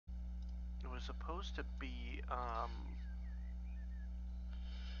was supposed to be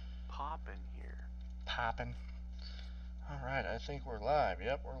popping here. Popping. Alright, I think we're live.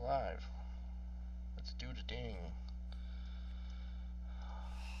 Yep, we're live. Let's do the ding.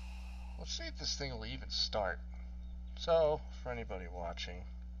 Let's see if this thing will even start. So, for anybody watching,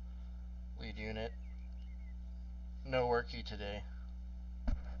 lead unit, no worky today.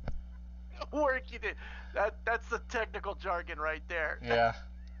 No worky today. That's the technical jargon right there. Yeah.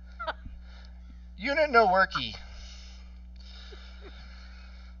 Unit no worky.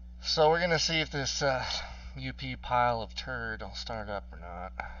 So we're gonna see if this UP pile of turd will start up or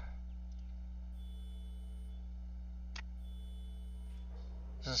not.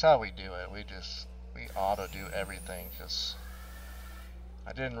 This is how we do it. We auto do everything because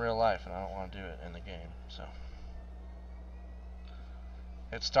I did in real life and I don't want to do it in the game. So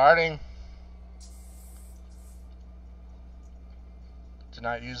it's starting. To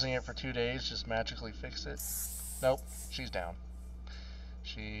not using it for 2 days just magically fix it. Nope, she's down.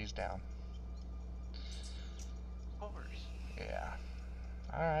 She's down. Of course. Yeah.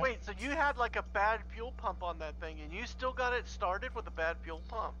 Alright. Wait, so you had like a bad fuel pump on that thing and you still got it started with a bad fuel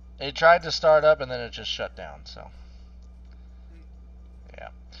pump? It tried to start up and then it just shut down, so. Yeah.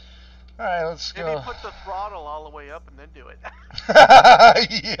 Alright, let's go. Maybe put the throttle all the way up and then do it.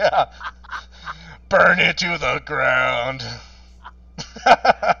 Yeah. Burn it to the ground.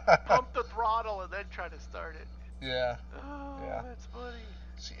 Pump the throttle and then try to start it. Yeah. Oh, yeah. That's funny.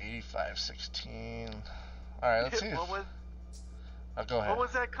 Let's see, 8516. Alright, let's see. What was, go ahead. What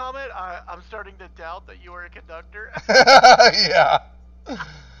was that comment? I'm starting to doubt that you were a conductor. Yeah.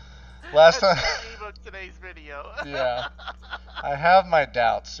 Last time. That's the name of today's video. Yeah. I have my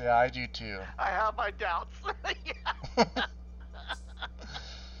doubts. Yeah, I do too. I have my doubts.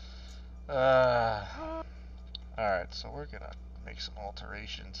 Alright, so we're gonna make some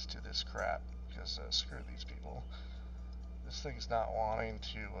alterations to this crap because screw these people. This thing's not wanting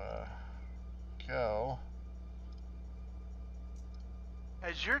to go.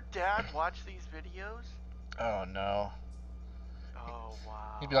 Has your dad watched these videos? Oh no. Oh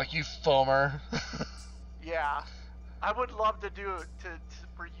wow. He'd be like, you foamer. Yeah. I would love to do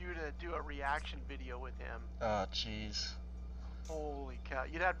for you to do a reaction video with him. Oh jeez. Holy cow.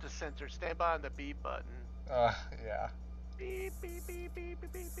 You'd have to censor. Stand by on the beep button. Yeah. Beep, beep, beep, beep,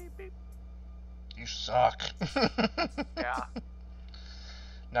 beep, beep, beep, beep. You suck. Yeah.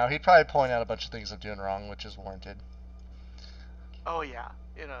 Now, he'd probably point out a bunch of things I'm doing wrong, which is warranted. Oh, yeah.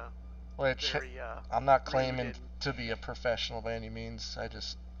 You know. Which, very, I'm not claiming to be a professional by any means. I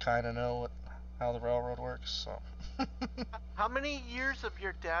just kind of know how the railroad works, so. How many years have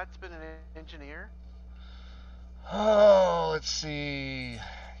your dad's been an engineer? Oh, let's see.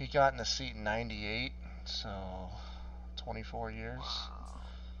 He got in the seat in 98, so 24 years. Wow.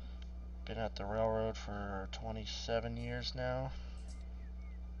 Been at the railroad for 27 years now.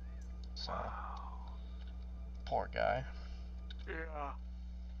 So, Wow. poor guy. Yeah.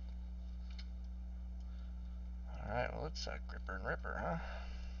 Alright, well, it's Gripper and Ripper, huh?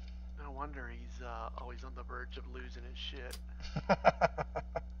 No wonder he's always on the verge of losing his shit.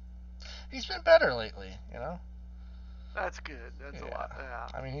 He's been better lately, you know? That's good. That's a lot. Yeah.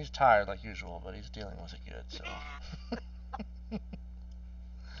 I mean, he's tired like usual, but he's dealing with it good, so.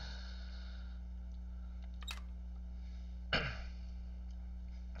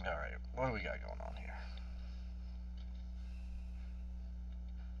 Alright, what do we got going on here?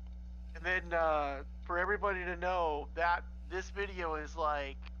 And then for everybody to know that this video is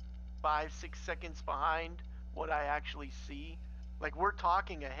like 5-6 seconds behind what I actually see. Like, we're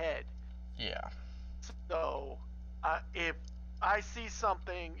talking ahead. Yeah. So if I see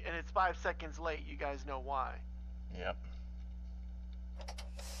something and it's 5 seconds late, you guys know why. Yep.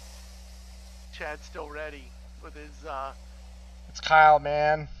 Chad's still ready with his It's Kyle,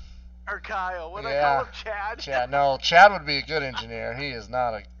 man. or Kyle. What do I Yeah. call him? Chad? Chad. No, Chad would be a good engineer. He is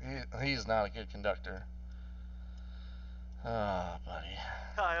not he's not a good conductor. Oh, buddy.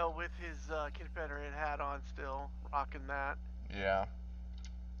 Kyle with his Confederate hat on still, rocking that. Yeah.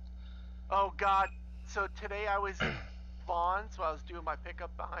 Oh God! So today I was in Vaughn's, so I was doing my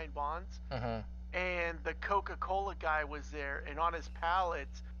pickup behind Vaughn's, and the Coca-Cola guy was there, and on his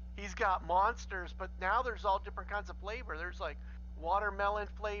pallets, he's got monsters, but now there's all different kinds of flavor. There's like watermelon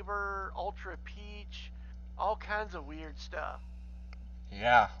flavor, ultra peach, all kinds of weird stuff.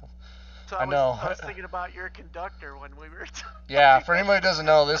 Yeah. So I was thinking about your conductor when we were talking. Yeah, for anybody who doesn't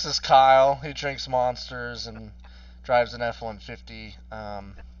know, this is Kyle. He drinks monsters and drives an F-150.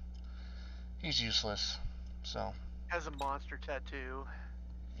 He's useless, so. Has a monster tattoo.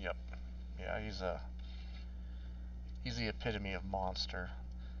 Yep. Yeah, he's the epitome of monster.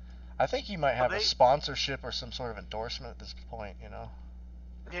 I think he might have a sponsorship or some sort of endorsement at this point, you know?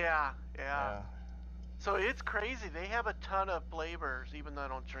 Yeah. So it's crazy. They have a ton of flavors, even though I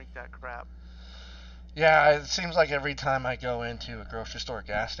don't drink that crap. Yeah, it seems like every time I go into a grocery store or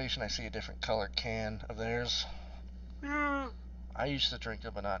gas station, I see a different colored can of theirs. Yeah. I used to drink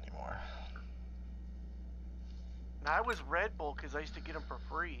them, but not anymore. I was Red Bull because I used to get them for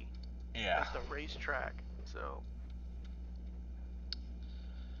free. Yeah. At the racetrack, so.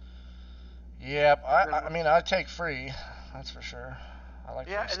 Yep, I mean, I take free, that's for sure. I like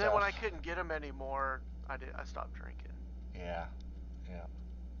free stuff. Yeah, and then when I couldn't get them anymore, I stopped drinking. Yeah.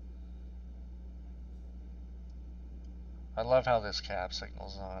 I love how this cab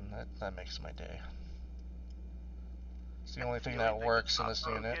signal's on. That makes my day. It's the only thing that works in this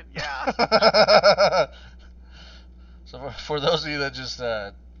unit. Yeah. So for those of you that just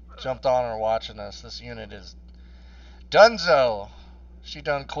jumped on or watching us, this unit is Dunzo. She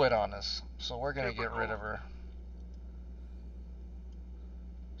done quit on us, so we're gonna get rid of her.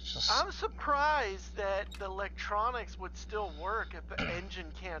 I'm surprised that the electronics would still work if the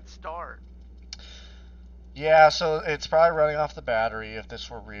engine can't start. Yeah, so it's probably running off the battery if this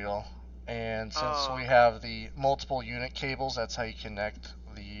were real. And since we have the multiple unit cables, that's how you connect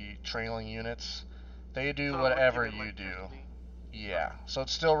the trailing units. They do whatever you do. Yeah, so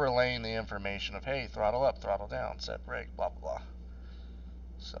it's still relaying the information of, hey, throttle up, throttle down, set brake, blah, blah, blah.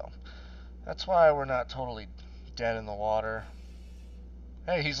 So that's why we're not totally dead in the water.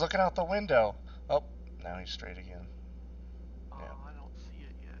 Hey, he's looking out the window. Oh, now he's straight again. I don't see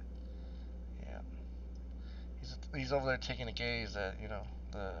it yet. Yeah. He's over there taking a gaze at, you know,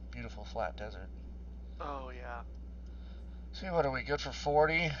 the beautiful flat desert. Oh, yeah. See, what are we, good for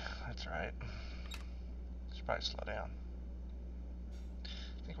 40? That's right. Should probably slow down. I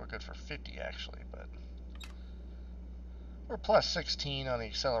think we're good for 50, actually, but we're plus 16 on the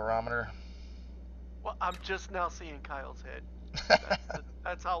accelerometer. Well, I'm just now seeing Kyle's head.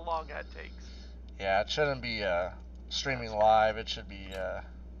 That's how long that takes. Yeah, it shouldn't be streaming live. It should be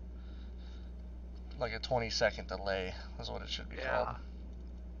like a 20-second delay is what it should be called.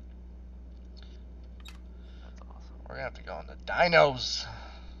 That's awesome. We're going to have to go on the dynos.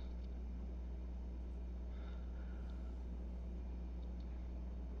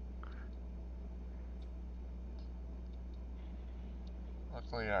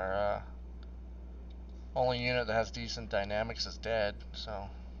 Luckily, our only unit that has decent dynamics is dead, so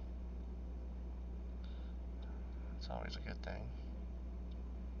it's always a good thing.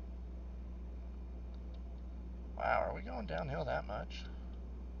 Wow, are we going downhill that much?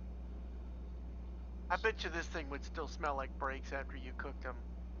 I bet you this thing would still smell like brakes after you cooked them.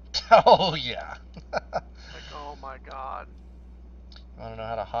 Oh, yeah. Like, oh my god. You want to know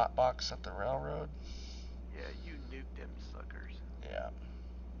how to hotbox at the railroad? Yeah, you nuked them suckers. Yeah.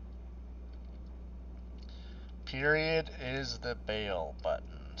 Period is the bail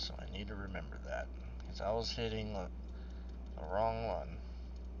button, so I need to remember that, because I was hitting the wrong one.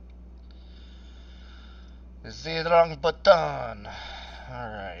 It's the wrong button.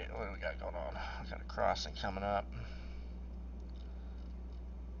 Alright, what do we got going on? We got a crossing coming up.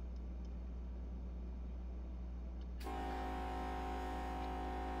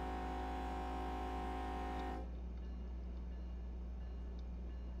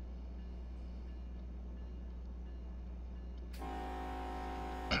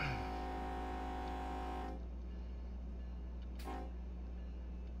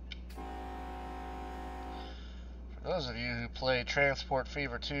 For those of you who play Transport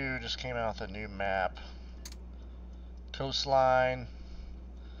Fever 2, just came out with a new map. Coastline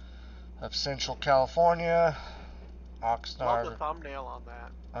of Central California. Oxnard. Love the thumbnail on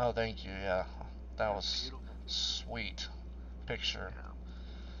that. Oh, thank you. Yeah, that was beautiful. Sweet picture. Yeah.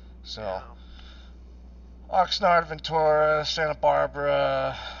 So, yeah. Oxnard, Ventura, Santa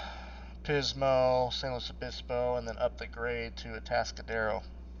Barbara, Pismo, San Luis Obispo, and then up the grade to Atascadero.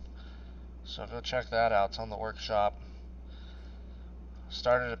 So go check that out. It's on the workshop.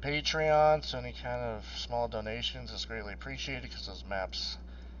 Started a Patreon, so any kind of small donations is greatly appreciated because those maps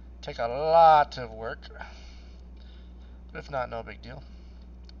take a lot of work. But if not, no big deal.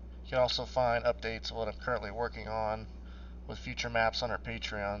 You can also find updates of what I'm currently working on with future maps on our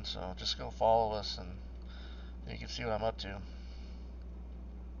Patreon, so just go follow us and you can see what I'm up to.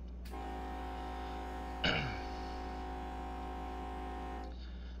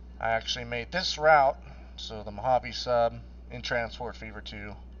 I actually made this route, so the Mojave sub in Transport Fever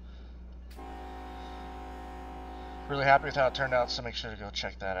 2. Really happy with how it turned out, so make sure to go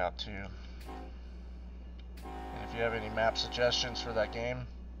check that out too. And if you have any map suggestions for that game,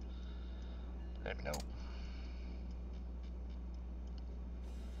 let me know.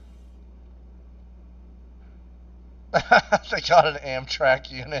 They got an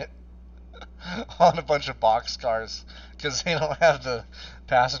Amtrak unit on a bunch of boxcars because they don't have the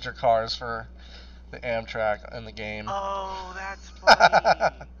passenger cars for the Amtrak in the game. Oh, that's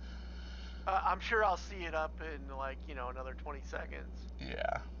funny. I'm sure I'll see it up in like, another 20 seconds.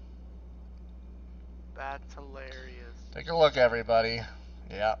 Yeah. That's hilarious. Take a look, everybody.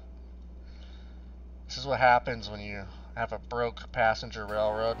 Yeah. This is what happens when you have a broke passenger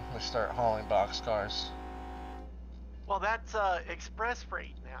railroad. They start hauling boxcars. Well, that's express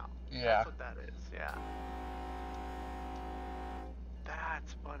freight now. Yeah. That's what that is. Yeah.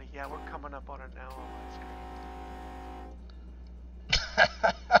 That's funny. Yeah, we're coming up on it now on my screen.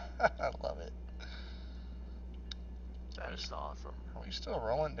 I love it. That is awesome. Are we still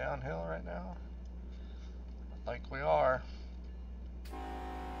rolling downhill right now? I think we are.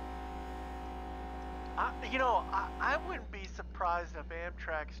 I wouldn't be surprised if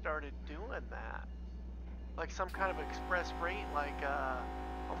Amtrak started doing that. Like some kind of express freight, like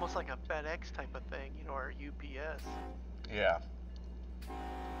almost like a FedEx type of thing, or UPS. Yeah.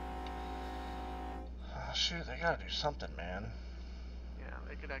 Oh, shoot, they gotta do something, man. Yeah,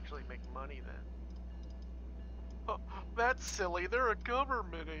 they could actually make money then. Oh, that's silly. They're a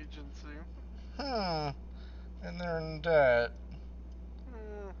government agency. And they're in debt.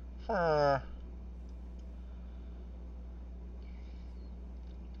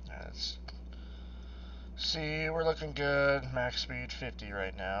 Let's see, we're looking good. Max speed 50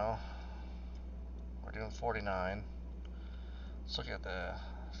 right now. We're doing 49. Let's look at the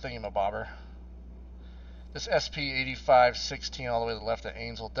thingamabobber. This SP8516 all the way to the left of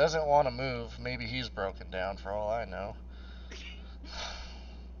Angel doesn't want to move. Maybe he's broken down for all I know.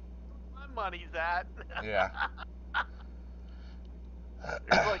 My money's at. Yeah.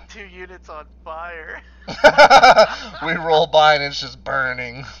 There's like 2 units on fire. We roll by and it's just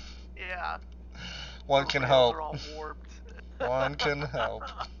burning. Yeah. One can help. Are all warped. One can help.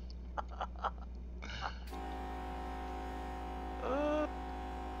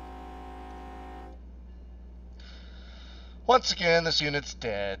 Once again, this unit's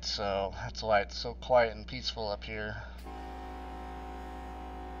dead, so that's why it's so quiet and peaceful up here.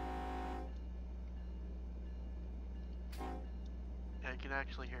 Yeah, you can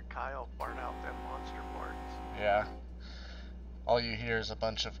actually hear Kyle fart out them monster farts. Yeah. All you hear is a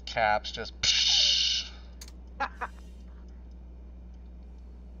bunch of caps just psh.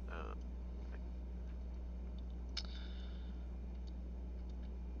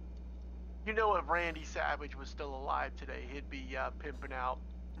 If Randy Savage was still alive today, he'd be pimping out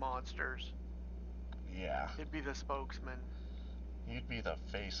monsters. Yeah. He'd be the spokesman. You'd be the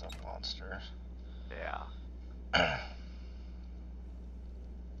face of Monster. Yeah.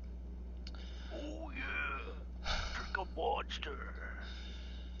 Oh yeah, drink a monster.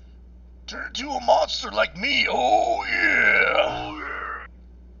 Turn into a monster like me. Oh yeah. Oh yeah.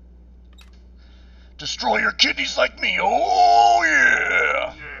 Destroy your kidneys like me. Oh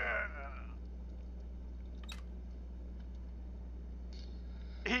yeah. Yeah.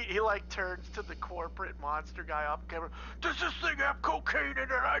 He like turns to the corporate monster guy off camera. Does this thing have cocaine in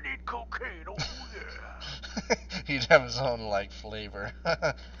it? I need cocaine. Oh yeah. He'd have his own like flavor.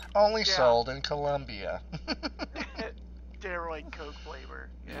 Only sold in Colombia. Steroid Coke flavor.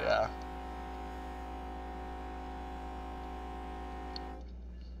 Yeah.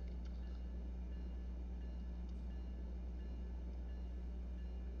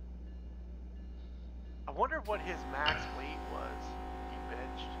 I wonder what his max weight was. He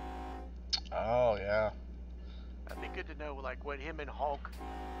benched. Oh yeah. That'd be good to know, like what him and Hulk,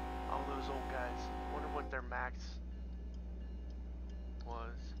 all those old guys. I wonder what their max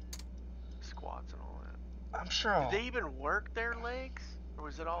was. Squats and all that. I'm sure. Did they even work their legs, or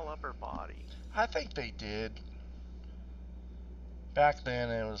was it all upper body? I think they did. Back then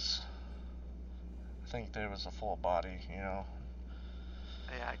it was. I think there was a full body, Yeah,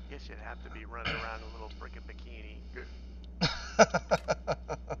 I guess you'd have to be running around in a little frickin' bikini.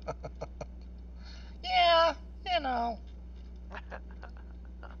 Yeah,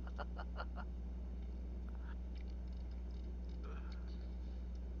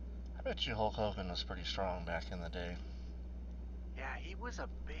 I bet you Hulk Hogan was pretty strong back in the day. Yeah, he was a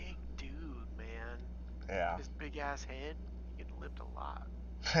big dude, man. Yeah. His big ass head, he could lift a lot.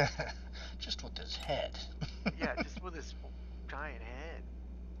 Just with his head. Yeah, just with his giant head.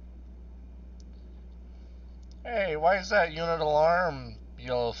 Hey, why is that unit alarm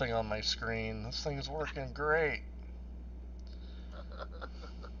yellow thing on my screen? This thing's working great.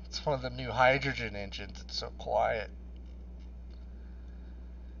 It's one of the new hydrogen engines. It's so quiet.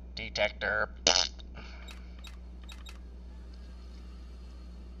 Detector.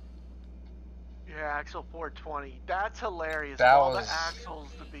 Yeah, axle 420. That's hilarious. That Of all was... the axles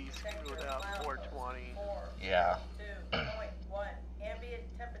to be screwed up, 420. Yeah. 2.1 ambient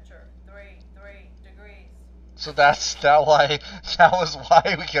temperature 3 degrees. So that was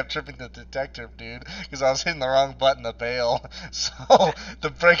why we kept tripping the detector, dude. Because I was hitting the wrong button to bail. So the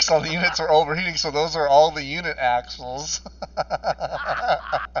brakes on the units are overheating. So those are all the unit axles.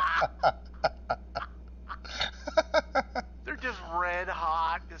 They're just red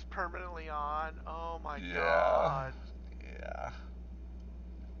hot, just permanently on. Oh my Yeah. god. Yeah.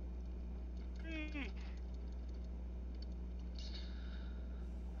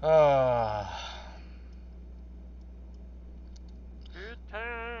 Good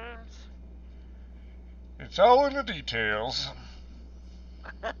times. It's all in the details.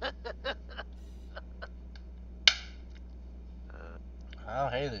 Oh,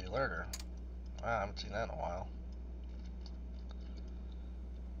 hey, the alerter. Wow, I haven't seen that in a while.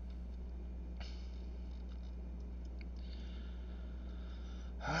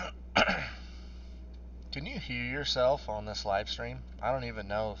 Can you hear yourself on this live stream? I don't even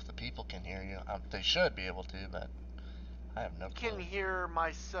know if the people can hear you. They should be able to, but I have no clue. I can hear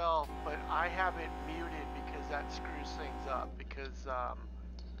myself, but I have it muted because that screws things up. Because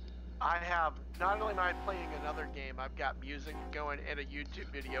I have, not only am I playing another game, I've got music going and a YouTube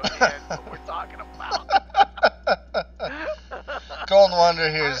video and what we're talking about. Golden Wonder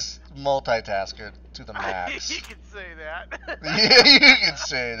here's multitasker to the max. You can say that. Yeah, you can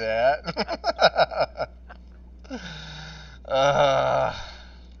say that.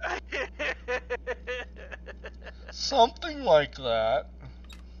 Something like that.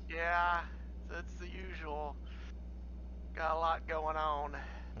 Yeah, that's the usual. Got a lot going on.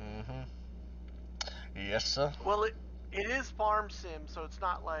 Mm-hmm. Yes, sir. Well, it is farm sim, so it's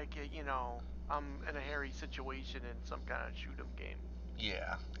not like I'm in a hairy situation in some kind of shoot 'em game.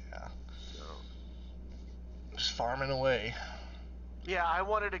 Yeah, yeah. So. Just farming away. Yeah, I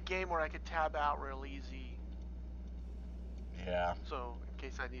wanted a game where I could tab out real easy. Yeah. So, in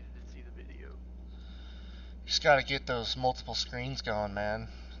case I needed to see the video. You just gotta get those multiple screens going, man.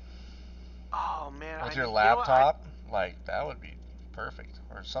 Oh, man. With your laptop, like, that would be perfect.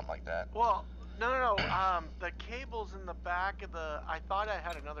 Or something like that. Well, no. The cables in the back of I thought I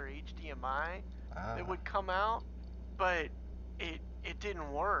had another HDMI that would come out, but it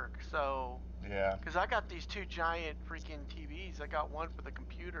didn't work, so... Yeah. Because I got these two giant freaking TVs. I got one for the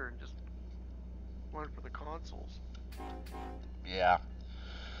computer and just one for the consoles. Yeah.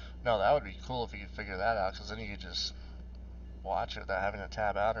 No, that would be cool if you could figure that out, because then you could just watch it without having to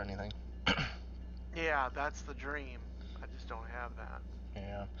tab out or anything. Yeah, that's the dream. I just don't have that.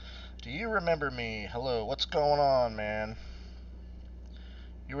 Yeah. Do you remember me? Hello, what's going on, man?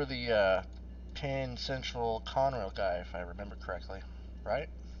 You were the Penn Central Conrail guy, if I remember correctly, right?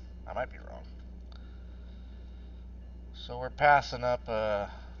 I might be wrong. So we're passing up a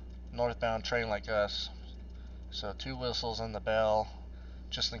northbound train like us. So 2 whistles and the bell,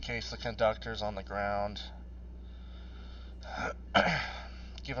 just in case the conductor's on the ground.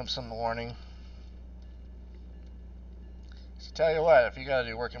 Give him some warning. So tell you what, if you gotta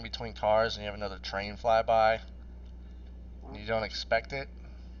do work in between cars and you have another train fly by, and you don't expect it,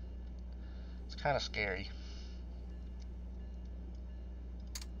 it's kind of scary.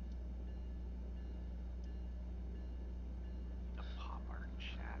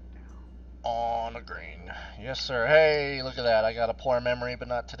 On the green. Yes, sir. Hey, look at that. I got a poor memory, but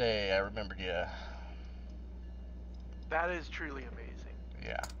not today. I remembered you. That is truly amazing.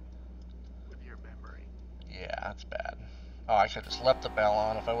 Yeah. With your memory. Yeah, that's bad. Oh, I could have just left the bell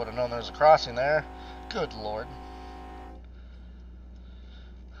on if I would have known there was a crossing there. Good Lord.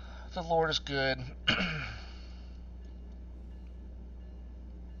 The Lord is good.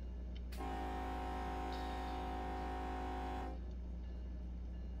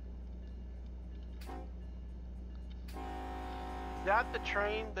 Is that the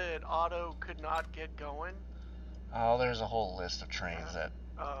train that Otto could not get going? Oh, there's a whole list of trains that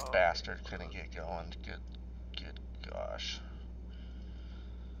bastard couldn't get going. Good gosh.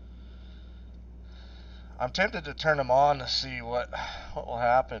 I'm tempted to turn them on to see what will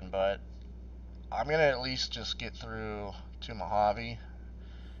happen, but I'm gonna at least just get through to Mojave,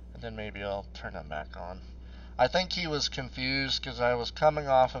 and then maybe I'll turn them back on. I think he was confused because I was coming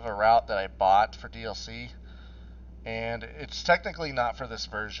off of a route that I bought for DLC, and it's technically not for this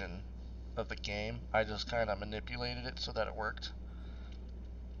version of the game. I just kind of manipulated it so that it worked.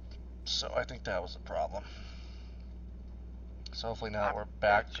 So I think that was the problem. So hopefully now that we're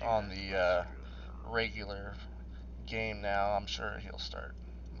back on the regular game now, I'm sure he'll start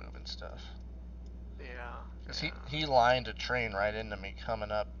moving stuff. Yeah. Because he lined a train right into me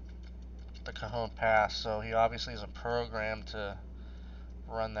coming up the Cajon Pass, so he obviously isn't programmed to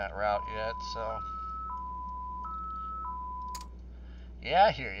run that route yet, so... Yeah,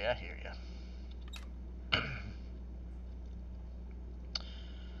 I hear you.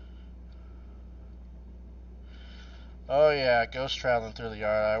 Oh yeah, ghost traveling through the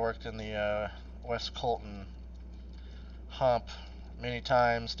yard. I worked in the West Colton hump many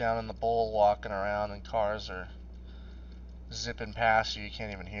times down in the bowl walking around, and cars are zipping past you. You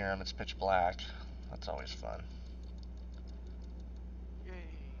can't even hear them. It's pitch black. That's always fun. Yay.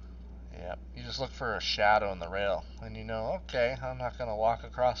 Yep. You just look for a shadow in the rail, and you know, okay, I'm not going to walk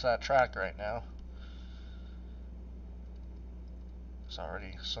across that track right now. There's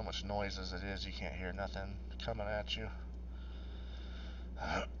already so much noise as it is, you can't hear nothing coming at you.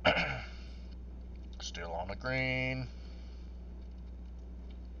 Still on the green.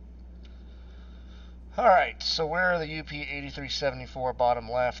 Alright, so where are the EP04 bottom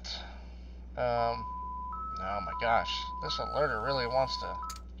left? Oh my gosh, this alerter really wants to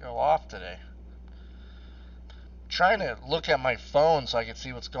go off today. I'm trying to look at my phone so I can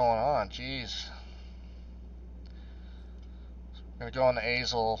see what's going on. Jeez. I'm going to go on the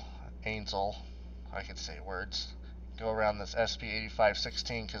Ainsel. I can say words. Go around this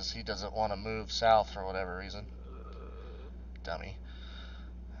SP8516 because he doesn't want to move south for whatever reason. Dummy.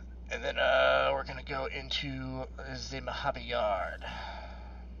 And then we're going to go into the Mojave yard.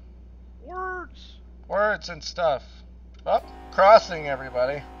 Words and stuff. Oh, crossing,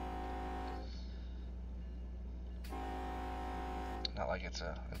 everybody. Not like it's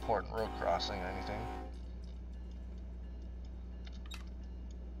an important road crossing or anything.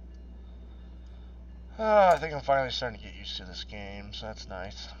 I think I'm finally starting to get used to this game, so that's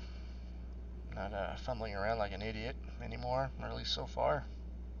nice. Not fumbling around like an idiot anymore, or at least so far.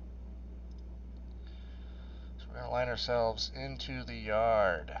 So we're going to line ourselves into the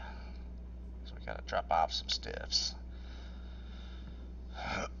yard. So we got to drop off some stiffs.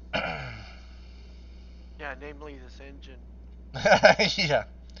 Yeah, namely this engine. Yeah.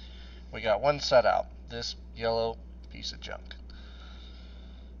 We got one set out. This yellow piece of junk.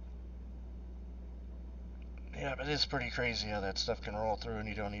 Yeah, but it's pretty crazy how that stuff can roll through and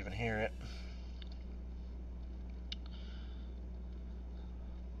you don't even hear it.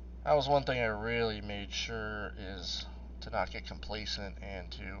 That was one thing I really made sure is to not get complacent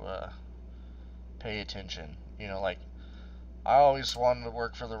and to pay attention. You know, like, I always wanted to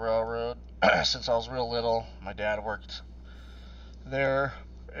work for the railroad since I was real little. My dad worked there,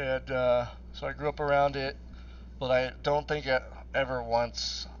 and so I grew up around it, but I don't think ever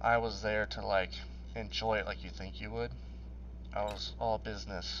once I was there to, like, enjoy it like you think you would. I was all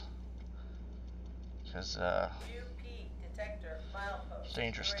business. Because, UP detector, milepost.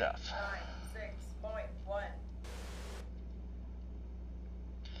 dangerous stuff. 396.1.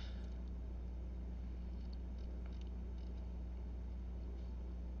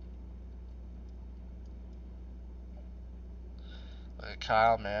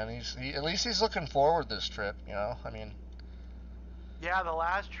 Kyle, man, at least he's looking forward this trip, you know? I mean... Yeah, the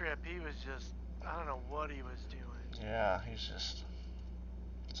last trip, he was just... I don't know what he was doing. Yeah, he's just...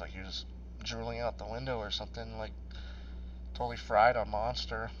 It's like he was drooling out the window or something, like... Totally fried on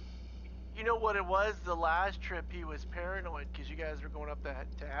Monster. You know what it was? The last trip, he was paranoid because you guys were going up to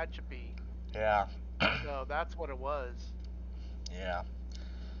Tehachapi. Yeah. So that's what it was. Yeah.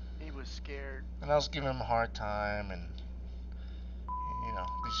 He was scared. And I was giving him a hard time, and... You know,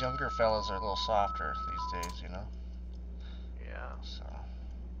 these younger fellas are a little softer these days, you know? Yeah. So...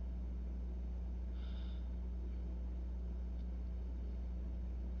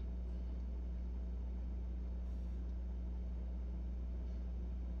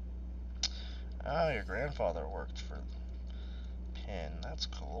 Oh, your grandfather worked for Penn. That's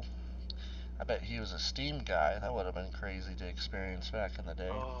cool. I bet he was a steam guy. That would have been crazy to experience back in the day.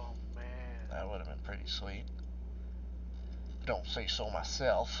 Oh, man. That would have been pretty sweet. Don't say so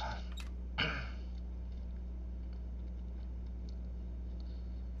myself.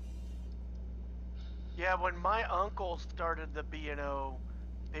 Yeah, when my uncle started the B&O,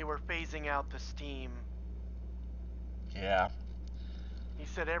 they were phasing out the steam. Yeah. He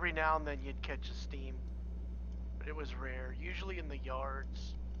said every now and then you'd catch a steam, but it was rare, usually in the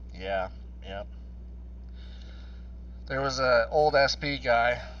yards. Yeah, yep. There was an old SP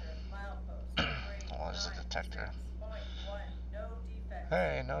guy. Oh, there's a detector.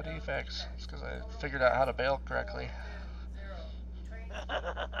 Hey, no defects. It's because I figured out how to bail correctly.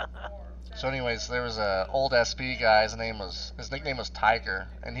 So anyways, there was an old SP guy. His nickname was Tiger,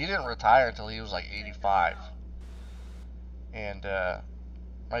 and he didn't retire until he was like 85. And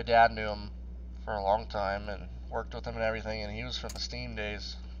my dad knew him for a long time and worked with him and everything, and he was from the steam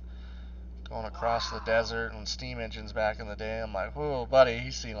days. going across the desert and steam engines back in the day. I'm like, whoa, buddy,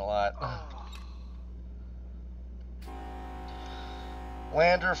 he's seen a lot.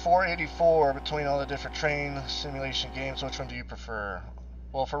 Lander 484, between all the different train simulation games, which one do you prefer?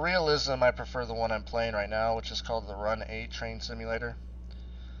 Well, for realism, I prefer the one I'm playing right now, which is called the Run 8 Train Simulator.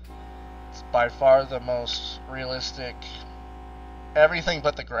 It's by far the most realistic, everything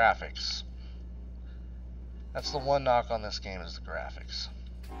but the graphics. That's the one knock on this game, is the graphics.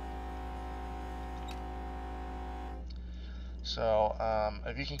 So,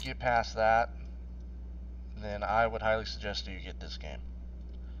 if you can get past that, then I would highly suggest that you get this game.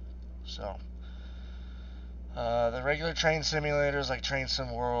 So, the regular train simulators like Train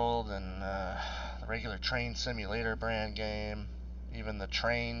Sim World and the regular Train Simulator brand game, even the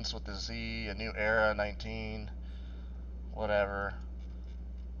Trains with the Z, A New Era 19, whatever,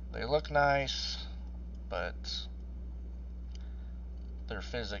 they look nice, but their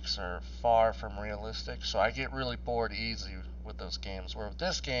physics are far from realistic, so I get really bored easy with those games. Where with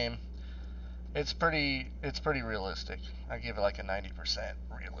this game, it's pretty realistic. I give it like a 90%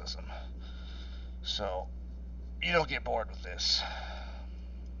 realism. So you don't get bored with this,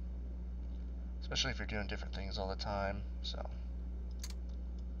 especially if you're doing different things all the time.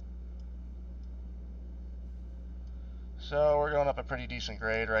 So we're going up a pretty decent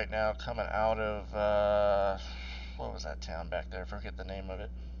grade right now, coming out of what was that town back there? I forget the name of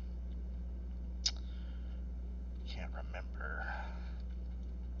it. Can't remember.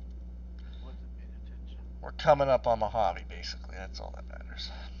 We're coming up on Mojave, basically. That's all that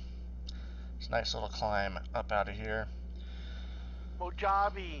matters. It's a nice little climb up out of here.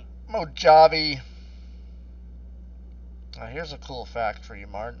 Mojave. Mojave. Now here's a cool fact for you,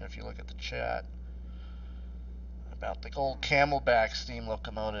 Martin, if you look at the chat, about the old Camelback steam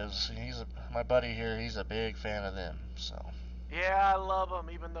locomotives. My buddy here, he's a big fan of them. So. Yeah, I love them,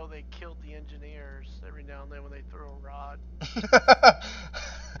 even though they killed the engineers every now and then when they throw a rod.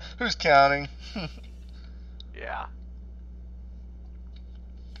 Who's counting? Yeah.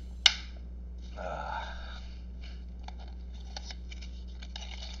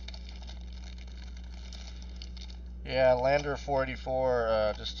 Yeah, Lander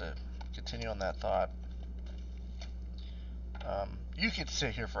 484, just to continue on that thought. You could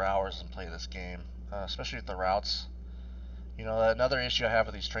sit here for hours and play this game, especially with the routes. You know, another issue I have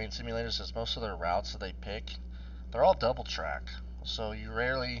with these train simulators is most of their routes that they pick, they're all double track. So you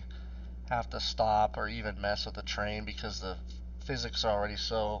rarely have to stop or even mess with the train because the physics are already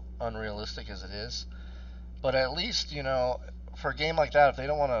so unrealistic as it is. But at least, you know, for a game like that, if they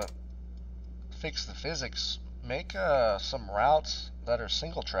don't want to fix the physics, make some routes that are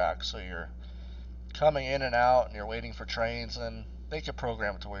single track, so you're coming in and out and you're waiting for trains, and they could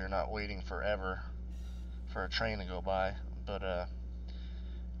program it to where you're not waiting forever for a train to go by. But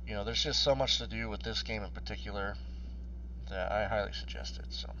you know, there's just so much to do with this game in particular that I highly suggest it.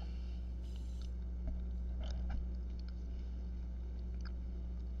 So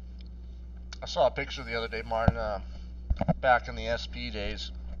I saw a picture the other day, Martin, back in the SP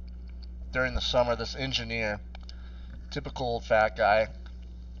days, during the summer. This engineer, typical old fat guy,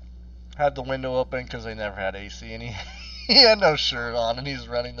 had the window open because they never had AC, and he had no shirt on, and he's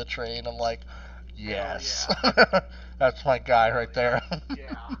running the train. I'm like, yes. Yeah. That's my guy right there.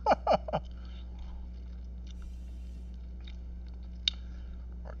 Yeah.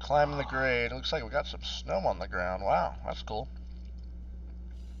 We're climbing the grade. It looks like we got some snow on the ground. Wow, that's cool.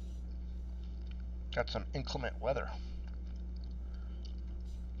 Got some inclement weather.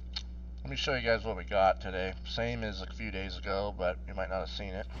 Let me show you guys what we got today. Same as a few days ago, but you might not have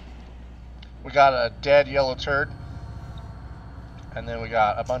seen it. We got a dead yellow turd, and then we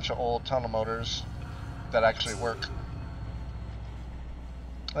got a bunch of old tunnel motors that actually work.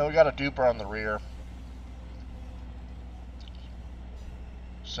 And we got a duper on the rear.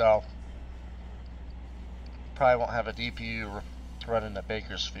 So probably won't have a DPU running to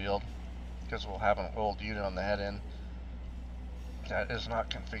Bakersfield because we'll have an old unit on the head end that is not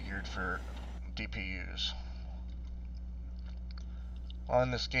configured for DPUs. Well,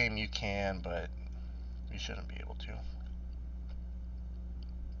 in this game you can, but you shouldn't be able to.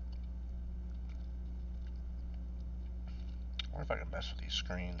 I wonder if I can mess with these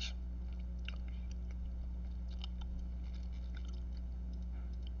screens.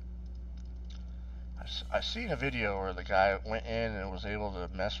 I seen a video where the guy went in and was able to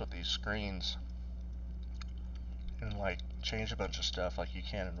mess with these screens and like change a bunch of stuff like you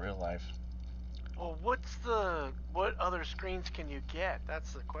can in real life. Well, what other screens can you get?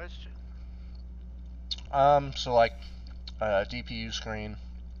 That's the question. So like a DPU screen,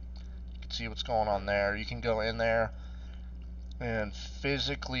 you can see what's going on there. You can go in there and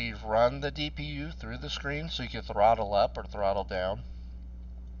physically run the DPU through the screen so you can throttle up or throttle down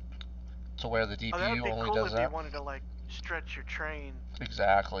to where the DPU that would be only cool does if that. you wanted to like stretch your train.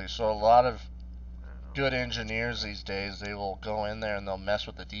 Exactly. So a lot of good engineers these days, they will go in there and they'll mess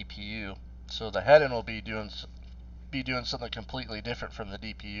with the DPU. So the head-end will be doing something completely different from the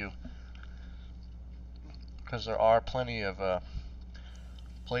DPU. Because there are plenty of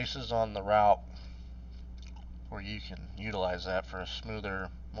places on the route where you can utilize that for a smoother,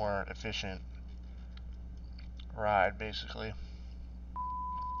 more efficient ride, basically.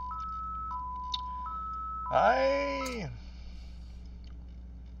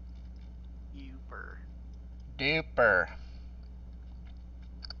 Duper.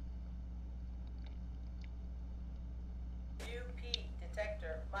 UP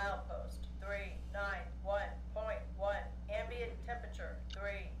detector milepost 391.1. Ambient temperature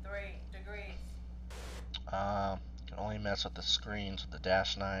 33 degrees. Can only mess with the screens with the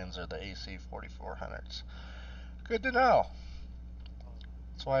Dash 9s or the AC4400s. Good to know.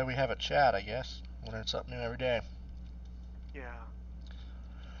 That's why we have a chat, I guess. Learn something new every day. Yeah.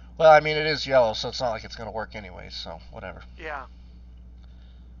 Well, I mean, it is yellow, so it's not like it's going to work anyway, so whatever. Yeah.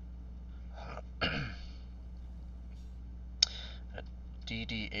 A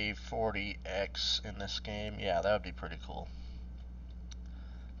DDA40X in this game, yeah, that would be pretty cool.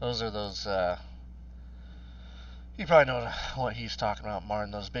 Those are those, you probably know what he's talking about,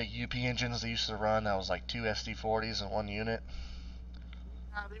 Martin. Those big UP engines they used to run, that was like 2 SD40s in one unit.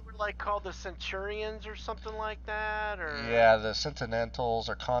 They were like called the Centurions or something like that, or yeah, the Continentals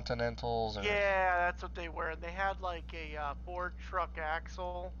or Continentals. Or... yeah, that's what they were. And they had like a Ford truck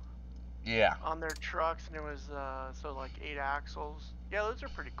axle. Yeah. On their trucks, and it was so like 8 axles. Yeah, those are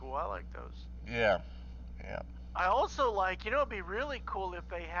pretty cool. I like those. Yeah. Yeah. I also like, it'd be really cool if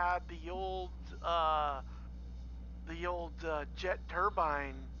they had the old jet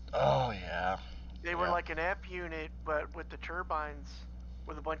turbine. Oh yeah. They were like an F unit, but with the turbines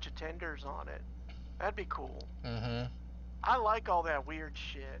with a bunch of tenders on it. That'd be cool. Mhm. I like all that weird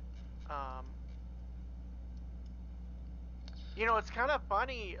shit. It's kind of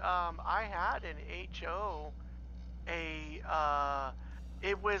funny. I had an HO, it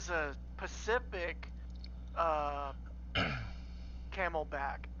was a Pacific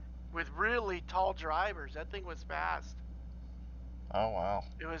Camelback with really tall drivers. That thing was fast. Oh wow.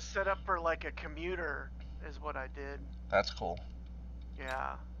 It was set up for like a commuter, is what I did. That's cool.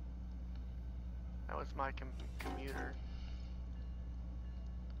 Yeah. That was my commuter.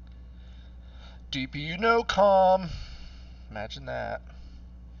 DPU no com. Imagine that.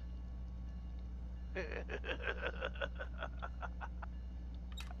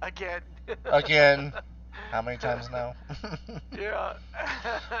 Again. How many times now? Yeah.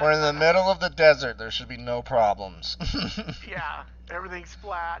 We're in the middle of the desert. There should be no problems. Yeah. Everything's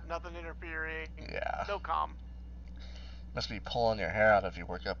flat. Nothing interfering. Yeah. No comm. Must be pulling your hair out if you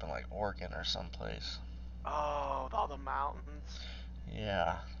work up in like Oregon or someplace. Oh, with all the mountains.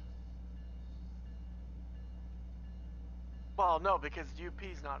 Yeah. Well, no, because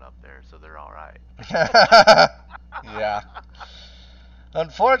UP's not up there, so they're all right. Yeah.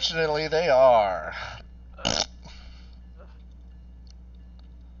 Unfortunately, they are.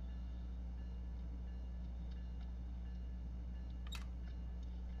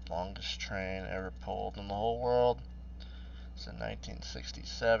 Longest train ever pulled in the whole world. It's in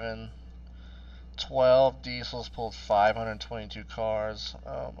 1967. 12 diesels pulled 522 cars.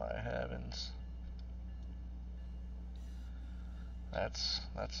 Oh my heavens. That's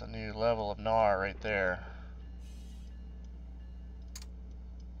a new level of gnar right there.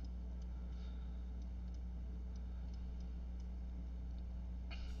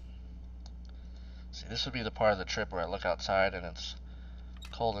 See, this would be the part of the trip where I look outside and it's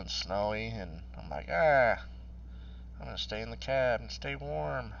cold and snowy, and I'm like, I'm gonna stay in the cab and stay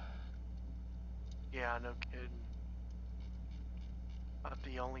warm. Yeah, no kidding. Not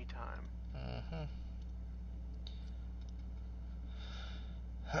the only time.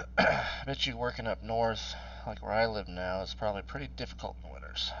 I bet you working up north, like where I live now, is probably pretty difficult in the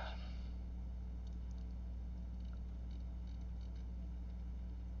winters.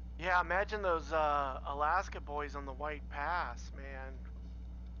 Yeah, imagine those Alaska boys on the White Pass, man.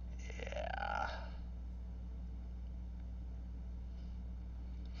 Yeah.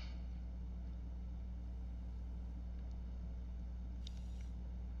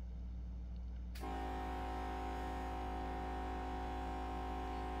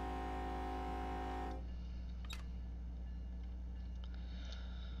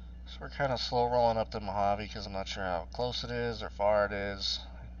 So we're kind of slow rolling up the Mojave because I'm not sure how close it is or far it is.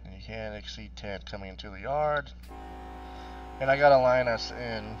 And you can't exceed 10 coming into the yard. And I gotta line us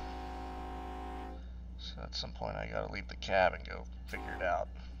in. So at some point I gotta leave the cab and go figure it out.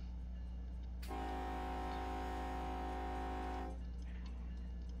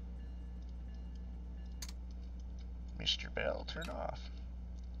 Mr. Bell, turn off.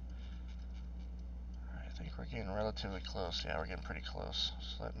 Alright, I think we're getting relatively close. Yeah, we're getting pretty close.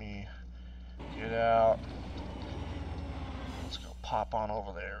 So let me get out. Let's go pop on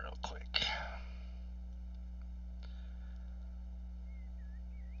over there real quick.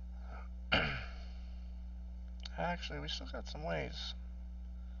 Actually, we still got some ways.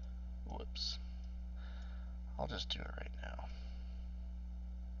 Whoops. I'll just do it right now.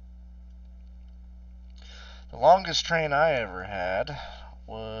 The longest train I ever had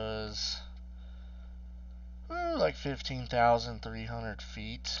was like 15,300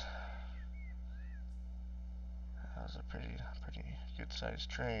 feet. That was a pretty good sized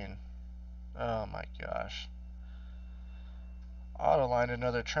train. Oh my gosh. Auto-lined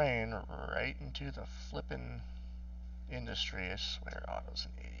another train right into the flippin' industry. I swear Auto's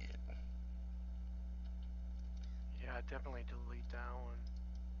an idiot. Yeah, definitely delete that one.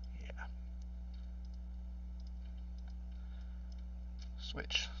 Yeah.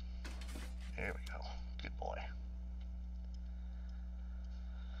 Switch. There we go. Good boy.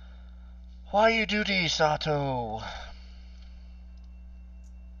 Why you do this, Otto?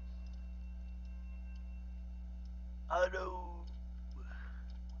 Otto.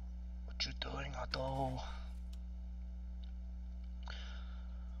 What you doing, Otto?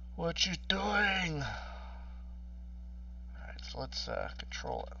 What you doing? Alright, so let's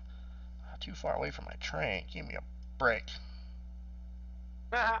control it. Not too far away from my train. Give me a break.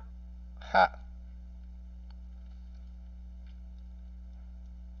 Ha!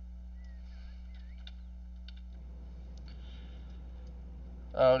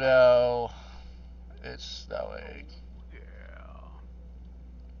 Oh no. It's snowing. Yeah.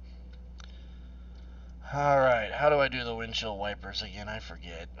 Alright, how do I do the windshield wipers again? I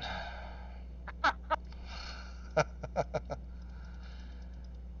forget.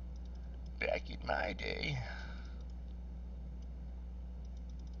 Back in my day.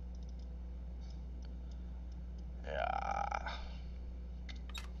 Yeah.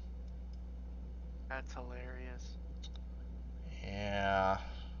 That's hilarious. Yeah.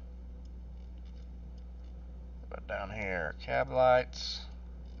 But down here, cab lights.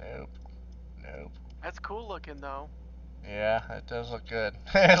 Nope. Nope. That's cool looking though. Yeah, it does look good.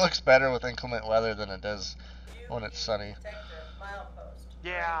 It looks better with inclement weather than it does when it's sunny. Detector, milepost.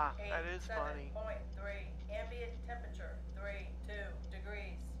 Yeah, that is funny. 7.3, ambient temperature, 32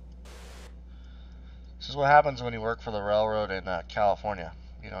 degrees. This is what happens when you work for the railroad in California.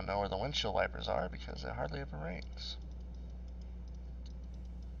 You don't know where the windshield wipers are because it hardly ever rains.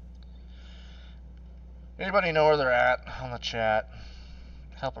 Anybody know where they're at on the chat?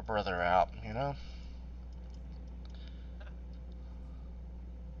 Help a brother out, you know?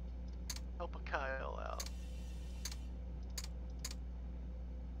 Help a Kyle out.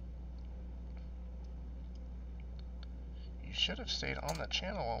 You should have stayed on the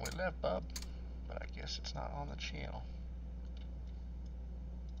channel when we left, bub. But I guess it's not on the channel.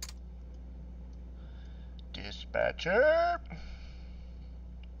 Dispatcher!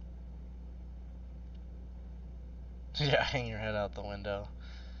 Yeah, hang your head out the window.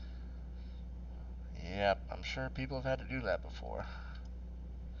 Yep, I'm sure people have had to do that before.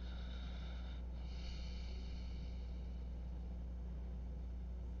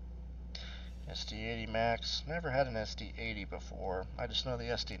 SD80 Max. Never had an SD80 before. I just know the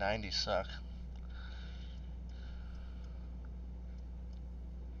SD90s suck.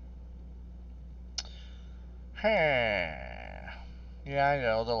 Yeah, I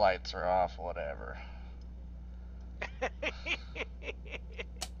know, the lights are off, whatever.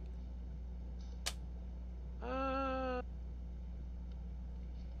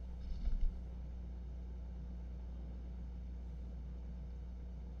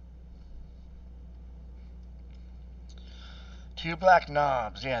 Two black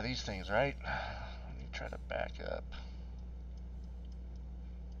knobs. Yeah, these things, right? Let me try to back up.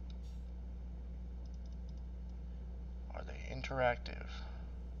 Are they interactive?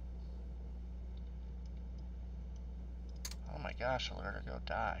 Oh my gosh, I'll let her go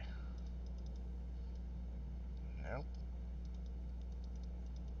die. Nope.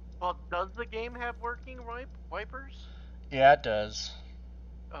 Well, does the game have working wipers? Yeah, it does.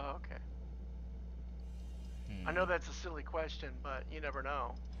 Oh, okay. I know that's a silly question, but you never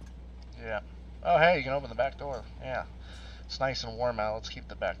know. Yeah. Oh, hey, you can open the back door. Yeah. It's nice and warm out. Let's keep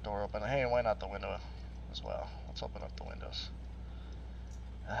the back door open. Hey, why not the window as well? Let's open up the windows.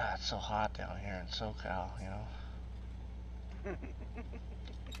 Ah, it's so hot down here in SoCal, you know.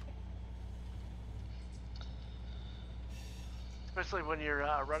 Especially when you're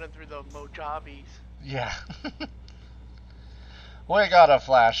running through the mojaves. Yeah. We got a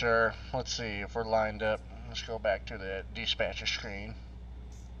flasher. Let's see if we're lined up. Let's go back to the dispatcher screen.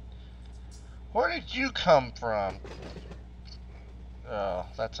 Where did you come from? Oh,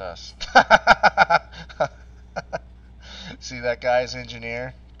 that's us. See that guy's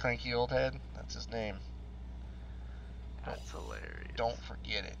engineer? Cranky old head? That's his name. That's hilarious. Don't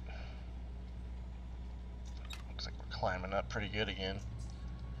forget it. Looks like we're climbing up pretty good again.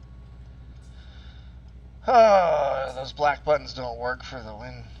 Oh, those black buttons don't work for the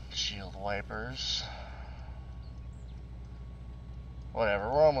windshield wipers. Whatever,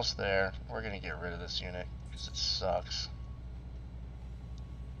 we're almost there. We're gonna get rid of this unit because it sucks.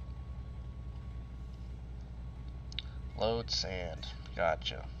 Load sand.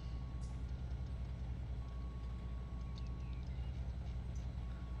 Gotcha.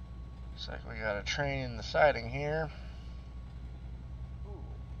 Looks like we got a train in the siding here.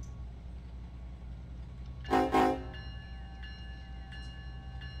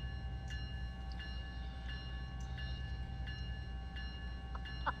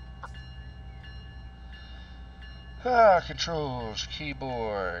 Controls,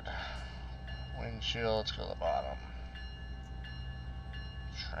 keyboard, windshield, let's go to the bottom.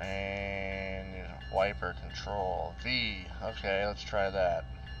 Train, wiper control, V, okay, let's try that.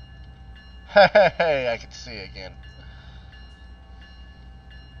 Hey, I can see again.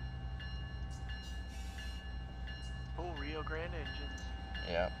 Oh, Rio Grande engines.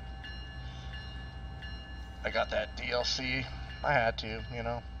 Yep. I got that DLC. I had to, you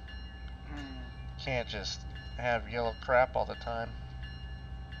know. Can't just have yellow crap all the time.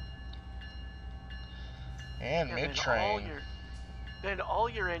 And yeah, mid-train. Then all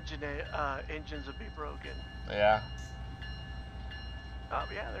your engines would be broken. Yeah. Oh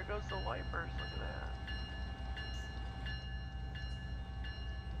yeah, there goes the wipers. Look at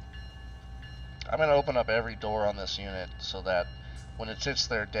that. I'm gonna open up every door on this unit so that when it sits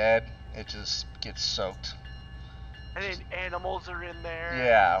there dead, it just gets soaked. And then animals are in there.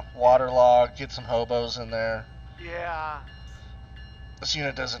 Yeah, waterlogged, get some hobos in there. Yeah. This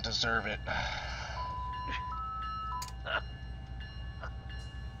unit doesn't deserve it.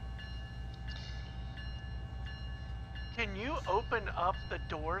 Can you open up the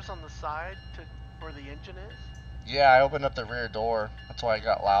doors on the side to where the engine is? Yeah, I opened up the rear door. That's why it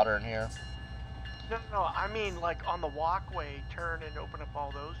got louder in here. No, I mean like on the walkway, turn and open up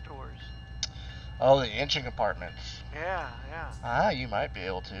all those doors. Oh, the engine compartments. Yeah. Ah, you might be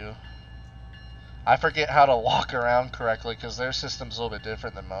able to. I forget how to walk around correctly because their system's a little bit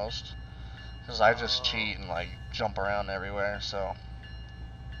different than most. Because I just cheat and like jump around everywhere, so.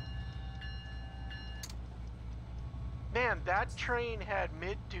 Man, that train had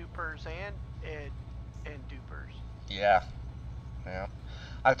mid-dupers and dupers. Yeah.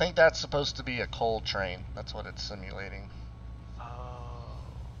 I think that's supposed to be a coal train. That's what it's simulating. Oh.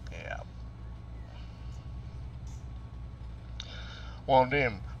 Yeah. One of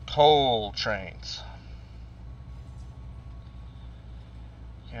them coal trains.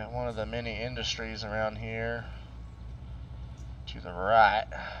 Yeah, one of the many industries around here. To the right.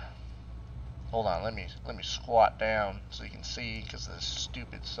 Hold on, let me squat down so you can see because of this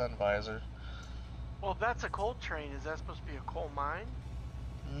stupid sun visor. Well, if that's a coal train, is that supposed to be a coal mine?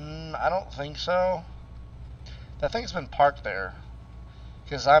 I don't think so. That thing's been parked there.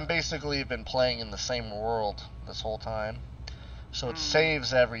 Because I'm basically been playing in the same world this whole time. So it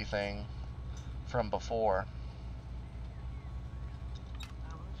saves everything from before.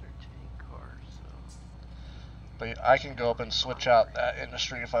 Oh, those are tank cars, so. But I can go up and switch out that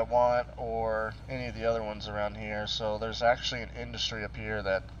industry if I want, or any of the other ones around here. So there's actually an industry up here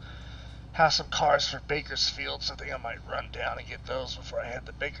that has some cars for Bakersfield, so I think I might run down and get those before I head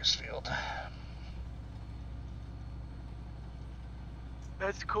to Bakersfield.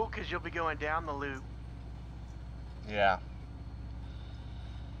 That's cool because you'll be going down the loop. Yeah.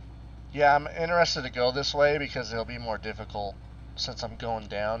 Yeah, I'm interested to go this way because it'll be more difficult. Since I'm going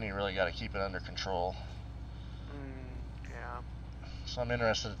down, you really got to keep it under control. Yeah. So I'm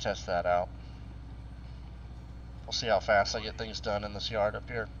interested to test that out. We'll see how fast I get things done in this yard up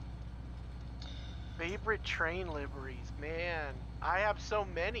here. Favorite train liveries, man. I have so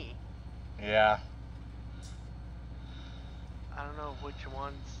many. Yeah. I don't know which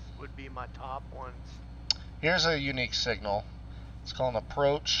ones would be my top ones. Here's a unique signal. It's called an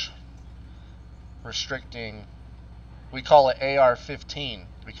approach restricting. We call it AR-15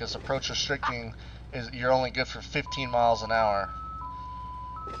 because approach restricting is you're only good for 15 miles an hour.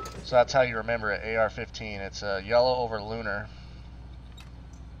 So that's how you remember it, AR-15. It's yellow over lunar.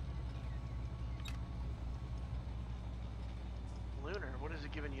 Lunar? What is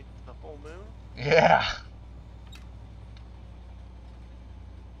it giving you? The full moon? Yeah.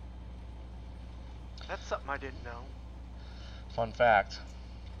 That's something I didn't know. Fun fact.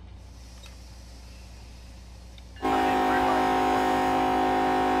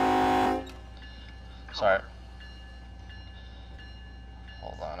 Sorry.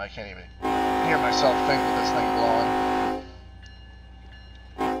 Hold on, I can't even hear myself think with this thing blowing.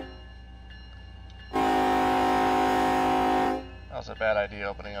 That was a bad idea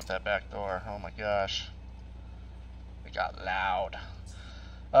opening up that back door. Oh my gosh. It got loud.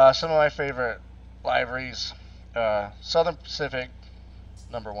 Some of my favorite liveries. Southern Pacific,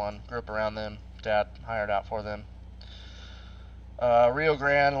 #1. Grew up around them. Dad hired out for them. Rio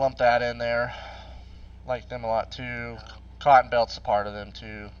Grande, lump that in there. Like them a lot too. Cotton Belt's a part of them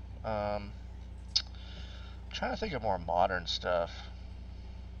too. I'm trying to think of more modern stuff.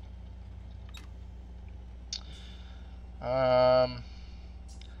 I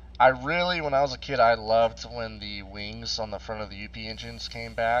really, when I was a kid, I loved when the wings on the front of the UP engines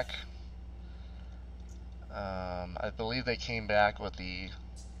came back. I believe they came back with the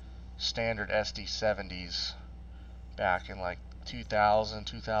standard SD70s back in like 2000,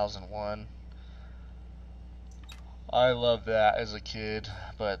 2001. I loved that as a kid,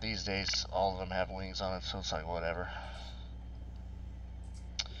 but these days all of them have wings on it, so it's like whatever.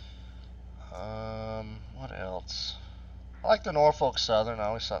 What else? I like the Norfolk Southern. I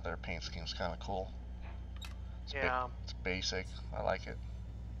always thought their paint scheme was kind of cool. Yeah. It's basic. I like it.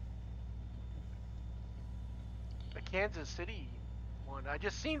 The Kansas City one. I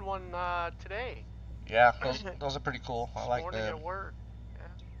just seen one today. Yeah, those are pretty cool. I like morning them. at work.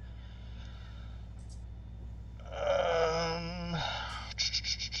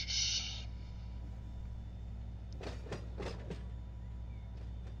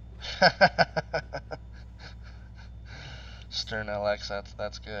 Stern LX,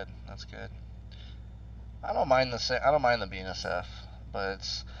 that's good. That's good. I don't mind the BNSF,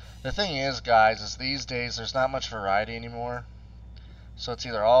 but the thing is, guys, is these days there's not much variety anymore. So it's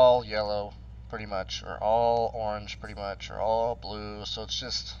either all yellow, pretty much, or all orange, pretty much, or all blue. So it's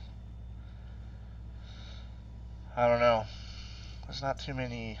just, I don't know. There's not too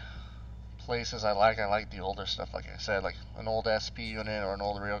many places I like. I like the older stuff, like I said, like an old SP unit or an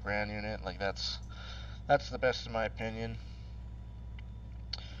old Rio Grande unit. Like that's the best in my opinion.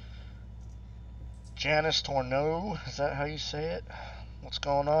 Janice Torno, is that how you say it? What's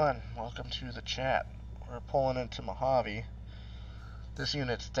going on? Welcome to the chat. We're pulling into Mojave. This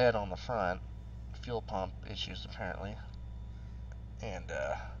unit's dead on the front. Fuel pump issues apparently. And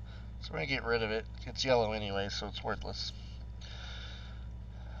so we're gonna get rid of it. It's yellow anyway, so it's worthless.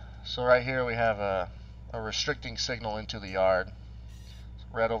 So right here we have a restricting signal into the yard.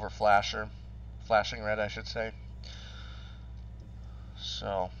 Red over flasher. Flashing red, I should say.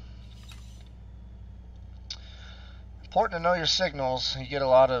 So important to know your signals. You get a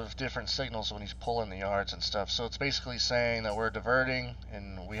lot of different signals when he's pulling the yards and stuff. So it's basically saying that we're diverting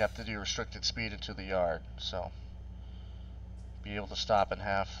and we have to do restricted speed into the yard. So be able to stop in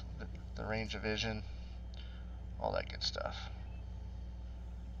half the range of vision, all that good stuff.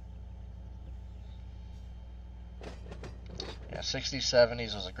 Yeah, 60s,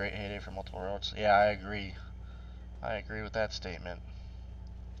 70s was a great heyday for multiple roads. Yeah, I agree. I agree with that statement.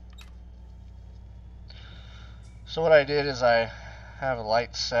 So what I did is I have a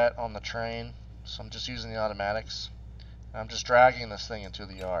light set on the train, so I'm just using the automatics. I'm just dragging this thing into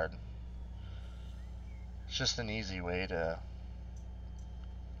the yard. It's just an easy way to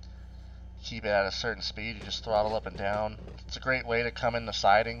keep it at a certain speed. You just throttle up and down. It's a great way to come in the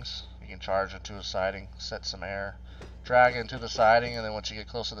sidings. You can charge into a siding, set some air, drag it into the siding, and then once you get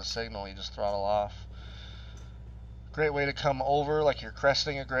close to the signal, you just throttle off. Great way to come over, like you're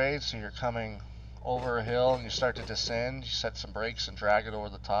cresting a grade, so you're coming over a hill and you start to descend. You set some brakes and drag it over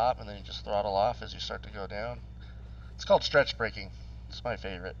the top, and then you just throttle off as you start to go down. It's called stretch braking. It's my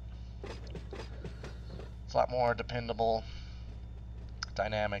favorite. It's a lot more dependable.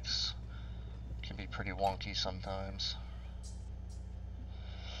 Dynamics can be pretty wonky sometimes.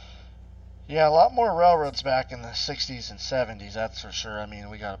 Yeah, a lot more railroads back in the 60s and 70s, that's for sure. I mean,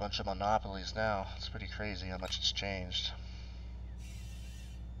 we got a bunch of monopolies now. It's pretty crazy how much it's changed.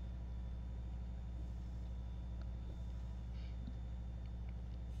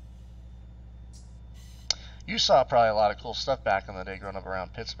 You saw probably a lot of cool stuff back in the day growing up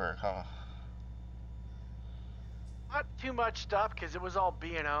around Pittsburgh, huh? Not too much stuff because it was all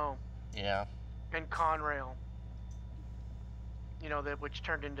B&O. Yeah. And Conrail. that which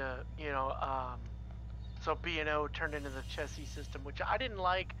turned into, so B&O turned into the chassis system, which I didn't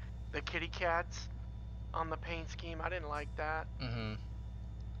like the kitty cats on the paint scheme. I didn't like that. Mm-hmm.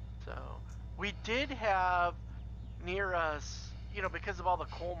 So we did have near us, because of all the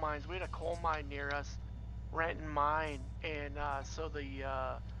coal mines, we had a coal mine near us, Renton Mine, and so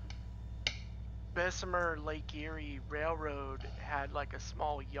the Bessemer Lake Erie Railroad had like a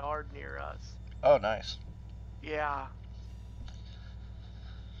small yard near us. Oh, nice. Yeah.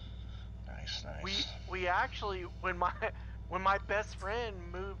 Nice. We actually, when my best friend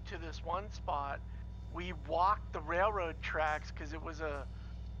moved to this one spot, we walked the railroad tracks because it was a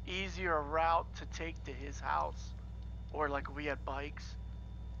easier route to take to his house, or like we had bikes,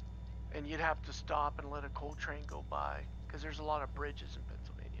 and you'd have to stop and let a coal train go by because there's a lot of bridges in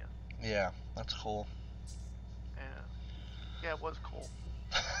Pennsylvania. Yeah, that's cool. Yeah, it was cool.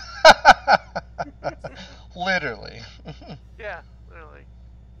 Literally. Yeah, literally.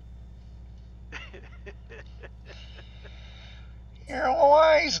 You're a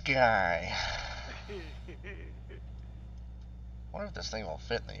wise guy. I wonder if this thing will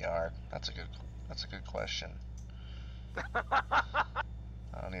fit in the yard. That's a good question.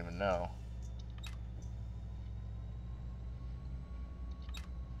 I don't even know.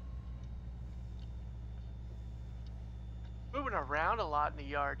 Moving around a lot in the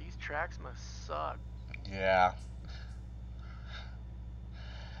yard. These tracks must suck. Yeah.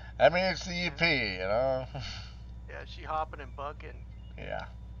 I mean, it's the EP, Yeah, she hopping and bucking. Yeah.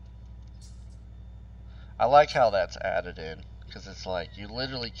 I like how that's added in, because it's like you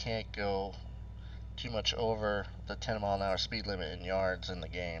literally can't go too much over the 10-mile-an-hour speed limit in yards in the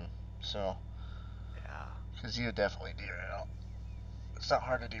game. So, yeah. because you definitely derail. It's not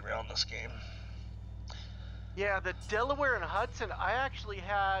hard to derail in this game. Yeah, the Delaware and Hudson, I actually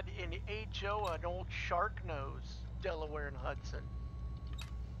had in HO an old shark nose Delaware and Hudson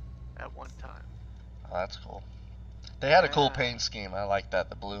at one time. Oh, that's cool. They had a cool paint scheme. I like that.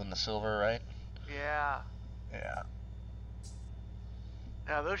 The blue and the silver, right? Yeah. Yeah.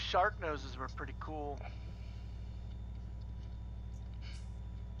 Yeah, those shark noses were pretty cool.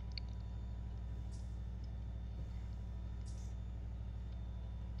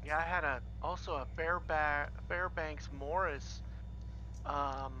 Yeah, I had also a Fairbanks Morris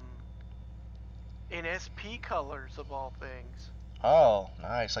in SP colors of all things. Oh,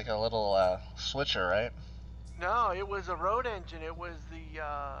 nice. Like a little switcher, right? No, it was a road engine. It was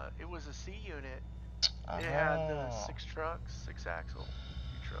a C unit. It had the 6 trucks, 6 axle,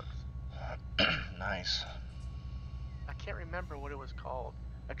 2 trucks. Nice. I can't remember what it was called.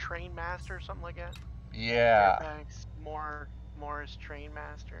 A Train Master or something like that? Yeah. Fairbanks Morris Train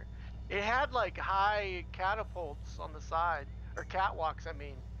Master. It had like high catapults on the side, or catwalks, I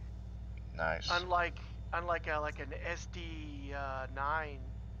mean. Nice. Unlike an SD9,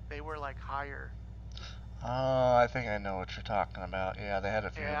 they were like higher. Oh, I think I know what you're talking about. Yeah, they had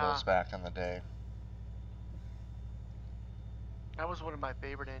a few of those back in the day. That was one of my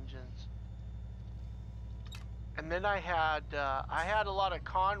favorite engines. And then I had a lot of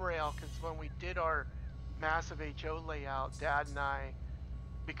Conrail, because when we did our massive HO layout, Dad and I,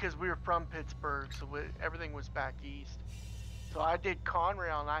 because we were from Pittsburgh, so everything was back east. So I did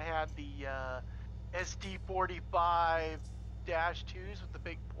Conrail, and I had the SD45-2s with the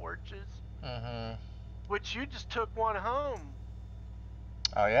big porches. Mm-hmm. Which you just took one home.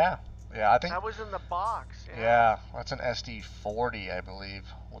 Oh, yeah? Yeah, I think... That was in the box. Yeah, that's an SD40, I believe,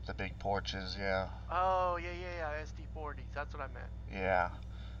 with the big porches, yeah. Oh, yeah, SD40s. That's what I meant. Yeah.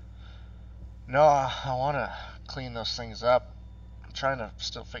 No, I want to clean those things up. I'm trying to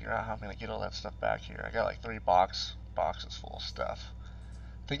still figure out how I'm going to get all that stuff back here. I got like 3 boxes full of stuff.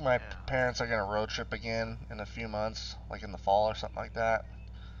 I think my parents are going to road trip again in a few months, like in the fall or something like that.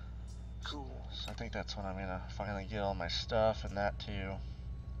 Cool. So I think that's when I'm going to finally get all my stuff, and that too.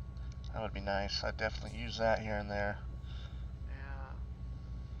 That would be nice. I'd definitely use that here and there. Yeah.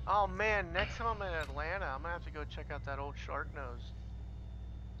 Oh man, next time I'm in Atlanta, I'm going to have to go check out that old shark nose.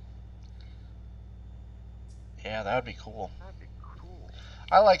 Yeah, that would be cool. That'd be cool.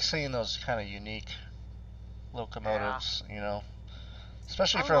 I like seeing those kind of unique locomotives, you know,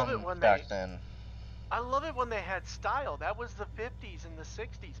 especially from back then. I love it when they had style. That was the 50s and the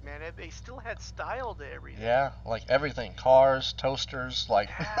 60s, man. They still had style to everything. Yeah, like everything. Cars, toasters, like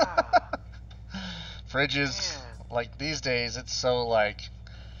fridges. Man. Like these days, it's so like,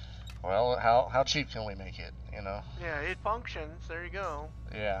 well, how cheap can we make it, you know? Yeah, it functions. There you go.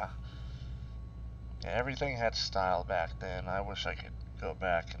 Yeah. Yeah, everything had style back then. I wish I could go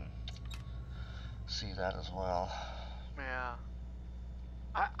back and see that as well. Yeah.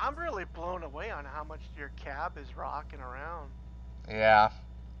 I'm really blown away on how much your cab is rocking around. Yeah.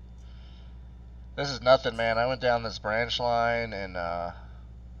 This is nothing, man. I went down this branch line and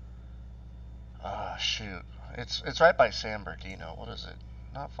shoot. It's right by San Bernardino. What is it?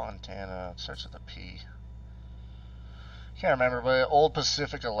 Not Fontana. It starts with a P. Can't remember, but old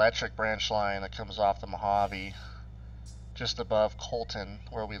Pacific Electric branch line that comes off the Mojave, just above Colton,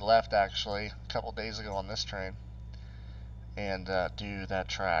 where we left actually a couple days ago on this train. And dude, that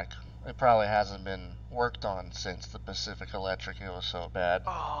track, it probably hasn't been worked on since the Pacific Electric. It was so bad.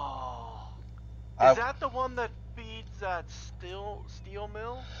 Oh, is that the one that feeds that steel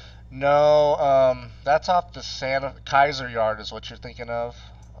mill? No, that's off the Kaiser Yard is what you're thinking of.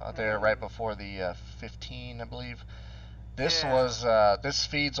 There, right before the 15, I believe. This was this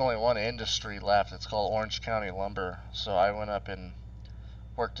feeds only one industry left. It's called Orange County Lumber. So I went up and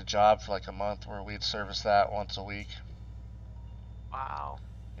worked a job for like a month where we'd service that once a week. Wow.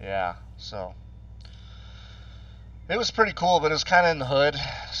 Yeah, so it was pretty cool, but it was kind of in the hood,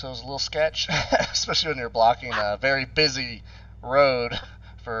 so it was a little sketch, especially when you're blocking a very busy road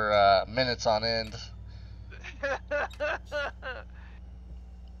for minutes on end.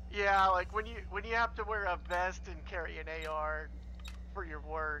 Yeah, like when you have to wear a vest and carry an AR for your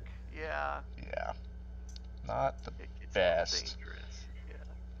work. Yeah. Yeah. Not the It's best. dangerous. Yeah.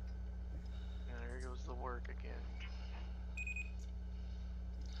 There goes the work again.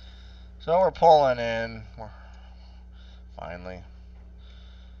 So we're pulling in. Finally.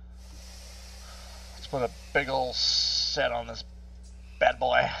 Let's put a big ol' set on this bad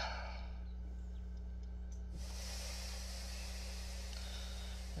boy.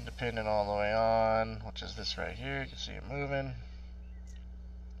 Independent all the way on, which is this right here. You can see it moving.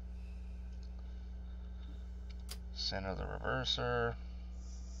 Center the reverser.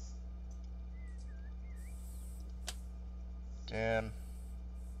 Dim.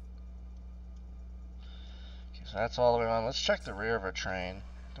 Okay, so that's all the way on. Let's check the rear of our train.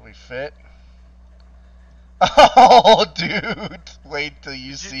 Do we fit? Oh, dude. Wait till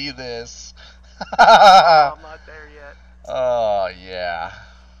you see this. Oh, I'm not there yet. Oh, yeah.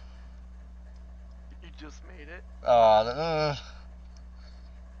 You just made it.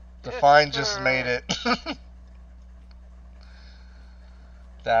 Define just made it.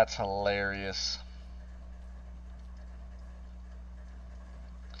 That's hilarious.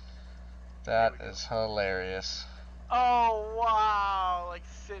 That is hilarious. Oh, wow. Like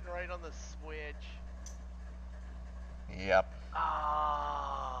sitting right on the switch. Yep.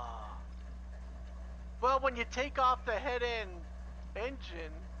 Ah. Well, when you take off the head end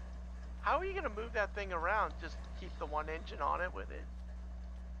engine, how are you going to move that thing around? Just keep the one engine on it with it?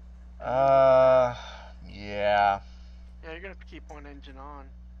 Yeah. Yeah, you're going to have to keep one engine on.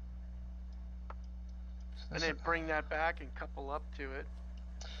 And then bring that back and couple up to it.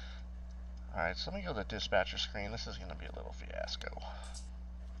 Alright, so let me go to the dispatcher screen. This is going to be a little fiasco.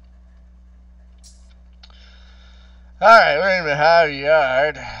 Alright, we're in the Mojave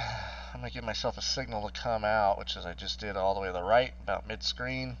Yard. I'm going to give myself a signal to come out, which is I just did all the way to the right, about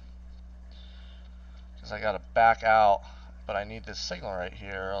mid-screen. Because I got to back out, but I need this signal right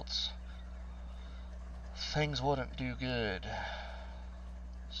here, or else things wouldn't do good.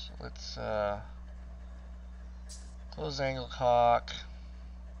 So let's close the angle cock.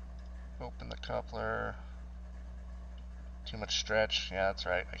 Open the coupler. Too much stretch. Yeah, that's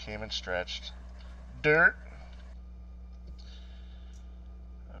right. I came in stretched. Dirt.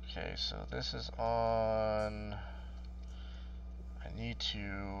 Okay, so this is on. I need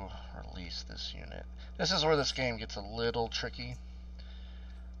to release this unit. This is where this game gets a little tricky.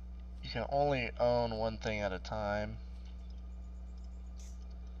 You can only own one thing at a time.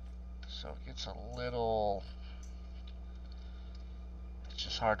 So it gets a little. It's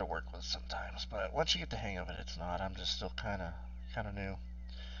just hard to work with sometimes, but once you get the hang of it, it's not. I'm just still kind of new.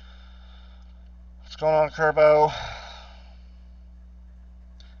 What's going on, Kerbo?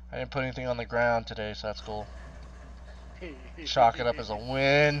 I didn't put anything on the ground today, so that's cool. Chalk it up as a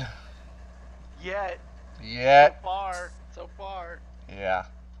win. Yet. So far. Yeah.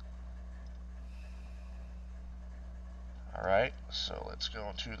 Alright, so let's go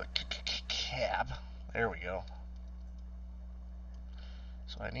into the cab. There we go.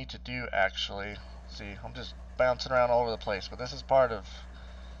 So what I need to do actually, see, I'm just bouncing around all over the place, but this is part of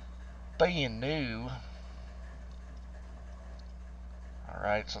being new.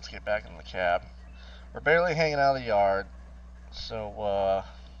 Alright, so let's get back in the cab. We're barely hanging out of the yard, so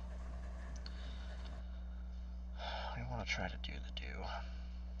we want to try to do the do.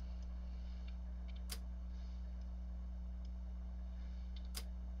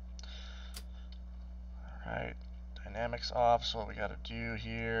 Alright, dynamics off, so what we got to do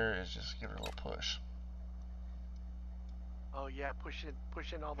here is just give it a little push. Oh yeah,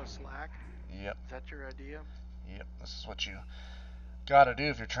 pushing all the slack. Yep. Is that your idea? Yep. This is what you gotta do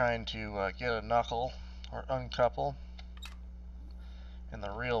if you're trying to get a knuckle or uncouple in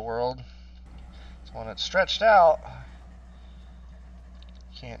the real world. So when it's stretched out,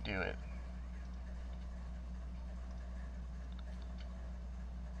 can't do it.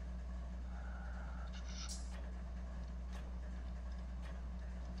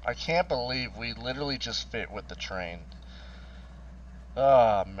 I can't believe we literally just fit with the train.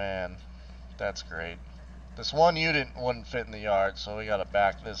 Oh man, that's great. This one unit wouldn't fit in the yard, so we gotta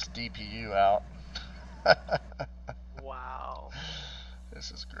back this DPU out. Wow.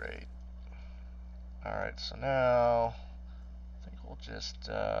 This is great. Alright, so now I think we'll just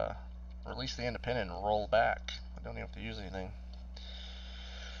release the independent and roll back. I don't even have to use anything.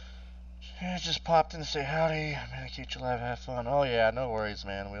 I just popped in to say howdy. I'm gonna keep you alive, have fun. Oh yeah, no worries,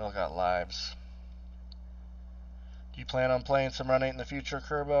 man. We all got lives. Do you plan on playing some Run 8 in the future,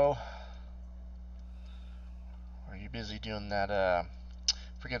 Kerbo? Or are you busy doing that,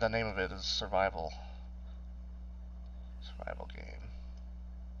 forget the name of it, it's survival game.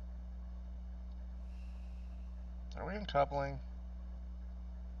 Are we uncoupling?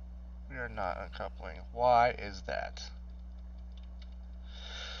 We are not uncoupling. Why is that?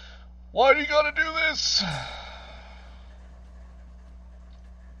 Why do you gotta do this?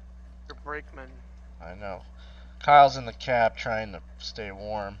 You're brakeman. I know. Kyle's in the cab trying to stay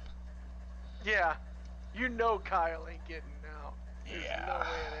warm. Yeah. You know Kyle ain't getting out. There's Yeah. no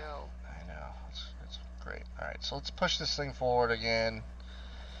way in hell. I know. It's great. Alright, so let's push this thing forward again.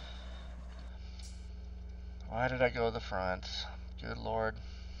 Why did I go to the front? Good lord.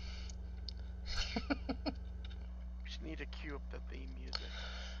 We just need to cue up the theme music.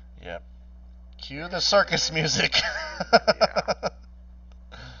 Yep. Cue the circus music. Yeah.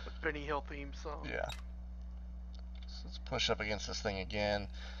 The Benny Hill theme song. Yeah. So let's push up against this thing again.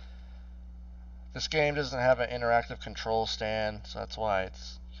 This game doesn't have an interactive control stand, so that's why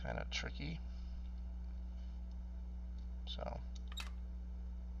it's kind of tricky. So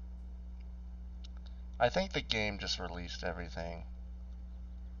I think the game just released everything,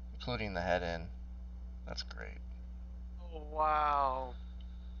 including the head end. That's great. Oh, wow.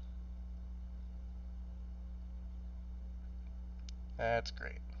 That's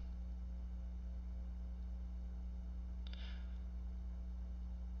great.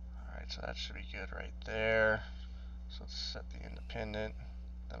 Alright, so that should be good right there. So let's set the independent.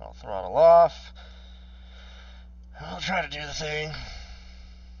 Then I'll throttle off. I'll try to do the thing.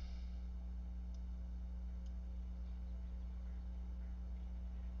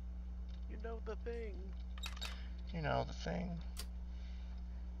 You know the thing. You know the thing.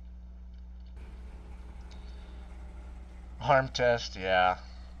 Arm test, yeah.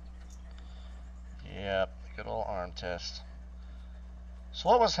 Yep, good old arm test. So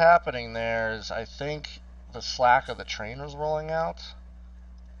what was happening there is I think the slack of the train was rolling out.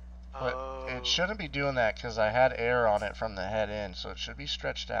 But it shouldn't be doing that because I had air on it from the head end, so it should be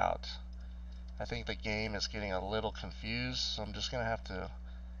stretched out. I think the game is getting a little confused, so I'm just going to have to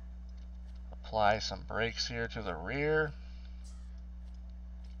apply some brakes here to the rear.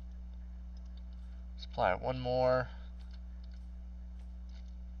 Let's apply one more.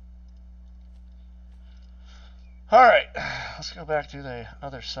 Alright, let's go back to the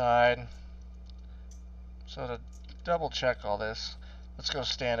other side. So to double check all this, let's go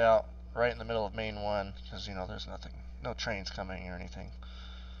stand out right in the middle of main one, because you know there's nothing, no trains coming or anything.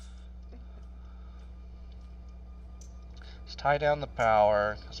 Let's tie down the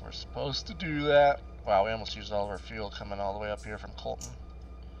power, because we're supposed to do that. Wow, we almost used all of our fuel coming all the way up here from Colton.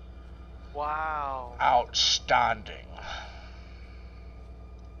 Wow. Outstanding.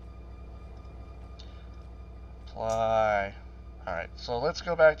 Apply. Alright, so let's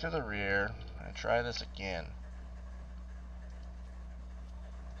go back to the rear and try this again.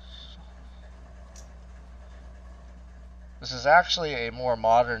 This is actually a more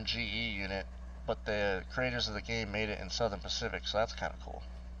modern GE unit, but the creators of the game made it in Southern Pacific, so that's kind of cool.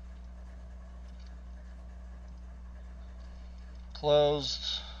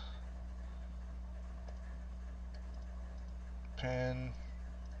 Closed. Pin.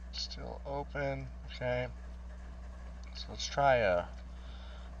 Still open. Okay. So let's try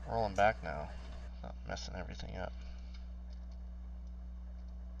rolling back now. Not messing everything up.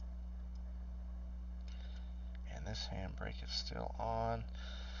 And this handbrake is still on.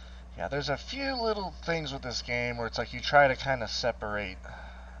 Yeah, there's a few little things with this game where it's like you try to kind of separate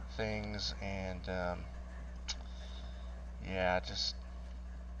things and yeah, it just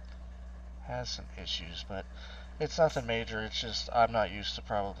has some issues, but it's nothing major. It's just I'm not used to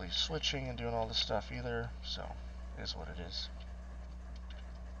probably switching and doing all this stuff either, so It is what it is.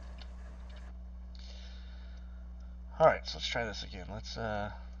 Alright, so let's try this again. Let's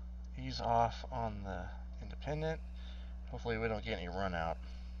ease off on the independent. Hopefully we don't get any run out.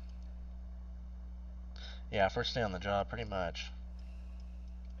 Yeah, first day on the job, pretty much.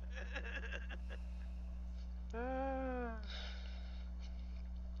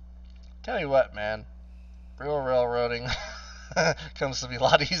 Tell you what, man. Real railroading comes to be a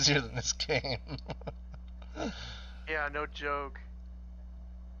lot easier than this game. Yeah, no joke.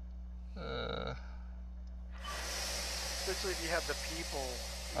 Especially if you have the people.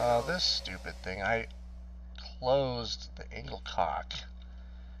 Oh, this stupid thing. I closed the angle cock.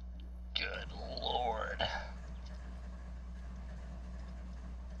 Good lord.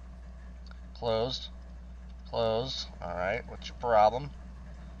 Closed. Closed. Alright, what's your problem?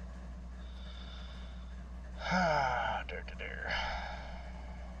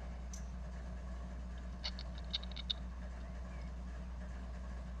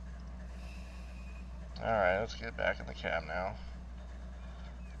 Alright, let's get back in the cab now.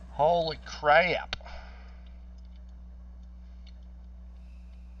 Holy crap!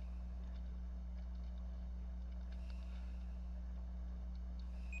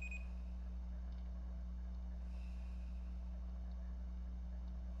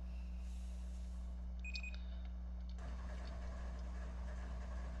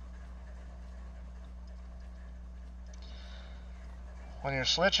 When you're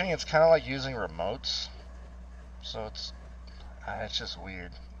switching, it's kind of like using remotes. So it's just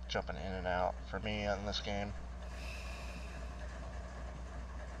weird jumping in and out for me in this game.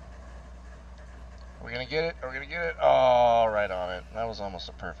 Are we gonna get it? Are we gonna get it? Oh, right on it. That was almost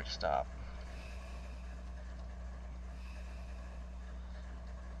a perfect stop.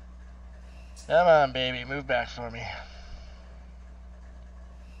 Come on, baby, move back for me.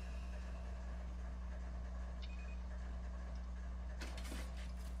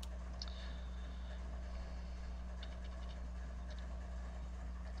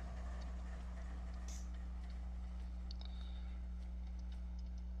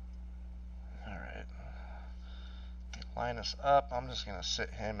 Line us up. I'm just gonna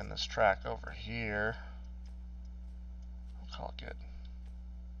sit him in this track over here. I'll call it good.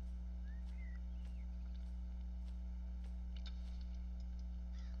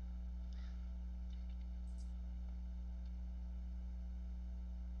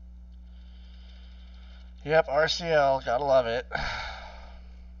 Yep, RCL, gotta love it.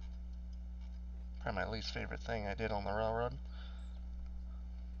 Probably my least favorite thing I did on the railroad.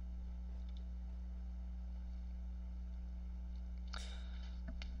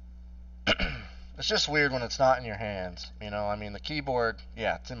 It's just weird when it's not in your hands, you know. I mean, the keyboard,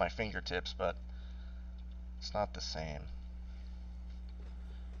 yeah, it's in my fingertips, but it's not the same.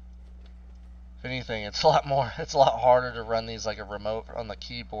 If anything, it's a lot harder to run these like a remote on the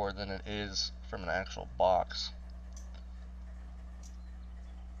keyboard than it is from an actual box.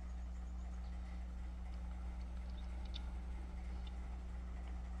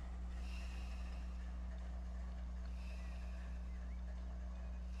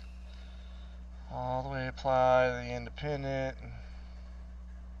 All the way apply the independent.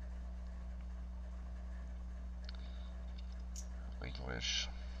 Relinquish.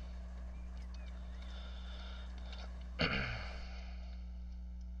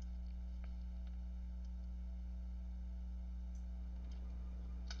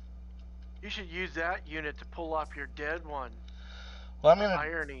 You should use that unit to pull off your dead one. Well, I'm gonna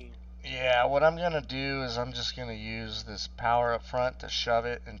irony. Yeah, what I'm gonna do is I'm just gonna use this power up front to shove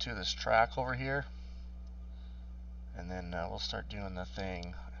it into this track over here, and then we'll start doing the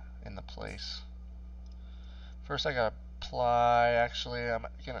thing in the place. First I gotta apply. Actually, I'm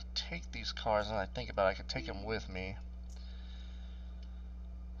gonna take these cars, and I think about it, I could take them with me.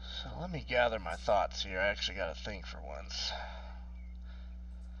 So let me gather my thoughts here. I actually gotta think for once.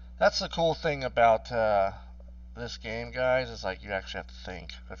 That's the cool thing about this game, guys, is like you actually have to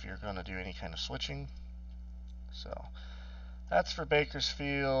think if you're going to do any kind of switching. So that's for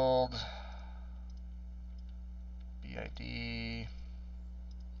Bakersfield. BID.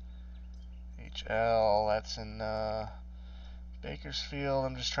 HL. That's in Bakersfield.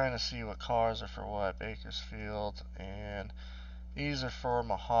 I'm just trying to see what cars are for what. Bakersfield. And these are for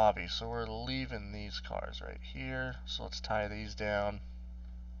Mojave. So we're leaving these cars right here. So let's tie these down.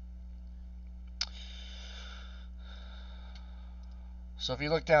 So if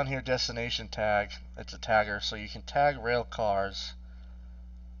you look down here, destination tag, it's a tagger, so you can tag rail cars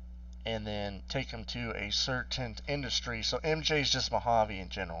and then take them to a certain industry. So MJ is just Mojave in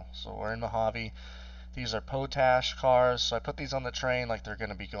general. So we're in Mojave. These are potash cars, so I put these on the train like they're going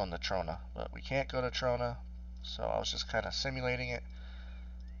to be going to Trona. But we can't go to Trona So I was just kind of simulating it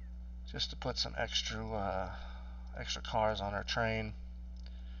just to put some extra cars on our train.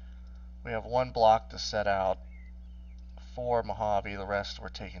 We have one block to set out for Mojave. The rest we're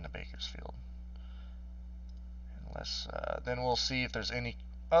taking to Bakersfield. Unless then we'll see if there's any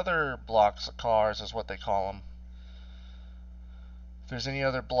other blocks of cars, is what they call them. If there's any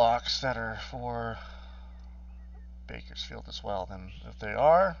other blocks that are for Bakersfield as well, then if they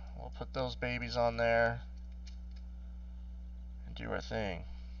are, we'll put those babies on there and do our thing.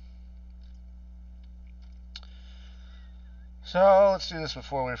 So let's do this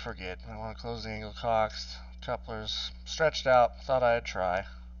before we forget. I want to close the angle cocks, couplers stretched out. Thought I'd try.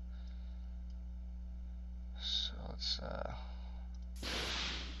 So let's.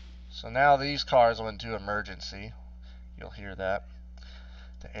 So now these cars went into emergency. You'll hear that.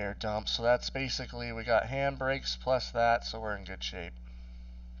 The air dump. So that's basically we got handbrakes plus that, so we're in good shape.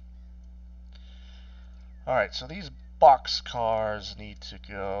 All right. So these box cars need to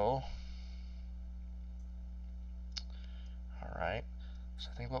go. Alright, so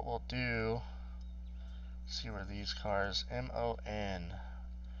I think what we'll do, see where these cars, M-O-N,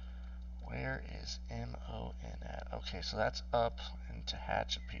 where is M-O-N at? Okay, so that's up in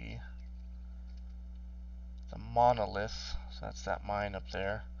Tehachapi, the Monolith, so that's that mine up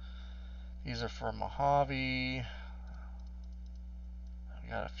there. These are for Mojave. We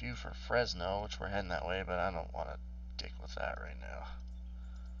got a few for Fresno, which we're heading that way, but I don't want to dick with that right now.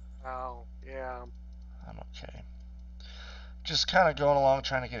 Oh, yeah. I'm okay. Just kind of going along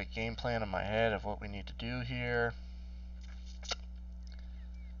trying to get a game plan in my head of what we need to do here.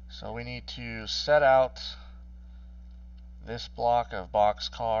 So we need to set out this block of box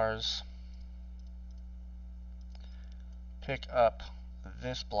cars, pick up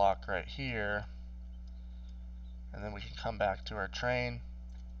this block right here, and then we can come back to our train.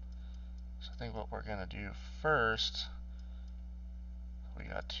 So I think what we're going to do first, we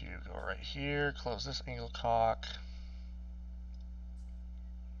got to go right here, close this angle cock,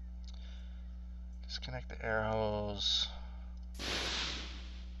 disconnect the air hose.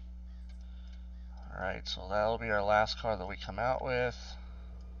 Alright, so that'll be our last car that we come out with.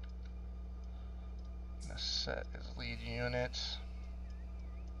 This set is lead unit.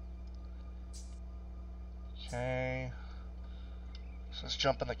 Okay. So let's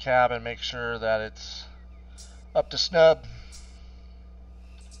jump in the cab and make sure that it's up to snub.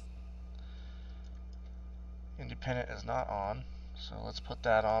 Independent is not on, so let's put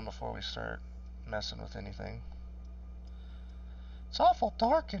that on before we start messing with anything. It's awful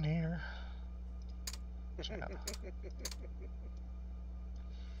dark in here. Yeah.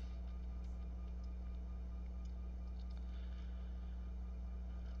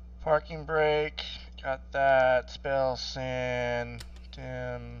 Parking brake, got that. Spell sand,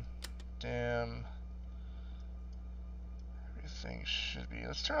 dim, dim. Everything should be.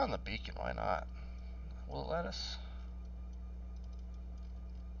 Let's turn on the beacon, why not? Will it let us?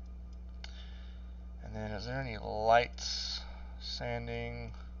 And then is there any lights?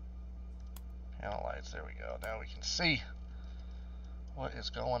 Sanding. Panel lights, there we go. Now we can see what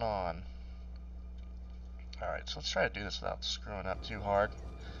is going on. Alright, so let's try to do this without screwing up too hard.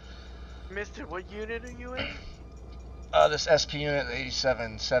 Mister, what unit are you in? This SP unit,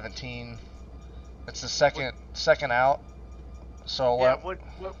 8717. It's the second out. So yeah, what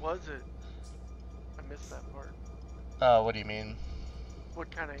was it? I missed that part. What do you mean?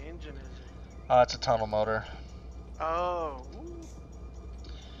 What kind of engine is it? It's a tunnel motor. Oh. Ooh.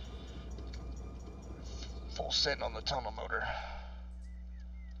 Full send on the tunnel motor.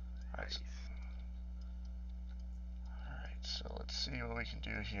 Nice. Alright, so let's see what we can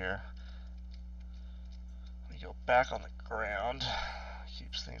do here. We go back on the ground.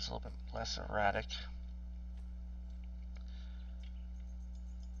 Keeps things a little bit less erratic.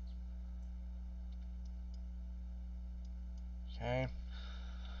 Okay.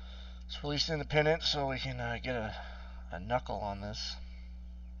 Let's release the independent so we can get a knuckle on this.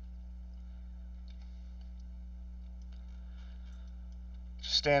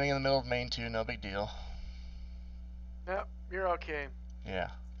 Just standing in the middle of main 2, no big deal. Yep, you're okay.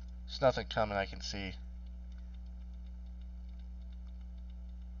 Yeah. There's nothing coming I can see.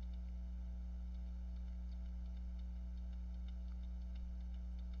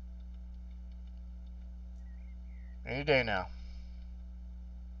 Any day now.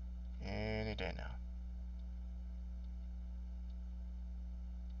 Any day now.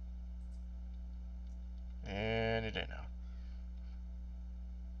 Any day now.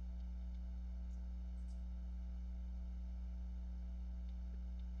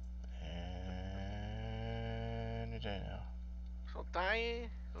 Any day now. So dying,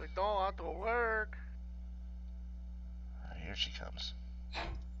 we don't have to work. here she comes.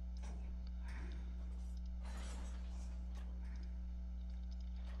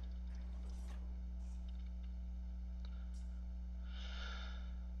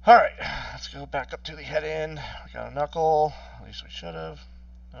 Alright, let's go back up to the head end. We got a knuckle. At least we should have.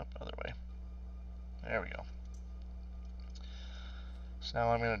 Nope, other way. There we go. So now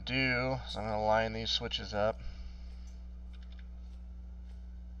what I'm going to do is I'm going to line these switches up.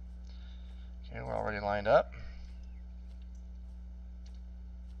 Okay, we're already lined up.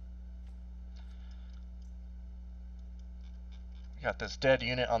 We got this dead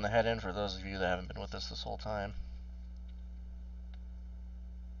unit on the head end for those of you that haven't been with us this whole time.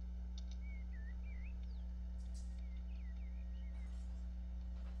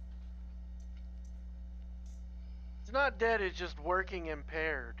 It's not dead, it's just working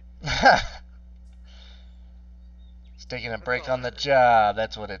impaired. It's taking a break on the job,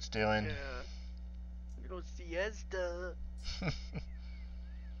 that's what it's doing. Yeah. Little siesta.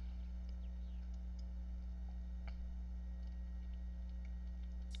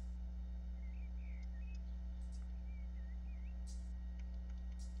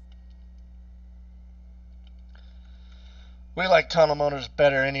 We like tunnel motors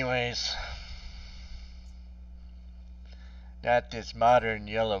better anyways. Not this modern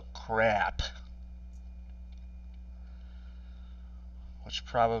yellow crap. Which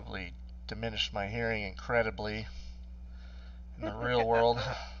probably diminished my hearing incredibly in the real world.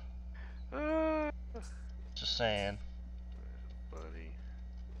 Just saying. Buddy.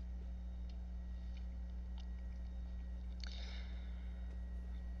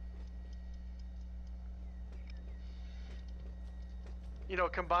 You know,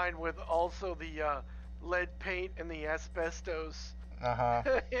 combined with also the lead paint and the asbestos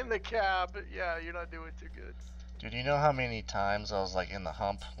in the cab. Yeah, you're not doing too good. Dude, you know how many times I was like in the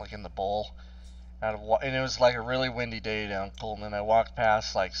hump, like in the bowl, and it was like a really windy day down Colton, and I walked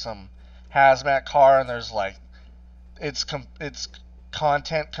past like some hazmat car, and there's like it's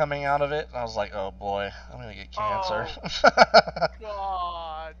content coming out of it, and I was like, oh boy, I'm gonna get cancer. Oh,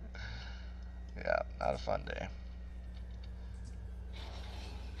 God. Yeah, not a fun day.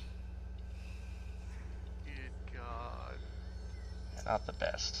 Good God. Not the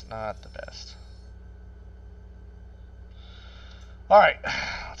best. Not the best. Alright,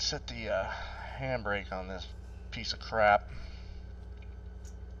 let's set the handbrake on this piece of crap.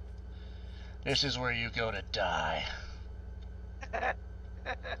 This is where you go to die.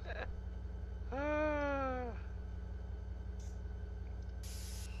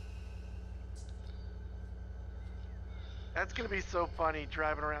 That's gonna be so funny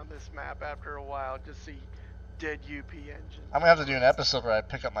driving around this map after a while, just see dead UP engines. I'm gonna have to do an episode where I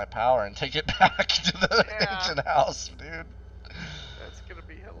pick up my power and take it back to the engine house, dude. That's gonna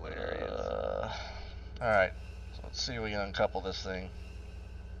be hilarious. Alright, so let's see if we can uncouple this thing.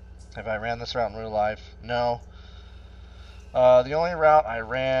 Have I ran this route in real life? No. The only route I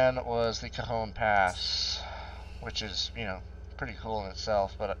ran was the Cajon Pass, which is, you know, pretty cool in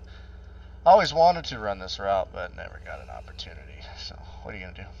itself, but I always wanted to run this route, but never got an opportunity. So, what are you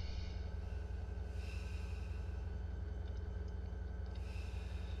gonna do?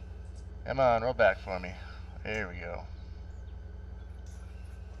 Come on, roll back for me. There we go.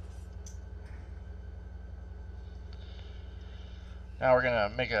 Now we're gonna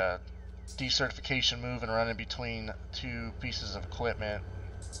make a decertification move and run in between two pieces of equipment.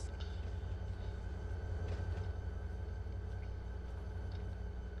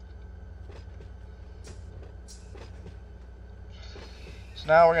 So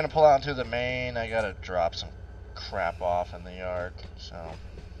now we're gonna pull out into the main. I gotta drop some crap off in the yard, so.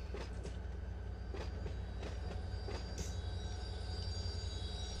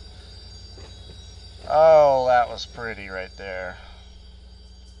 Oh, that was pretty right there.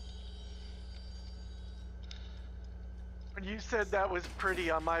 When you said that was pretty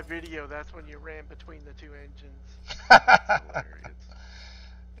on my video, that's when you ran between the two engines. That's hilarious.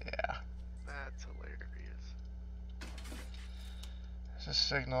 Yeah. That's hilarious. Is this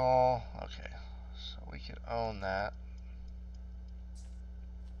signal? Okay. So we can own that.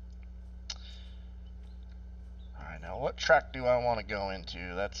 Alright, now what track do I want to go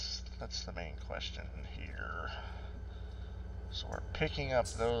into? That's the main question here. So we're picking up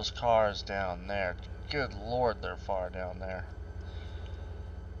those cars down there. Good lord, they're far down there.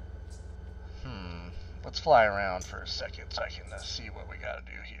 Let's fly around for a second so I can see what we gotta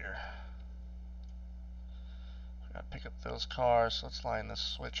do here. We gotta pick up those cars, so let's line this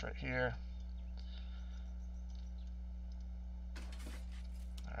switch right here.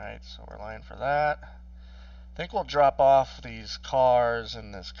 Alright, so we're lined for that. I think we'll drop off these cars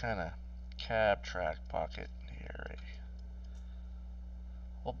in this kind of cab track pocket here. Right?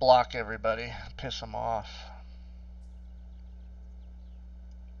 We'll block everybody, piss them off.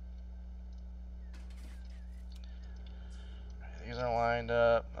 These are lined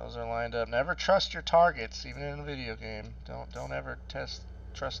up. Those are lined up. Never trust your targets, even in a video game. Don't ever trust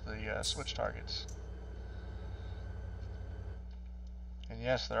the switch targets. And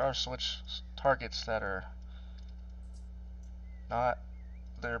yes, there are switch targets that are not.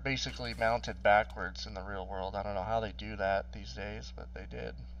 They're basically mounted backwards in the real world. I don't know how they do that these days, but they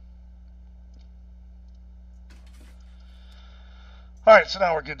did. Alright, so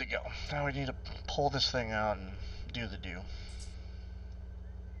now we're good to go. Now we need to pull this thing out and do the do.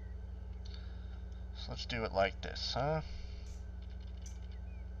 So let's do it like this, huh?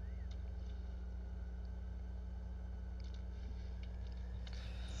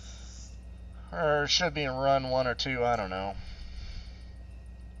 Or it should be in run 1 or 2, I don't know.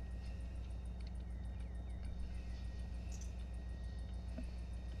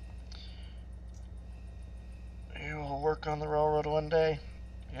 You will work on the railroad one day?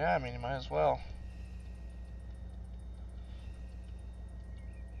 Yeah, I mean, you might as well.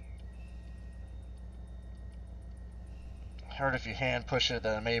 I heard if you hand push it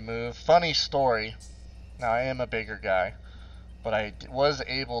that it may move. Funny story. Now, I am a bigger guy, but I was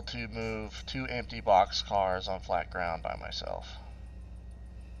able to move 2 empty box cars on flat ground by myself.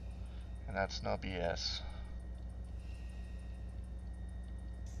 And that's no BS.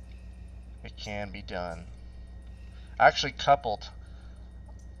 It can be done. Actually coupled.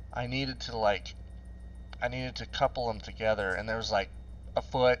 I needed to couple them together, and there was like a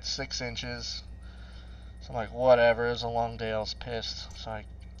foot, 6 inches. So I'm like, whatever, it was a long day, I was pissed. So I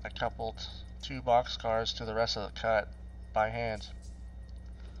coupled 2 box cars to the rest of the cut by hand.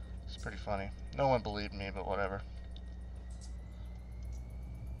 It's pretty funny. No one believed me, but whatever.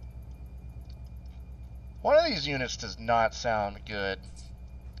 One of these units does not sound good.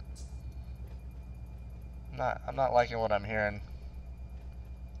 I'm not liking what I'm hearing.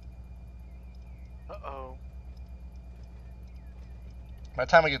 Uh-oh. By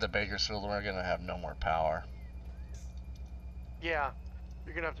the time we get to Bakersfield, we're gonna have no more power. Yeah,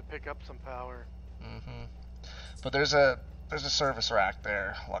 you're gonna have to pick up some power. Mm-hmm. But there's a service rack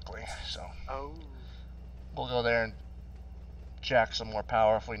there, luckily, so Oh. we'll go there and jack some more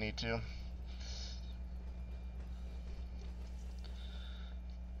power if we need to.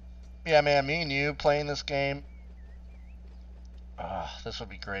 Yeah, man, me and you playing this game, this would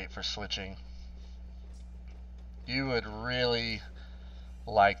be great for switching. You would really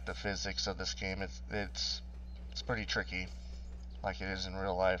like the physics of this game. It's pretty tricky, like it is in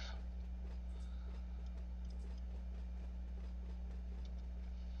real life.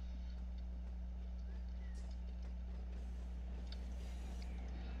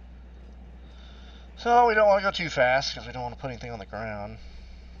 So we don't want to go too fast because we don't want to put anything on the ground.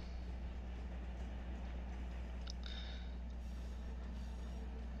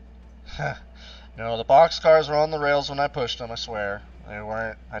 No, the box cars were on the rails when I pushed them, I swear. They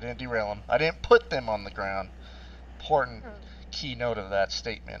weren't. I didn't derail them. I didn't put them on the ground. Important keynote of that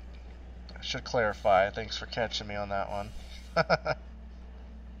statement. I should clarify. Thanks for catching me on that one.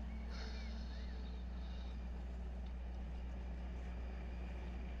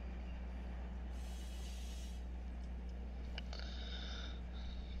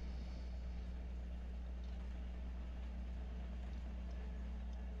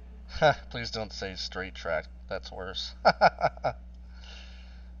 Please don't say straight track. That's worse. Yeah.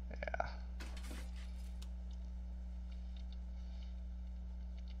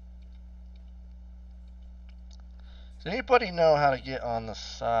 Does anybody know how to get on the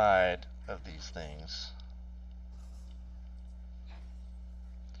side of these things?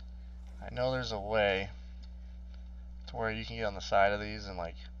 I know there's a way to where you can get on the side of these and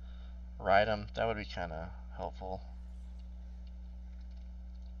like ride them. That would be kind of helpful.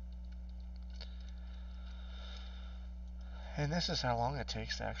 And this is how long it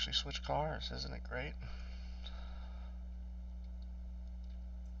takes to actually switch cars, isn't it great?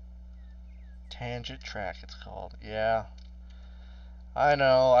 Tangent track, it's called. Yeah, I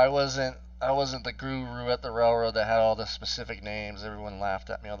know. I wasn't the guru at the railroad that had all the specific names. Everyone laughed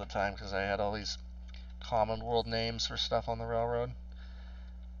at me all the time because I had all these common world names for stuff on the railroad.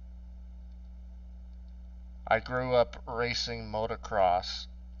 I grew up racing motocross.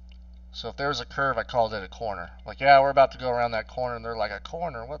 So if there was a curve, I called it a corner. Like, yeah, we're about to go around that corner, and they're like, a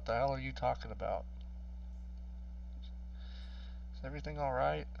corner? What the hell are you talking about? Is everything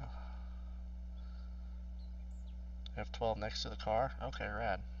alright? F12 next to the car? Okay,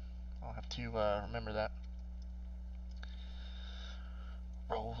 rad. I'll have to remember that.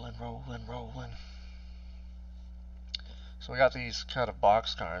 Rolling, rolling, rolling. So we got these kind of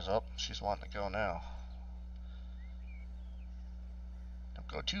box cars up. She's wanting to go now. Don't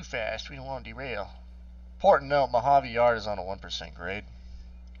go too fast. We don't want to derail. Important note, Mojave Yard is on a 1% grade.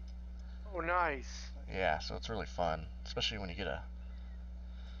 Oh, nice. Yeah, so it's really fun, especially when you get a...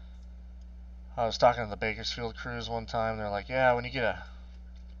 I was talking to the Bakersfield crews one time. They're like, yeah, when you get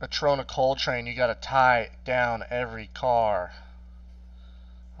a Trona coal train, you got to tie down every car.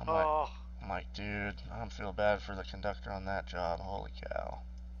 I'm like, dude, I don't feel bad for the conductor on that job. Holy cow.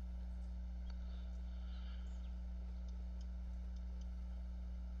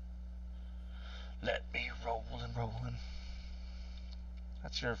 Let me rollin', rollin'.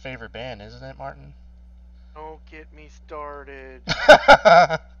 That's your favorite band, isn't it, Martin? Don't get me started.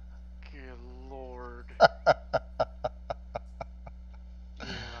 Good Lord. Yeah.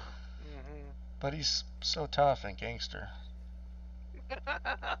 But he's so tough and gangster.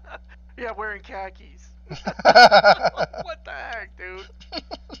 Yeah, wearing khakis. What the heck, dude?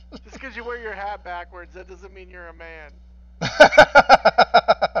 Just because you wear your hat backwards, that doesn't mean you're a man.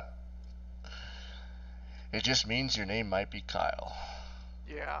 It just means your name might be Kyle.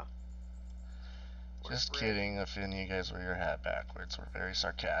 Yeah. Just kidding if any of you guys wear your hat backwards. We're very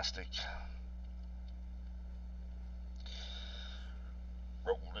sarcastic.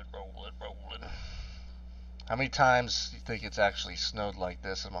 Rollin', rollin', rollin'. How many times do you think it's actually snowed like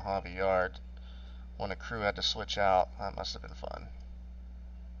this in Mojave Yard when a crew had to switch out? That must have been fun.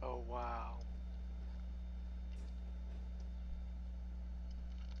 Oh, wow.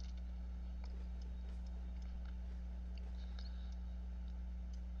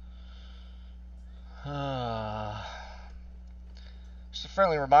 Just a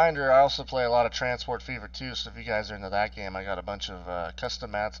friendly reminder, I also play a lot of Transport Fever 2, so if you guys are into that game, I got a bunch of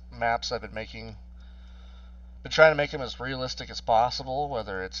custom maps I've been making. Been trying to make them as realistic as possible,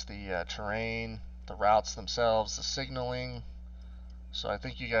 whether it's the terrain, the routes themselves, the signaling. So I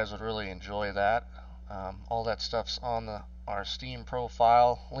think you guys would really enjoy that. All that stuff's on our Steam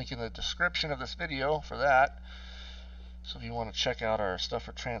profile. Link in the description of this video for that. So if you want to check out our stuff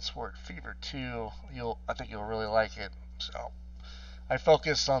for Transport Fever 2, I think you'll really like it. So I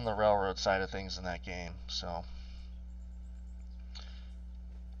focus on the railroad side of things in that game. So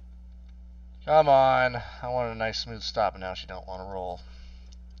come on, I want a nice smooth stop, and now she don't want to roll.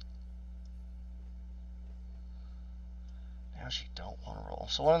 Now she don't want to roll.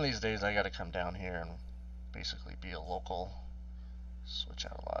 So one of these days I got to come down here and basically be a local. Switch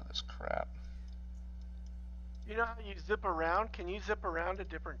out a lot of this crap. You know how you zip around? Can you zip around to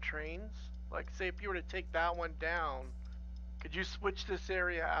different trains? Like, say if you were to take that one down, could you switch this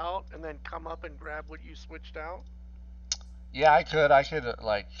area out and then come up and grab what you switched out? Yeah, I could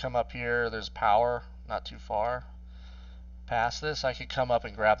like come up here. There's power not too far past this. I could come up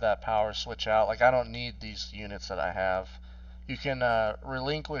and grab that power, switch out. Like, I don't need these units that I have. You can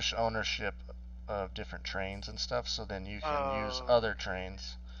relinquish ownership of different trains and stuff, so then you can use other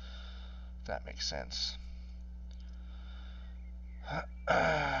trains, if that makes sense.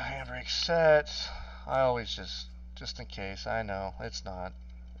 Handbrake set. I always just in case. I know it's not.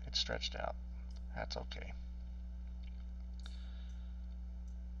 It's stretched out. That's okay.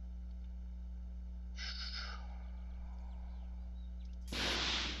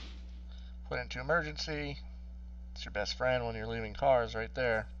 Put into emergency. It's your best friend when you're leaving cars right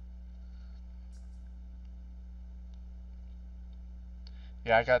there.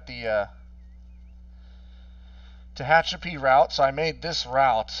 Yeah, I got the Tehachapi route, so I made this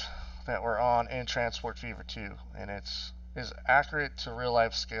route that we're on in Transport Fever 2, and it's as accurate to real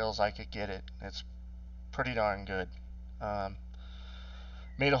life scales I could get it. It's pretty darn good.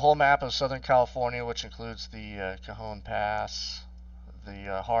 Made a whole map of Southern California, which includes the Cajon Pass,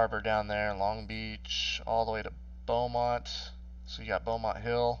 the harbor down there in Long Beach, all the way to Beaumont. So you got Beaumont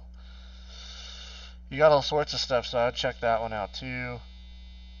Hill. You got all sorts of stuff, so I'd check that one out too.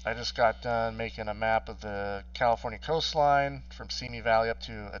 I just got done making a map of the California coastline from Simi Valley up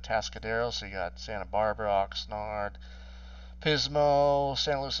to Atascadero. So you got Santa Barbara, Oxnard, Pismo,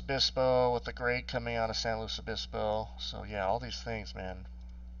 San Luis Obispo, with the grade coming out of San Luis Obispo. So yeah, all these things, man.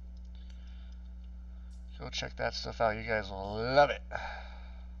 Go check that stuff out. You guys will love it.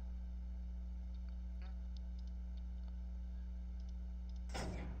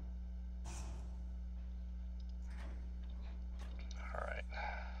 Alright.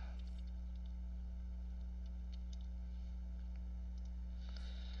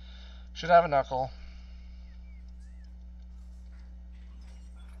 Should have a knuckle.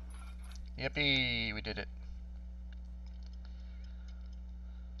 Yippee, we did it.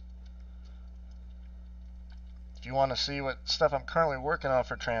 If you want to see what stuff I'm currently working on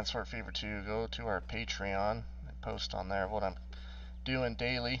for Transport Fever 2, go to our Patreon at post on there of what I'm doing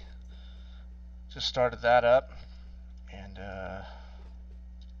daily. Just started that up, and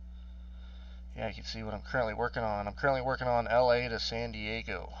yeah, you can see what I'm currently working on. I'm currently working on LA to San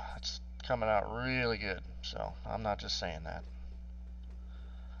Diego. It's coming out really good, so I'm not just saying that.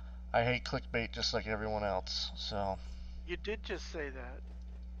 I hate clickbait just like everyone else, so. You did just say that.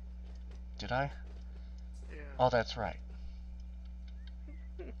 Did I? Yeah. Oh, that's right.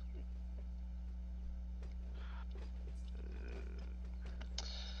 Can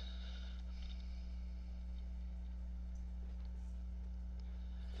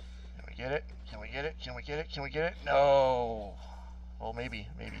we get it? Can we get it? Can we get it? Can we get it? No. Well, maybe.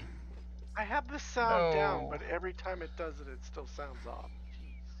 I have the sound down, but every time it does it, it still sounds off.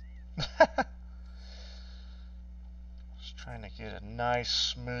 Jeez. Just trying to get a nice,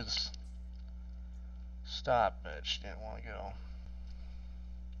 smooth stop, but she didn't want to go.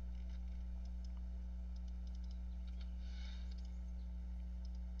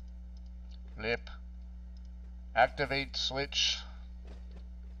 Flip. Activate switch.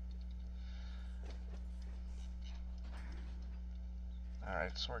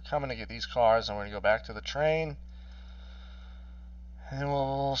 Alright, so we're coming to get these cars, and we're going to go back to the train. And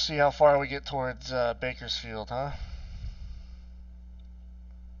we'll see how far we get towards Bakersfield, huh?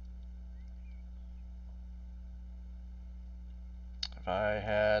 If I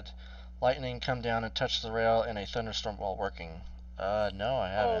had lightning come down and touch the rail in a thunderstorm while working. No, I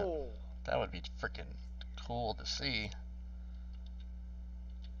haven't. Oh. That would be freaking cool to see.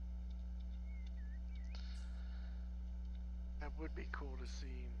 That would be cool to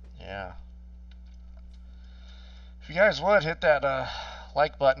see. Yeah. If you guys would hit that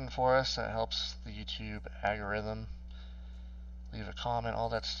like button for us, that helps the YouTube algorithm. Leave a comment, all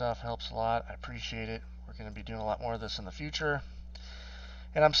that stuff helps a lot. I appreciate it. We're going to be doing a lot more of this in the future.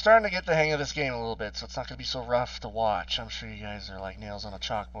 And I'm starting to get the hang of this game a little bit, so it's not going to be so rough to watch. I'm sure you guys are like nails on a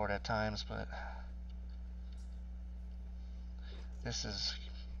chalkboard at times, but this is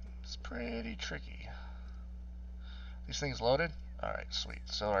pretty tricky. These things loaded? Alright, sweet.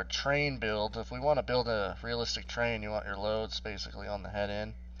 So our train build, if we want to build a realistic train, you want your loads basically on the head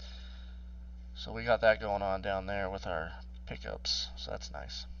end. So we got that going on down there with our pickups, so that's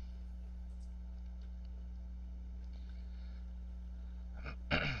nice.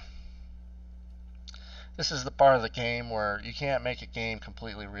 This is the part of the game where you can't make a game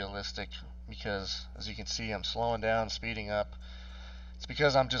completely realistic because, as you can see, I'm slowing down, speeding up. It's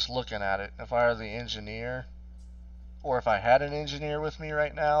because I'm just looking at it. If I were the engineer, or if I had an engineer with me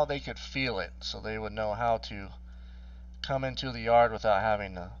right now, they could feel it, so they would know how to come into the yard without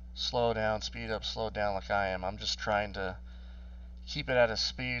having to slow down, speed up, slow down like I am. I'm just trying to keep it at a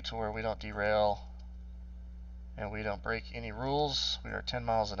speed to where we don't derail and we don't break any rules. We are 10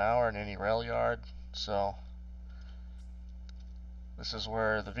 miles an hour in any rail yard, so this is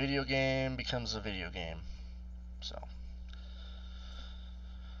where the video game becomes a video game. So,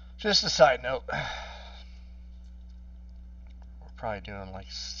 just a side note. We're probably doing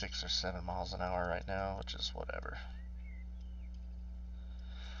like 6 or 7 miles an hour right now, which is whatever.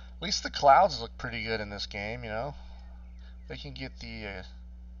 At least the clouds look pretty good in this game, you know. They can get the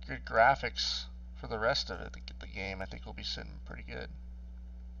good graphics for the rest of it. To get the game, I think we'll be sitting pretty good.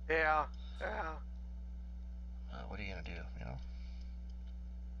 Yeah. What are you gonna do, you know?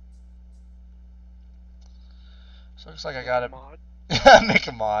 So looks like I got to make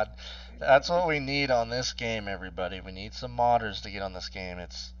a mod. That's what we need on this game, everybody. We need some modders to get on this game.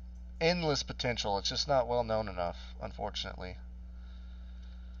 It's endless potential. It's just not well known enough, unfortunately.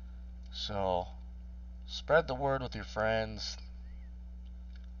 So spread the word with your friends.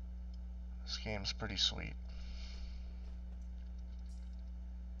 This game's pretty sweet.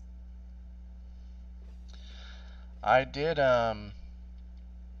 I did, if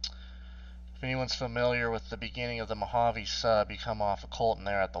anyone's familiar with the beginning of the Mojave sub, you come off of Colton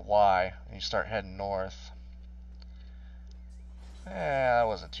there at the Y, and you start heading north. That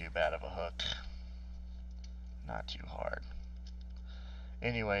wasn't too bad of a hook. Not too hard.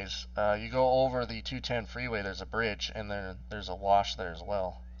 Anyways, you go over the 210 freeway, there's a bridge, and then there's a wash there as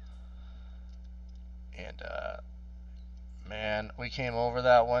well. And, man, we came over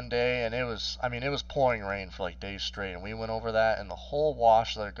that one day, and it was pouring rain for like days straight, and we went over that, and the whole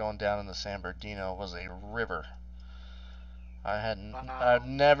wash that are going down in the San Bernardino was a river. I've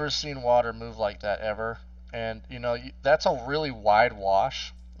never seen water move like that ever, and you know, that's a really wide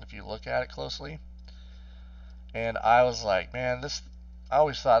wash if you look at it closely. And I was like, man, I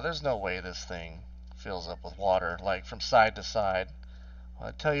always thought there's no way this thing fills up with water like from side to side. Well,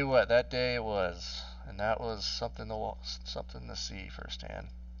 I tell you what, that day it was. And that was something to see firsthand.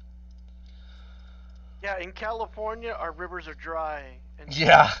 Yeah, in California, our rivers are dry and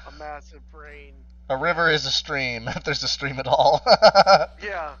Yeah. a massive rain. A river is a stream, if there's a stream at all.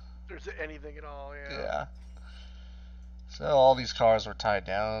 Yeah, if there's anything at all, Yeah. So all these cars were tied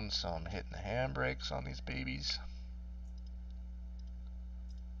down, so I'm hitting the handbrakes on these babies.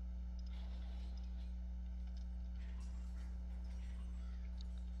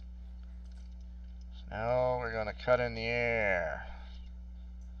 So now we're going to cut in the air.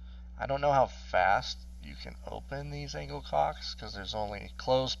 I don't know how fast you can open these angle cocks, because there's only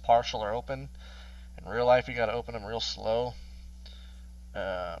closed, partial, or open. In real life, you got to open them real slow.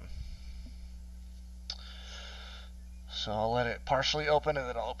 So I'll let it partially open, and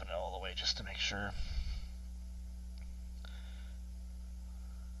then I'll open it all the way just to make sure.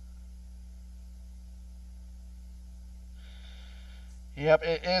 Yep,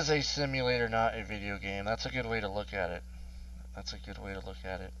 it is a simulator, not a video game. That's a good way to look at it.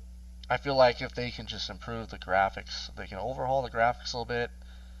 I feel like if they can just improve the graphics, they can overhaul the graphics a little bit,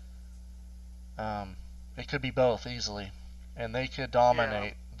 it could be both easily. And they could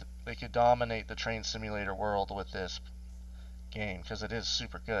dominate. Yeah. They could dominate the train simulator world with this game, because it is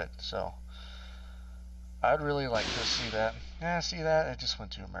super good. So I'd really like to see that. Yeah, see that? It just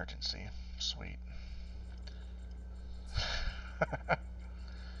went to emergency. Sweet.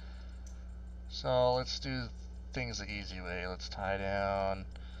 So let's do things the easy way. Let's tie down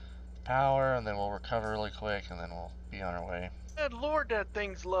power, and then we'll recover really quick, and then we'll be on our way. Good Lord, that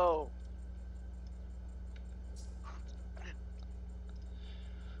thing's low.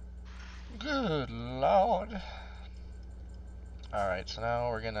 Good Lord. Alright, so now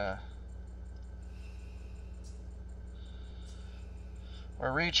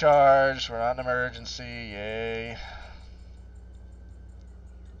we're recharged, we're not in emergency, yay.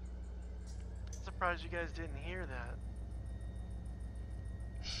 I'm surprised you guys didn't hear that.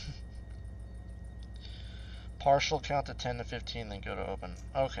 Partial, count to 10 to 15, then go to open.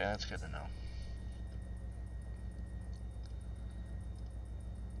 Okay, that's good to know.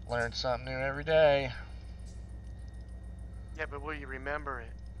 Learn something new every day. Yeah, but will you remember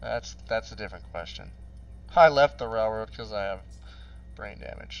it? That's a different question. I left the railroad because I have brain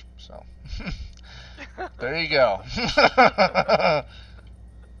damage, so there you go.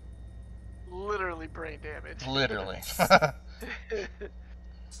 Literally brain damage. Literally.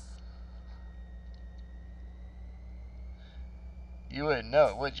 You wouldn't know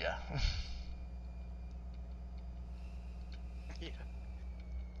it, would you? Yeah.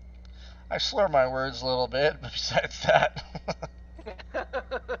 I slur my words a little bit, but besides that.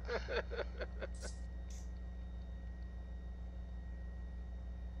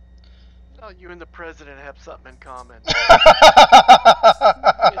 Oh, you and the president have something in common.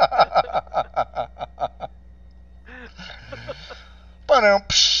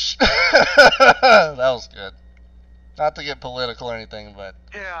 That was good. Not to get political or anything, but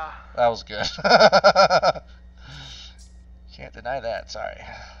yeah, that was good. Can't deny that, sorry.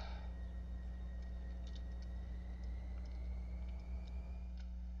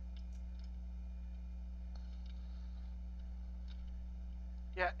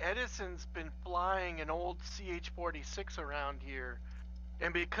 Yeah, Edison's been flying an old CH-46 around here,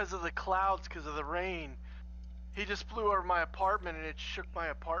 and because of the clouds, because of the rain, he just flew over my apartment and it shook my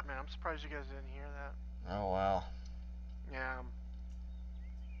apartment. I'm surprised you guys didn't hear that. Oh, wow. Yeah.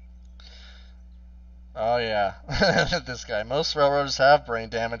 Oh, yeah. This guy. Most railroaders have brain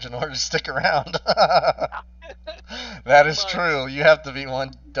damage in order to stick around. That is true. You have to be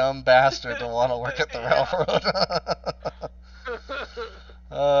one dumb bastard to want to work at the railroad.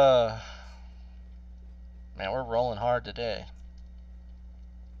 Man, we're rolling hard today.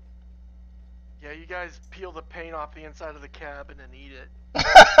 Yeah, you guys peel the paint off the inside of the cabin and eat it.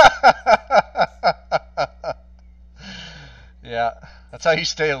 Yeah, that's how you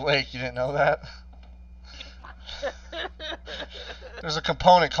stay awake. You didn't know that? There's a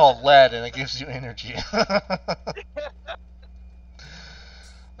component called lead, and it gives you energy.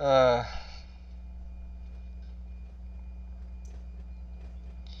 Yeah,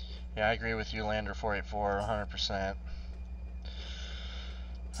 I agree with you, Lander 484, 100%.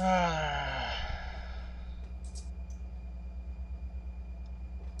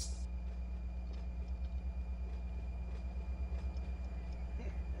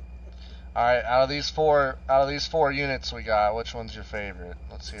 All right, out of these four units we got, which one's your favorite?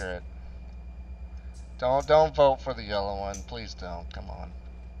 Let's hear it. Don't vote for the yellow one, please don't. Come on,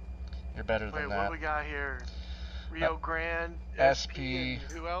 you're better than that. Wait, what we got here? Rio Grande, SP, and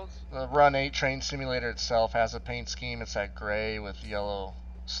who else? The Run 8 train simulator itself has a paint scheme. It's that gray with yellow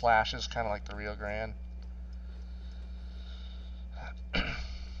slashes, kind of like the Rio Grande.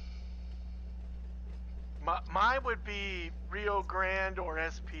 Mine would be Rio Grande or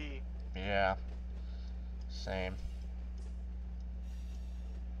SP. Yeah. Same.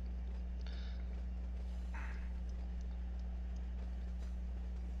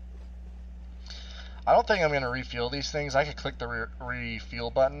 I don't think I'm going to refuel these things. I could click the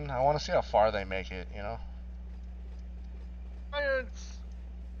refuel button. I want to see how far they make it, you know? Science!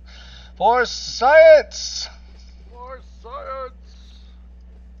 For science! For science!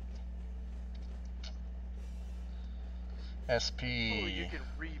 SP. Oh, you can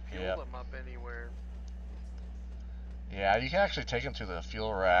refuel them up anywhere. Yeah, you can actually take them to the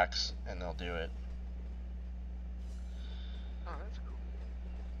fuel racks and they'll do it. Oh, that's cool.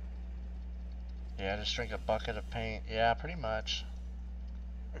 Yeah, just drink a bucket of paint. Yeah, pretty much.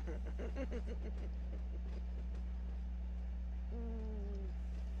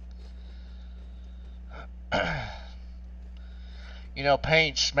 You know,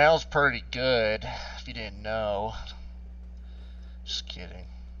 paint smells pretty good, if you didn't know. Just kidding.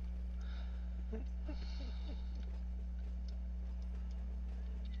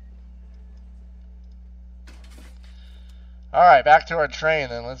 Alright, back to our train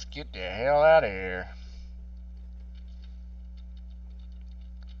then. Let's get the hell out of here.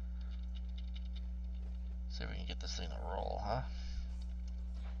 See if we can get this thing to roll, huh?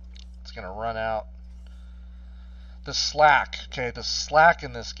 It's gonna run out. The slack. Okay, the slack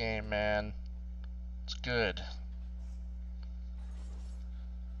in this game, man. It's good.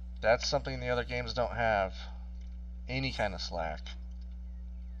 That's something the other games don't have. Any kind of slack.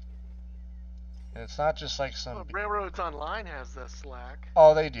 And it's not just like some... Well, Railroads Online has the slack.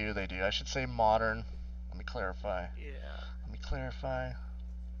 Oh, they do, they do. I should say modern. Let me clarify. Yeah. Let me clarify.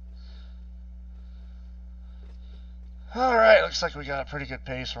 Alright, looks like we got a pretty good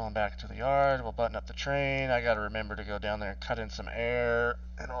pace rolling back to the yard. We'll button up the train. I gotta remember to go down there and cut in some air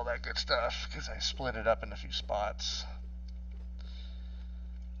and all that good stuff because I split it up in a few spots.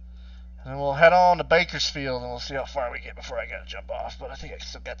 And then we'll head on to Bakersfield and we'll see how far we get before I gotta jump off. But I think I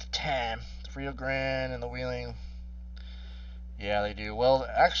still got the time. The Rio Grande and the Wheeling. Yeah, they do. Well,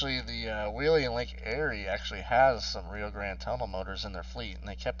 actually, the Wheeling and Lake Erie actually has some Rio Grande tunnel motors in their fleet, and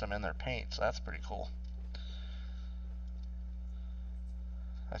they kept them in their paint, so that's pretty cool.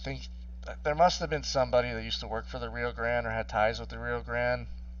 I think there must have been somebody that used to work for the Rio Grande or had ties with the Rio Grande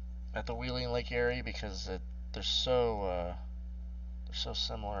at the Wheeling and Lake Erie because they're so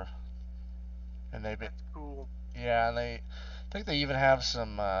similar. And they've been... That's cool. Yeah, and I think they even have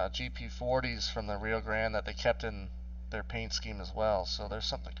some GP40s from the Rio Grande that they kept in their paint scheme as well, so there's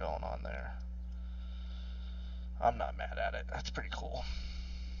something going on there. I'm not mad at it. That's pretty cool.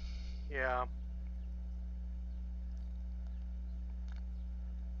 Yeah.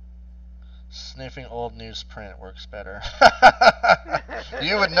 Sniffing old newsprint works better.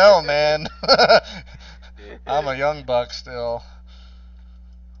 You would know, man. I'm a young buck still.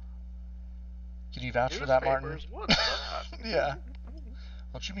 Can you vouch for that, Martin? What's that? Yeah.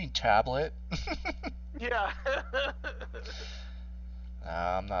 Don't you mean tablet? Yeah.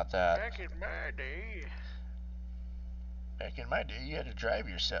 Nah, I'm not that. Back in my day. Back in my day, you had to drive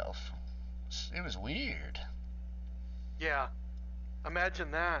yourself. It was weird. Yeah.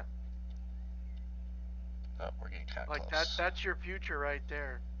 Imagine that. Oh, we're getting kind of like close. that's your future right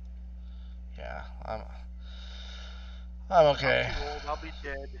there. Yeah, I'm okay. I'm too old. I'll be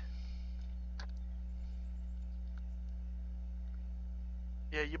dead.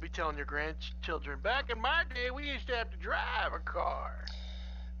 Yeah, you'll be telling your grandchildren, back in my day, we used to have to drive a car.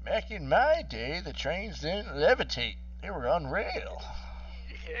 Back in my day, the trains didn't levitate. They were on rail.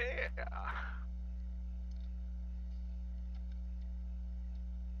 Yeah.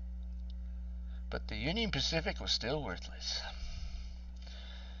 But the Union Pacific was still worthless.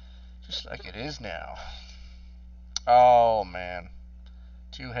 Just like it is now. Oh, man.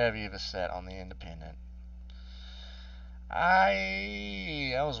 Too heavy of a set on the Independent.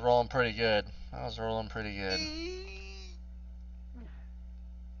 I was rolling pretty good.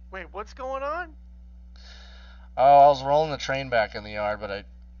 Wait, what's going on? Oh, I was rolling the train back in the yard, but I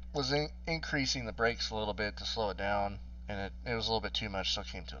was increasing the brakes a little bit to slow it down, and it was a little bit too much, so it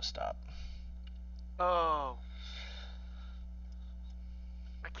came to a stop. Oh.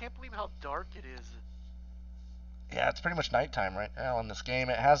 I can't believe how dark it is. Yeah, it's pretty much nighttime right now in this game.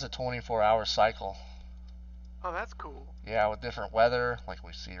 It has a 24-hour cycle. Oh, that's cool. Yeah, with different weather, like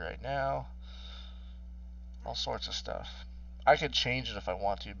we see right now. All sorts of stuff. I could change it if I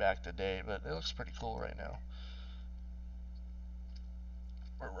want to back to day, but it looks pretty cool right now.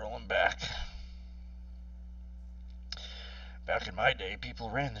 We're rolling back. Back in my day, people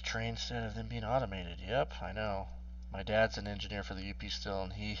ran the train instead of them being automated. Yep, I know. My dad's an engineer for the UP still,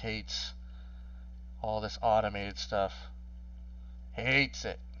 and he hates All this automated stuff. Hates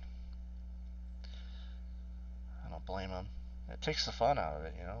it. I don't blame him. It takes the fun out of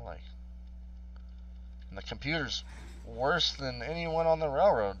it, you know, like. And the computer's worse than anyone on the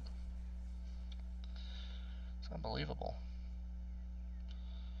railroad. It's unbelievable.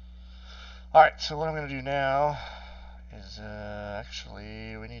 Alright, so what I'm going to do now is,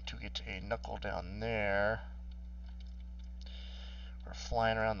 actually, we need to get a knuckle down there. We're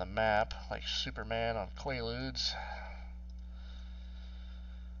flying around the map like Superman on Quaaludes.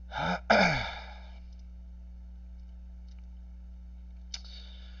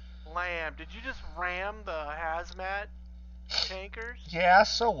 Lamb, did you just ram the hazmat tankers? Yeah,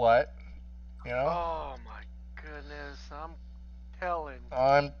 so what? You know? Oh my goodness, I'm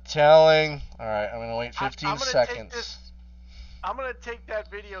telling. Alright, I'm gonna wait 15 seconds. I'm gonna take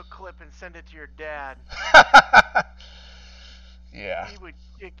that video clip and send it to your dad. Yeah. He would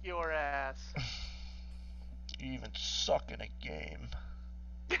kick your ass. You even suck in a game.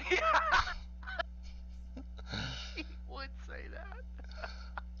 He would say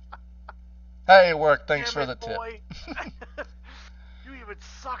that. Hey, it worked. Thanks Damn for it, the boy. tip. You even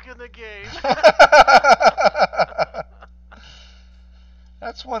suck in the game.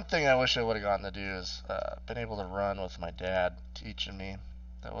 That's one thing I wish I would have gotten to do is been able to run with my dad teaching me.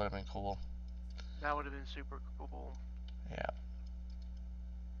 That would have been cool. That would have been super cool. Yeah.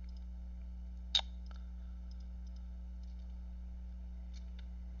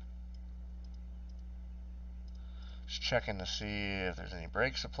 Just checking to see if there's any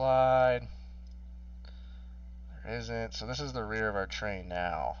brakes applied. There isn't. So this is the rear of our train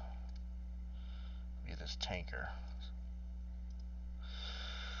now. Be this tanker.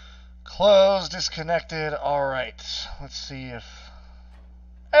 Closed, disconnected. Alright. Let's see if...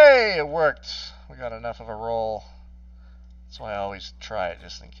 Hey, it worked. We got enough of a roll. That's why I always try it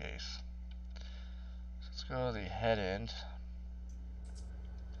just in case. So let's go to the head end.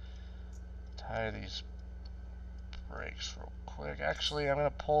 Tie these brakes real quick. Actually, I'm going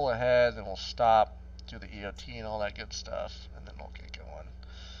to pull ahead and we'll stop, do the EOT and all that good stuff, and then we'll get going.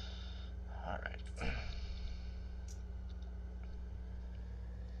 Alright.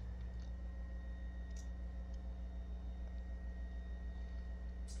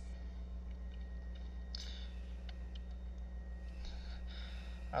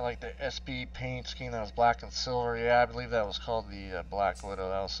 I like the SB paint scheme that was black and silver. Yeah, I believe that was called the Black Widow.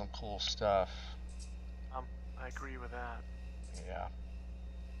 That was some cool stuff. I agree with that. Yeah.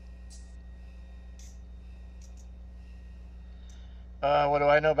 What do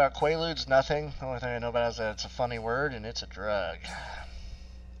I know about Quaaludes? Nothing. The only thing I know about is that it's a funny word and it's a drug.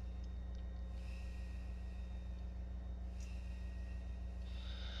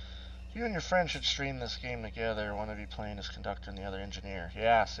 You and your friend should stream this game together. One of you playing as conductor and the other engineer.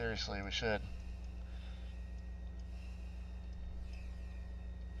 Yeah, seriously, we should.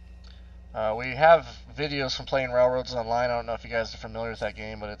 We have videos from playing railroads online. I don't know if you guys are familiar with that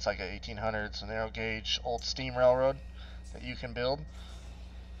game, but it's like a 1800s narrow gauge old steam railroad that you can build.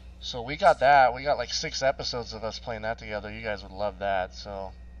 So we got that. We got like 6 episodes of us playing that together. You guys would love that.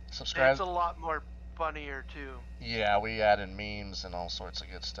 So subscribe. It's a lot more funnier too. Yeah, we add in memes and all sorts of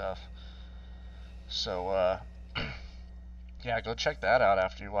good stuff. So yeah, go check that out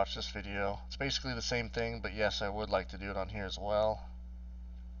after you watch this video. It's basically the same thing, but yes, I would like to do it on here as well.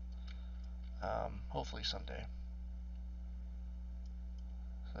 Hopefully someday.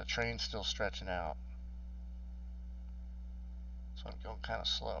 So the train's still stretching out. So I'm going kind of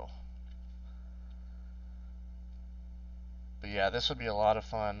slow. But yeah, this would be a lot of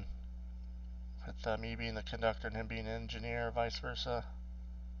fun with me being the conductor and him being an engineer, or vice versa.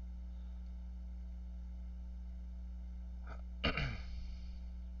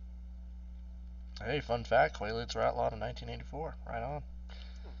 Hey, fun fact, Quaaludes were outlawed in 1984. Right on.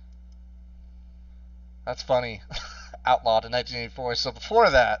 That's funny. Outlawed in 1984, so before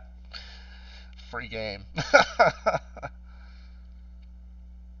that, free game.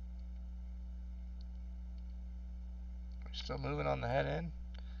 Still moving on the head end.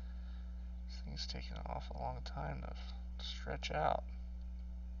 This thing's taking an awful long time to stretch out.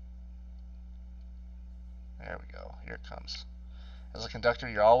 There we go. Here it comes. As a conductor,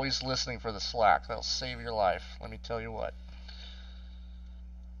 you're always listening for the slack. That'll save your life. Let me tell you what.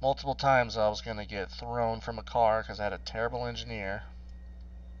 Multiple times I was going to get thrown from a car because I had a terrible engineer.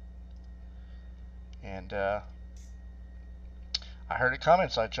 And I heard it coming,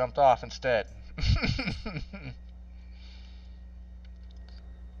 so I jumped off instead.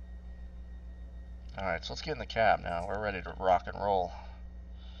 Alright, so let's get in the cab now. We're ready to rock and roll.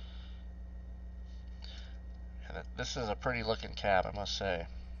 And this is a pretty looking cab, I must say.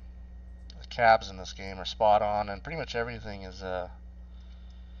 The cabs in this game are spot on, and pretty much everything is can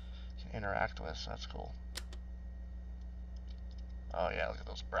interact with, so that's cool. Oh yeah, look at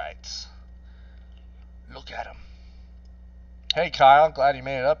those brights. Look at them. Hey Kyle, glad you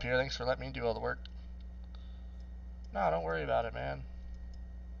made it up here. Thanks for letting me do all the work. No, don't worry about it, man.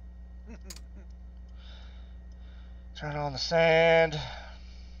 Turn on the sand.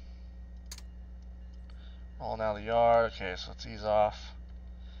 Rolling out of the yard. Okay, so let's ease off.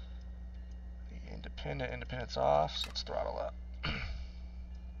 The independent's off, so let's throttle up.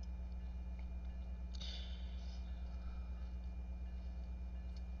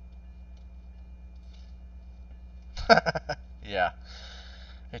 Yeah.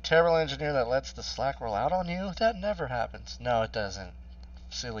 A terrible engineer that lets the slack roll out on you? That never happens. No, it doesn't.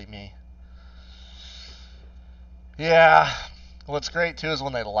 Silly me. Yeah. What's great too is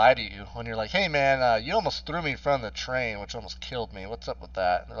when they lie to you. When you're like, hey man, you almost threw me in front of the train, which almost killed me. What's up with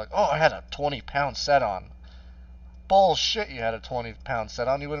that? And they're like, oh, I had a 20-pound set on. Bullshit, you had a 20-pound set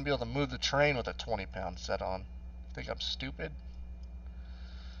on. You wouldn't be able to move the train with a 20-pound set on. You think I'm stupid?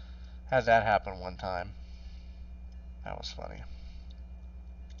 Had that happen one time. That was funny.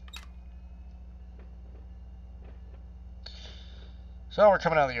 So we're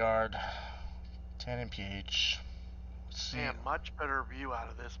coming out of the yard. 10 mph. Let's see. Man, much better view out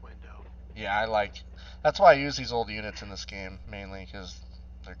of this window. Yeah, I like. That's why I use these old units in this game mainly, because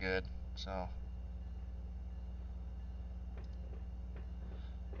they're good. So.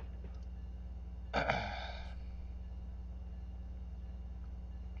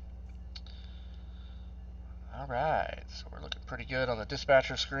 Alright, so we're looking pretty good on the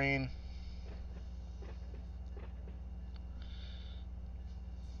dispatcher screen.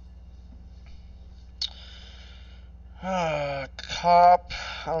 Cop,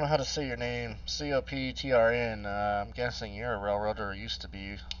 I don't know how to say your name. COPTRN. I'm guessing you're a railroader or used to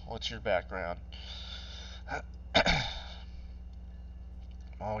be. What's your background? I'm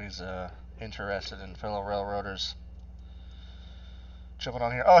always interested in fellow railroaders. Jumping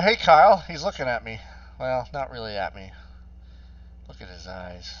on here. Oh, hey Kyle, he's looking at me. Well, not really at me. Look at his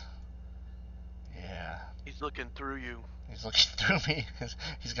eyes. Yeah. He's looking through you. He's looking through me.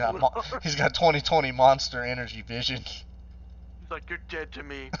 He's got 2020 monster energy vision. He's like, you're dead to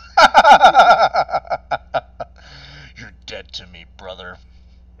me. You're dead to me, brother.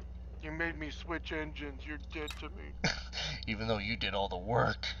 You made me switch engines. You're dead to me. Even though you did all the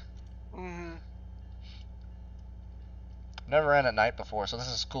work. Mm-hmm. Never ran at night before, so this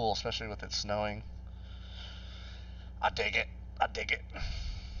is cool, especially with it snowing. I dig it. I dig it.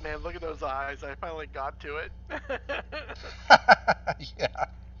 Man, look at those eyes. I finally got to it. Yeah.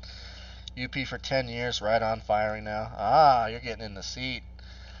 UP for 10 years, right on firing now. Ah, you're getting in the seat.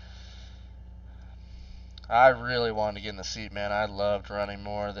 I really wanted to get in the seat, man. I loved running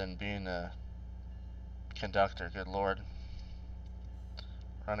more than being a conductor, good lord.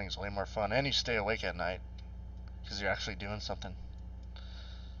 Running's way more fun, and you stay awake at night because you're actually doing something.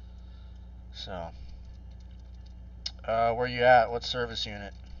 So, where you at? What service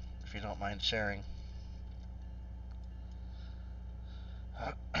unit, if you don't mind sharing?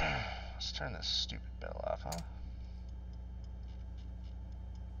 Let's turn this stupid bell off, huh?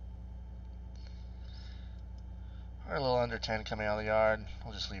 We're a little under 10 coming out of the yard.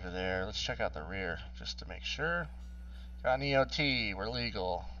 We'll just leave it there. Let's check out the rear just to make sure. Got an EOT. We're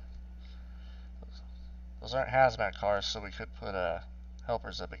legal. Those aren't hazmat cars, so we could put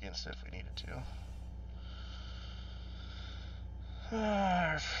helpers up against it if we needed to.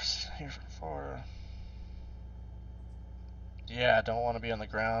 Here for 4. Yeah, don't want to be on the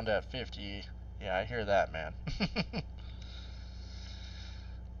ground at 50. Yeah, I hear that, man.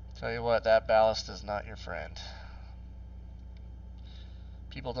 Tell you what, that ballast is not your friend.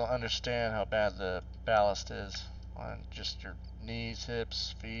 People don't understand how bad the ballast is on just your knees,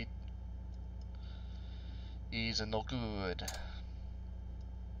 hips, feet. Easy no good.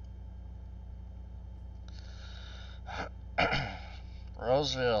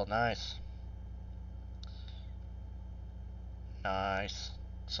 Roseville, nice. Nice.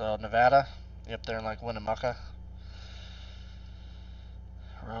 So Nevada, you up there in like Winnemucca?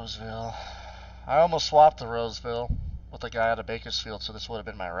 Roseville. I almost swapped to Roseville with a guy out of Bakersfield, so this would have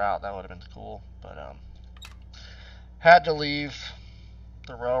been my route. That would have been cool, but had to leave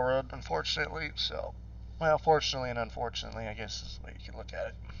the railroad, unfortunately. So, well, fortunately and unfortunately, I guess is the way you can look at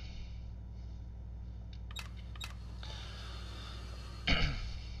it.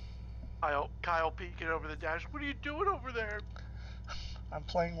 Kyle peeking over the dash. What are you doing over there? I'm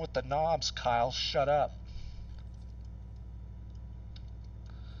playing with the knobs, Kyle. Shut up.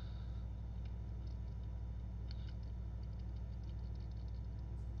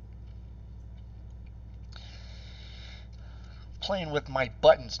 playing with my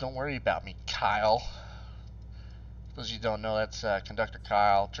buttons. Don't worry about me, Kyle. For those of you who don't know, that's Conductor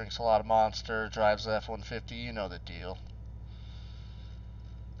Kyle. Drinks a lot of Monster, drives the F-150. You know the deal.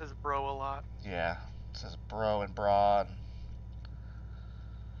 Says bro a lot. Yeah, it says bro and broad,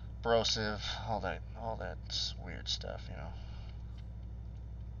 brosive, all that weird stuff, you know.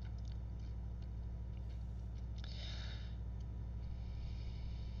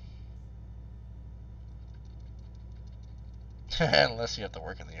 Unless you have to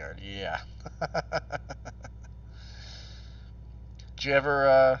work in the yard, yeah. Did you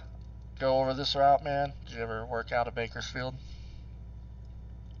ever go over this route, man? Did you ever work out of Bakersfield?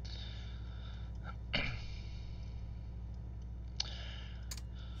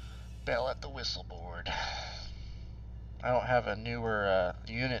 Bell at the whistle board. I don't have a newer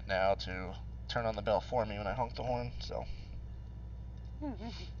unit now to turn on the bell for me when I honk the horn, so.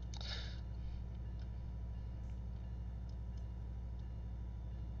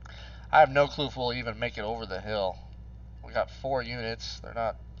 I have no clue if we'll even make it over the hill. We got 4 units. They're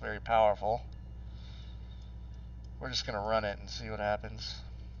not very powerful. We're just going to run it and see what happens.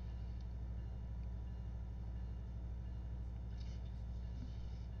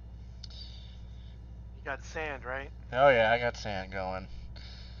 You got sand, right? Oh yeah, I got sand going.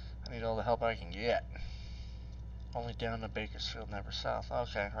 I need all the help I can get. Only down to Bakersfield, never south.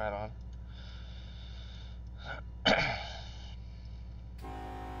 Okay, right on.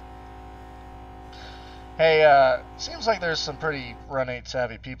 Hey, seems like there's some pretty Run 8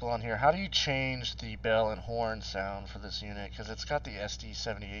 savvy people on here. How do you change the bell and horn sound for this unit? Because it's got the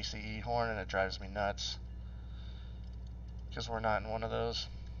SD70 ACE horn and it drives me nuts. Because we're not in one of those.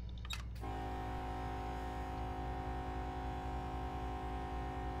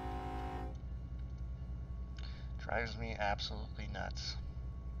 Drives me absolutely nuts.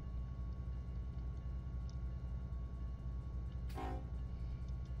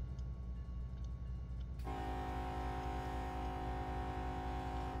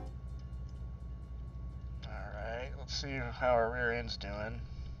 Alright, let's see how our rear end's doing.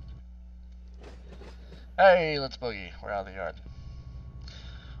 Hey, let's boogie. We're out of the yard.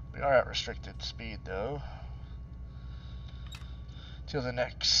 We are at restricted speed though. Till the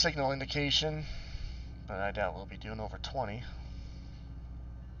next signal indication. But I doubt we'll be doing over 20.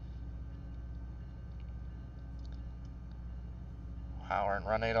 Wow, we're in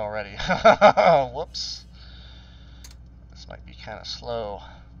Run 8 already. Whoops. This might be kind of slow.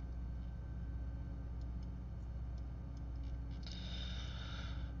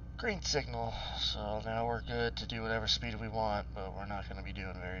 Green signal. So now we're good to do whatever speed we want, but we're not going to be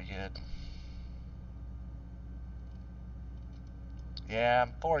doing very good. Yeah,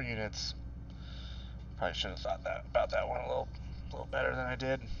 4 units. Probably should have thought about that one a little better than I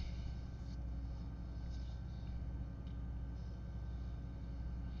did.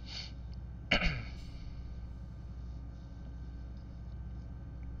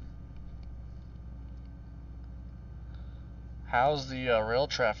 How's the rail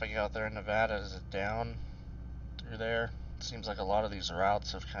traffic out there in Nevada? Is it down through there? It seems like a lot of these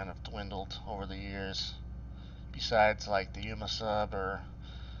routes have kind of dwindled over the years. Besides like the Yuma sub or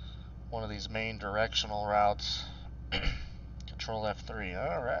one of these main directional routes. Control F3.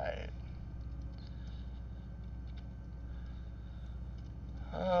 Alright.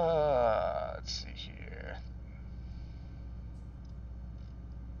 Let's see here.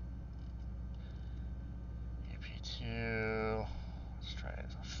 EP2. Let's try it.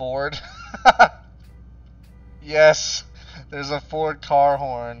 Ford. Yes. There's a Ford car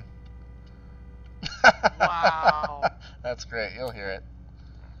horn. Wow. That's great. You'll hear it.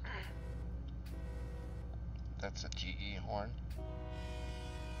 That's a GE horn.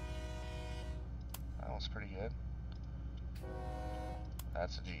 That one's pretty good.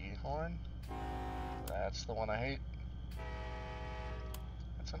 That's a GE horn. That's the one I hate.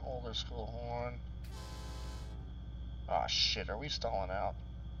 That's an older school horn. Aw, shit. Are we stalling out?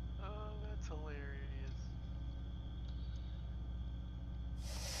 Oh, that's hilarious.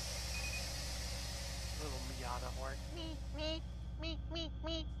 Little Miata horn. Me.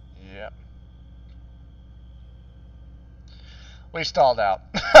 Yep. We stalled out.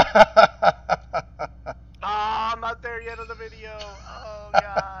 Oh, I'm not there yet on the video. Oh,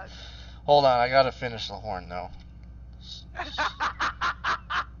 God. Hold on, I gotta finish the horn though.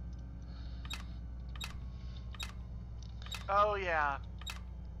 Oh, yeah.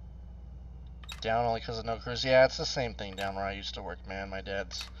 Down only because of no crews. Yeah, it's the same thing down where I used to work, man. My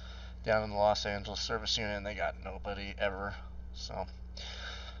dad's down in the Los Angeles service unit and they got nobody ever. So,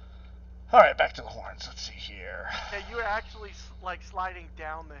 alright, back to the horns. Let's see here. Yeah, you were actually like sliding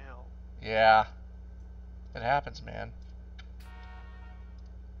down the hill. Yeah. It happens, man.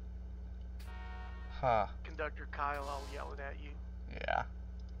 Huh. Conductor Kyle all yelling at you. Yeah.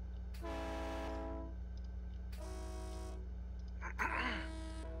 I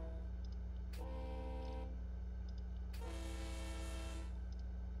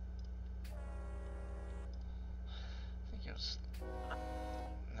think it was...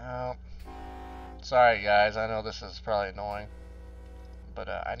 No. Sorry, guys. I know this is probably annoying. But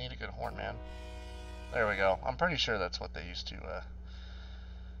I need a good horn, man. There we go. I'm pretty sure that's what they used to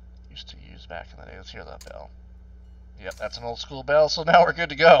use back in the day. Let's hear that bell. Yep, that's an old school bell, so now we're good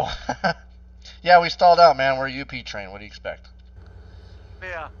to go. Yeah, we stalled out, man. We're a UP train. What do you expect?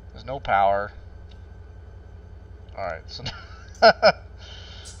 Yeah. There's no power. Alright, so...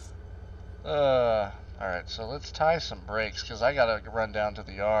 Alright, so let's tie some brakes, because I gotta run down to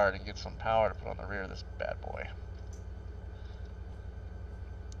the yard and get some power to put on the rear of this bad boy.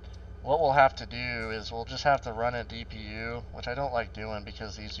 What we'll have to do is we'll just have to run a DPU, which I don't like doing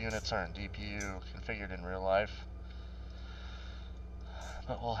because these units aren't DPU configured in real life.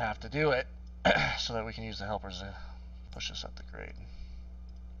 But we'll have to do it so that we can use the helpers to push us up the grade.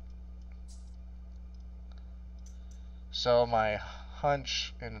 So my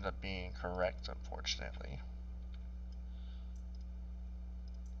hunch ended up being correct, unfortunately.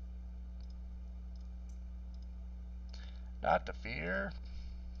 Not to fear.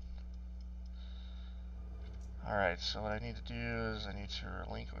 Alright, so what I need to do is I need to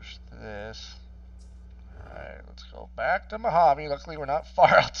relinquish this. Alright, let's go back to Mojave. Luckily we're not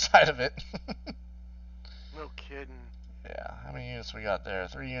far outside of it. No kidding. Yeah, how many units we got there?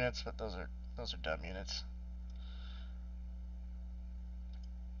 3 units, but those are dumb units.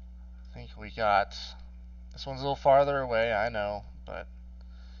 I think we got... This one's a little farther away, I know, but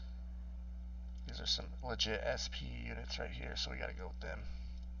these are some legit SP units right here, so we gotta go with them.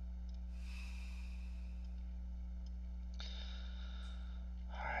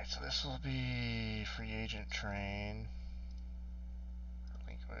 Alright, so this will be free agent train.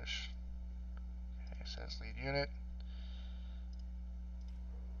 Relinquish. Okay, it says lead unit.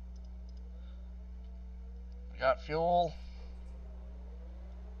 We got fuel.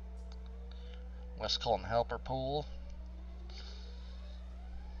 West Colton helper pool.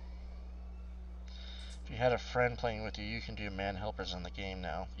 If you had a friend playing with you, you can do man helpers in the game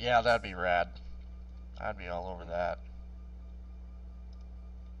now. Yeah, that'd be rad. I'd be all over that.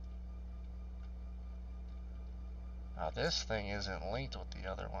 Now this thing isn't linked with the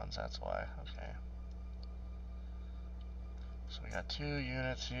other ones, that's why. Okay. So we got 2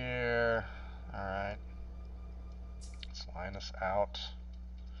 units here. Alright. Let's line us out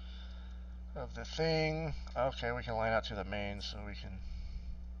of the thing. Okay, we can line out to the main so we can...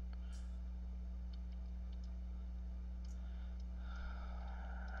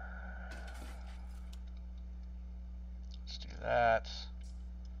 Let's do that.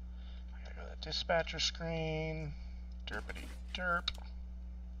 I gotta go to the dispatcher screen. Derpity derp.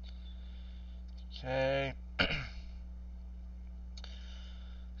 Okay. Let's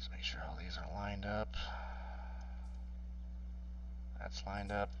make sure all these are lined up. That's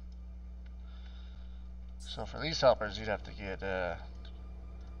lined up. So for these helpers, you'd have to get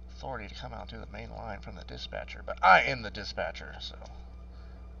authority to come out to the main line from the dispatcher. But I am the dispatcher, so.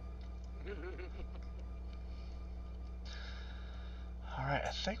 Alright,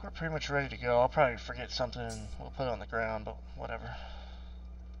 I think we're pretty much ready to go. I'll probably forget something and we'll put it on the ground, but whatever.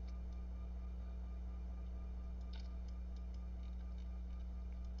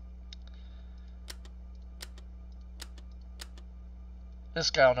 This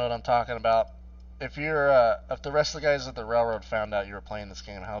guy will know what I'm talking about. If you're, if the rest of the guys at the railroad found out you were playing this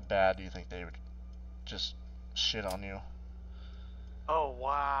game, how bad do you think they would just shit on you? Oh,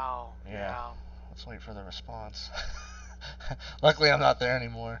 wow. Yeah. Let's wait for the response. Luckily, I'm not there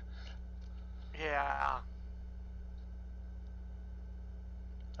anymore. Yeah.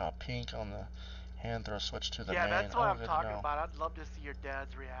 Oh, pink on the hand throw switch to the Yeah, main. that's what Oh, I'm good to talking know. about. I'd love to see your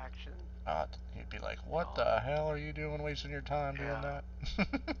dad's reaction. He'd be like, what the hell are you doing wasting your time doing that?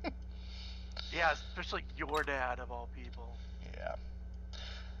 Yeah, especially your dad of all people. Yeah.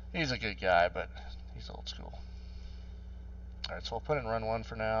 He's a good guy, but he's old school. Alright, so we'll put in run 1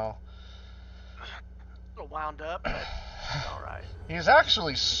 for now. A little wound up, but alright. He was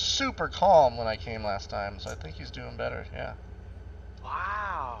actually super calm when I came last time, so I think he's doing better, yeah.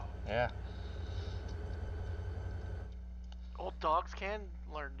 Wow. Yeah. Old dogs can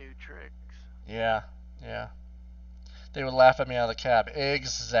learn new tricks. Yeah, yeah. They would laugh at me out of the cab.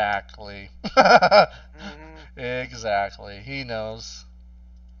 Exactly. Exactly. He knows.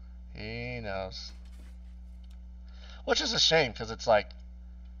 He knows. Which is a shame, because it's like,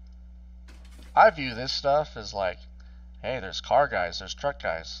 I view this stuff as like, hey, there's car guys, there's truck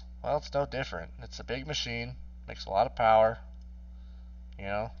guys. Well, it's no different. It's a big machine, makes a lot of power. You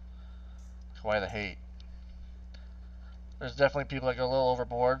know, that's why the hate. There's definitely people that go a little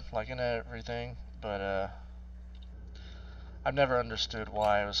overboard, like in everything, but I've never understood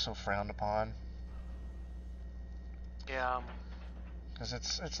why it was so frowned upon. Yeah. Because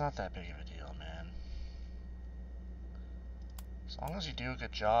it's not that big of a deal, man. As long as you do a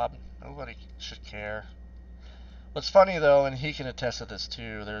good job, nobody should care. What's funny though, and he can attest to this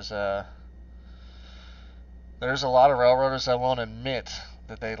too, there's a lot of railroaders that won't admit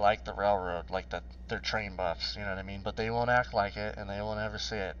that they like the railroad, like that they're train buffs, you know what I mean? But they won't act like it, and they won't ever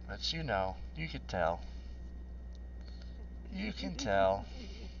say it. But you know, you can tell. You can tell.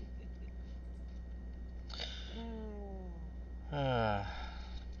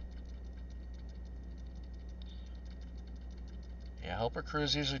 Yeah, helper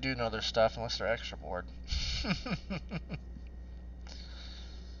crews usually do know their stuff unless they're extra bored.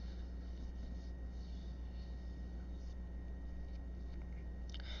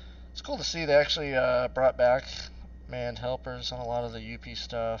 It's cool to see they actually brought back manned helpers on a lot of the UP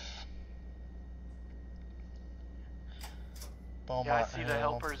stuff. Beaumont Yeah, I see Hill. the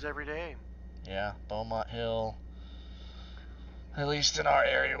helpers every day. Yeah, Beaumont Hill. At least in our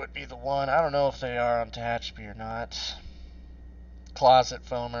area would be the one. I don't know if they are on Tehachapi or not. Closet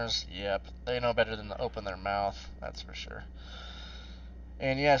foamers, yep. They know better than to open their mouth, that's for sure.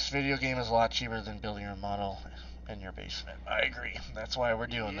 And yes, video game is a lot cheaper than building your model in your basement. I agree. That's why we're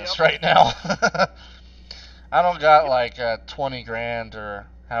doing this right now. I don't got like 20 grand or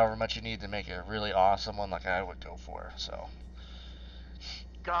however much you need to make a really awesome one like I would go for, so.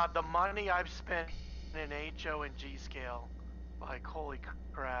 God, the money I've spent in HO and G scale, like holy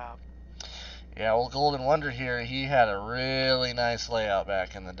crap. Yeah, well, Golden Wonder here, he had a really nice layout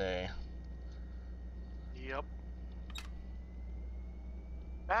back in the day. Yep.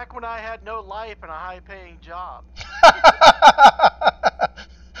 Back when I had no life and a high-paying job.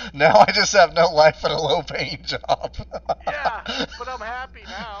 Now I just have no life and a low-paying job. Yeah, but I'm happy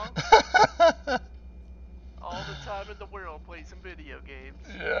now. All the time in the world, play some video games.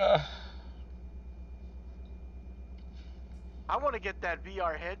 Yeah. I want to get that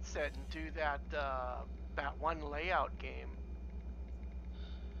VR headset and do that one layout game.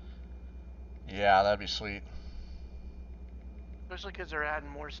 Yeah, that'd be sweet. Especially because they're adding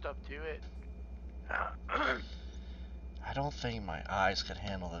more stuff to it. I don't think my eyes could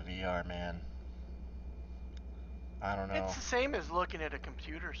handle the VR, man. I don't know. It's the same as looking at a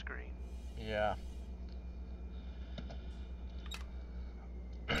computer screen. Yeah.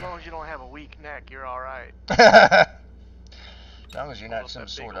 As long as you don't have a weak neck, you're alright. As long as you're not some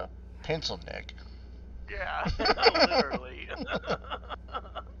sort of pencil neck. Yeah, literally.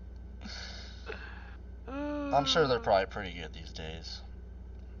 I'm sure they're probably pretty good these days.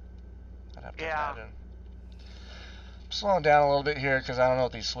 I'd have to imagine. I'm slowing down a little bit here because I don't know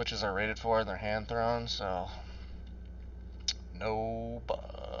what these switches are rated for and they're hand thrown, so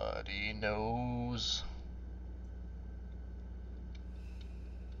nobody knows.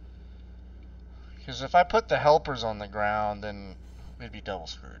 Because if I put the helpers on the ground, then we'd be double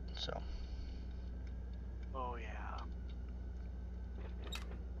screwed, so. Oh, yeah.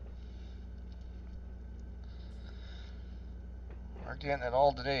 We're getting it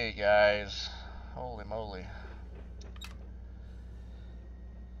all today, guys. Holy moly.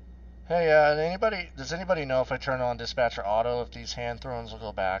 Hey, does anybody know if I turn on dispatcher auto, if these hand throws will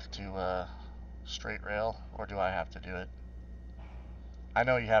go back to straight rail, or do I have to do it? I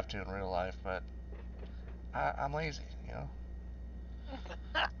know you have to in real life, but I'm lazy, you know?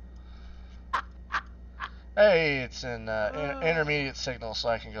 Hey, it's an intermediate signal, so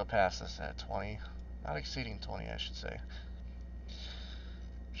I can go past this at 20. Not exceeding 20, I should say.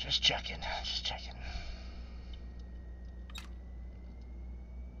 Just checking, just checking.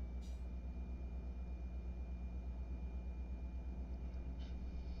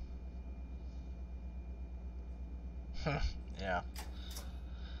 Yeah.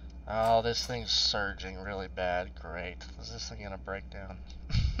 Oh, this thing's surging really bad. Great. Is this thing gonna break down?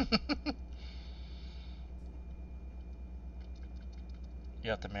 You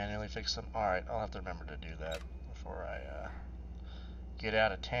have to manually fix them? Alright, I'll have to remember to do that before I get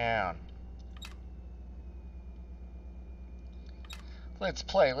out of town. Let's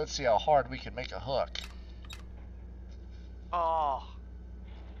play. Let's see how hard we can make a hook. Oh.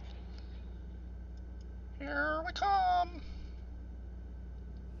 Here we come.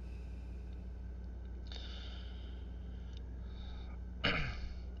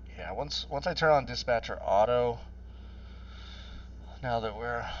 Yeah, once I turn on dispatcher auto, now that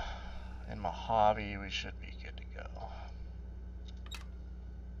we're in Mojave, we should be good to go.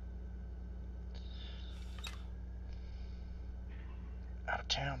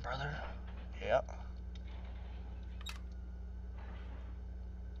 on, brother. Yep.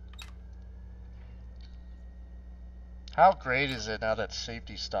 How great is it now that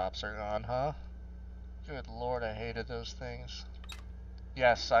safety stops are gone, huh? Good lord, I hated those things.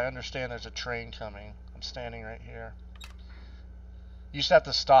 Yes, I understand there's a train coming. I'm standing right here. You used to have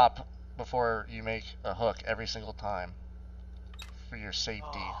to stop before you make a hook every single time for your safety.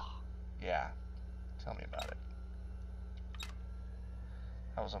 Oh. Yeah, tell me about it.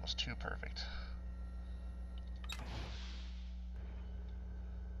 That was almost too perfect.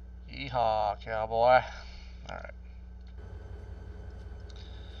 Yeehaw, cowboy. Alright.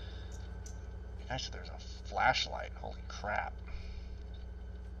 Nice that there's a flashlight. Holy crap.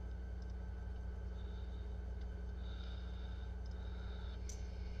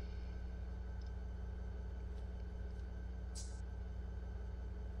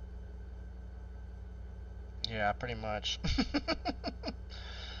 Yeah, pretty much.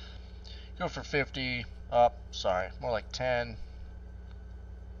 Go for 50. Up. Sorry. More like 10.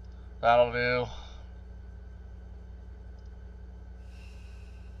 That'll do.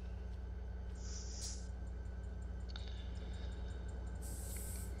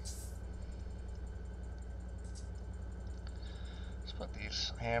 Let's put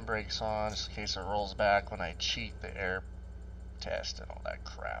these handbrakes on just in case it rolls back when I cheat the air test and all that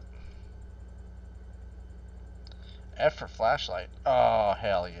crap. F for flashlight. Oh,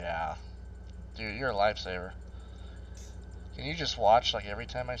 hell yeah. Dude, you're a lifesaver. Can you just watch like every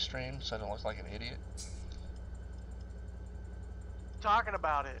time I stream so I don't look like an idiot? Talking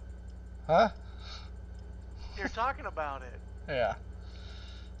about it. Huh? You're talking about it. Yeah.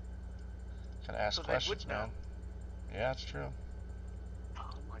 Gotta ask So questions, they would know. man. Yeah, that's true.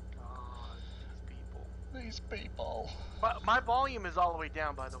 Oh my god, these people. These people. But my volume is all the way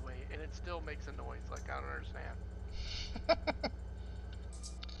down, by the way, and it still makes a noise. Like, I don't understand.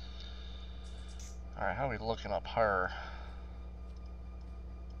 Alright, how are we looking up her?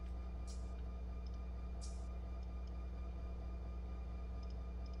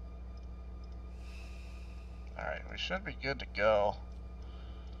 Alright, we should be good to go.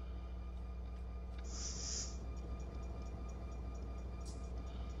 Let's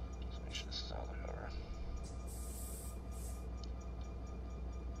make sure this is all the way over.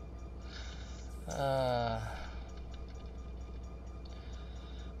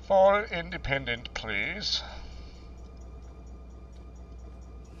 Fall independent, please.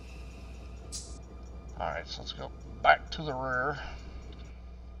 Alright, so let's go back to the rear.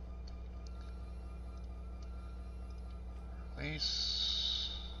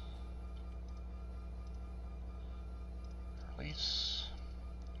 Release. Release.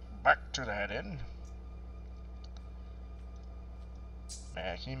 Back to the head end.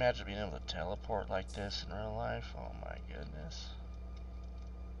 Man, can you imagine being able to teleport like this in real life? Oh my goodness.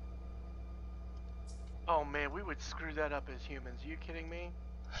 Oh man, we would screw that up as humans. Are you kidding me?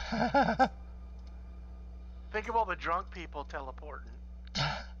 Think of all the drunk people teleporting.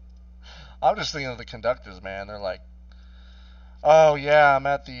 I'm just thinking of the conductors, man. They're like, oh yeah, I'm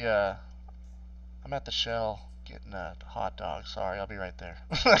at the Shell getting a hot dog. Sorry, I'll be right there.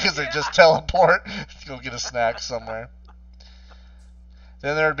 Because they just teleport to go get a snack somewhere.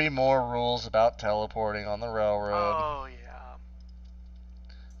 Then there'd be more rules about teleporting on the railroad. Oh yeah.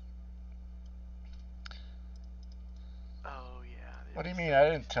 Oh yeah. What do you mean I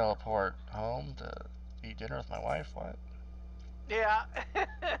didn't teleport home to eat dinner with my wife? What? Yeah.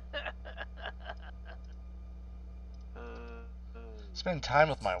 Spend time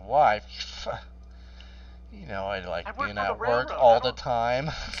with my wife. You know, I like being at work all the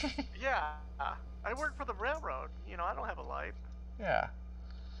time. Yeah. I work for the railroad. You know, I don't have a life. Yeah.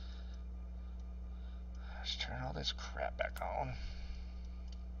 Let's turn all this crap back on.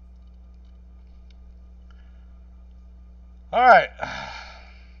 Alright.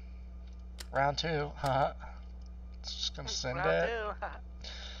 Round 2. Just gonna send Round it. 2.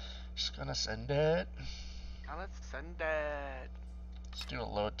 Just gonna send it. Gonna send it. Let's do a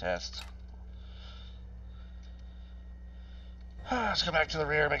load test. Let's go back to the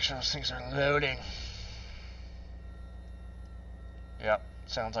rear, make sure those things are loading. Yep,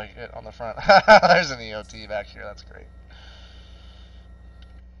 sounds like it on the front. There's an EOT back here, that's great.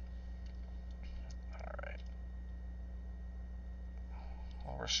 Alright.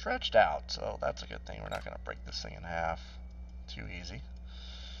 Well, we're stretched out, so that's a good thing. We're not going to break this thing in half too easy.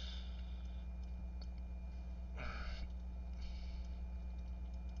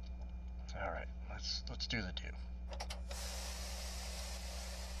 Alright, let's do the do.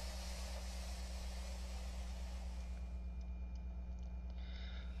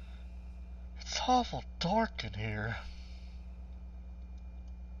 It's awful dark in here.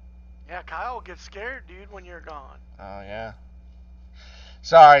 Yeah, Kyle gets scared, dude, when you're gone. Oh, yeah.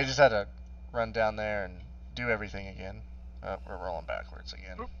 Sorry, just had to run down there and do everything again. Oh, we're rolling backwards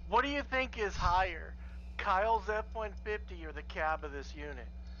again. What do you think is higher, Kyle's F-150 or the cab of this unit?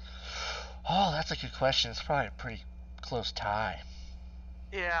 Oh, that's a good question. It's probably a pretty close tie.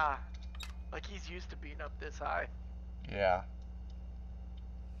 Yeah, like he's used to being up this high. Yeah.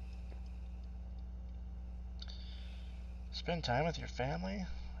 Spend time with your family?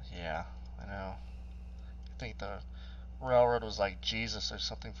 Yeah, I know. I think the railroad was like Jesus or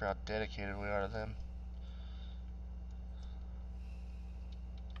something for how dedicated we are to them.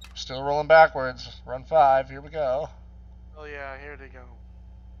 Still rolling backwards. Run 5. Here we go. Oh yeah, here they go.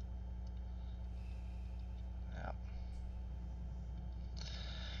 Yeah.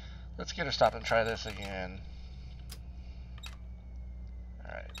 Let's get her stopped and try this again.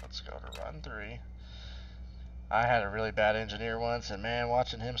 Alright, let's go to run 3. I had a really bad engineer once, and man,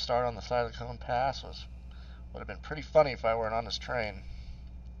 watching him start on the side of the cone pass would have been pretty funny if I weren't on his train.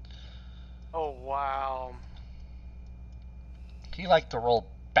 Oh wow. He liked to roll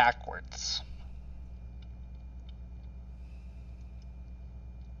backwards.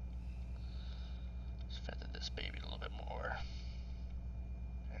 Let's feather this baby a little bit more.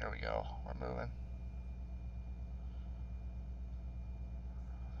 There we go. We're moving.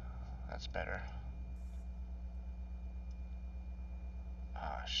 That's better.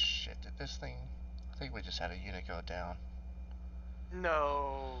 Ah, shit. Did this thing... I think we just had a unit go down.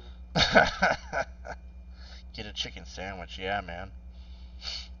 No. Get a chicken sandwich. Yeah, man.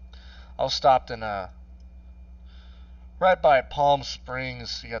 I was stopped in right by Palm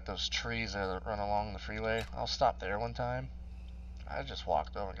Springs. You got those trees that run along the freeway. I was stopped there one time. I just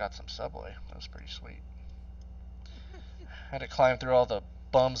walked over and got some Subway. That was pretty sweet. Had to climb through all the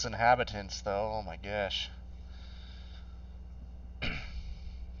bums inhabitants, though. Oh my gosh.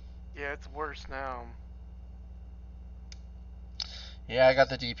 Yeah, it's worse now. Yeah, I got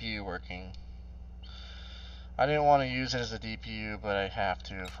the DPU working. I didn't want to use it as a DPU, but I have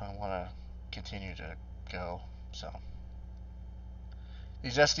to if I want to continue to go. So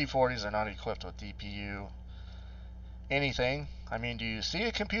these SD40s are not equipped with DPU anything. I mean, do you see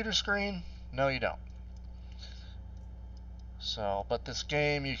a computer screen? No, you don't. So, but this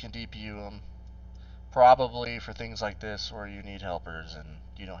game, you can DPU them. Probably for things like this where you need helpers and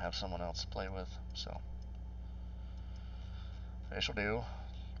you don't have someone else to play with. So, this'll do.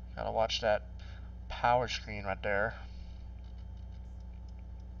 Gotta watch that power screen right there.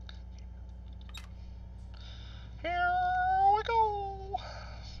 Here we go.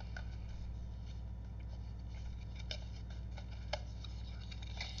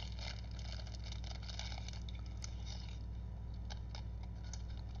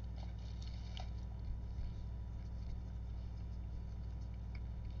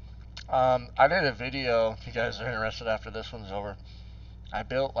 I did a video, if you guys are interested after this one's over. I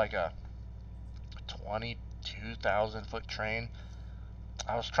built like a 22,000 foot train.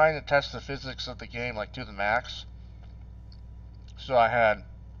 I was trying to test the physics of the game like to the max. So I had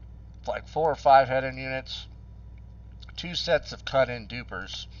like 4 or 5 head-in units, 2 sets of cut-in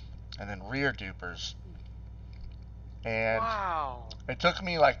dupers, and then rear dupers. And wow. It took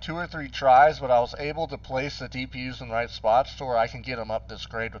me like 2 or 3 tries, but I was able to place the DPUs in the right spots to where I can get them up this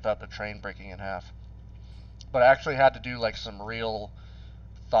grade without the train breaking in half. But I actually had to do like some real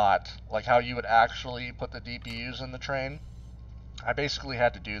thought, like how you would actually put the DPUs in the train. I basically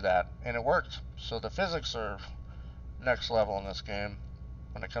had to do that, and it worked. So the physics are next level in this game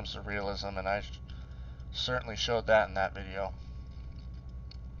when it comes to realism, and I certainly showed that in that video.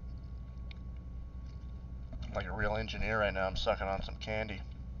 Like a real engineer right now, I'm sucking on some candy.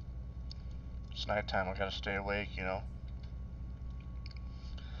 It's nighttime, I gotta stay awake, you know.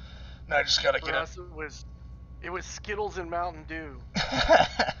 And I just gotta For get us, it was Skittles and Mountain Dew.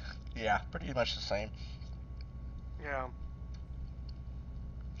 Yeah, pretty much the same. Yeah.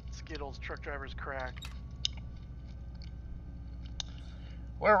 Skittles, truck drivers crack.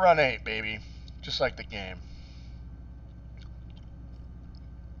 We're run 8, baby. Just like the game.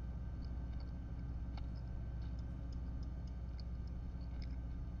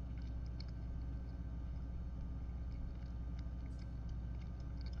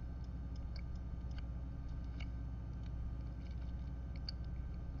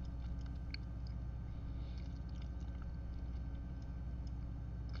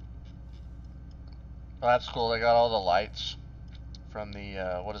 Well, that's cool. They got all the lights from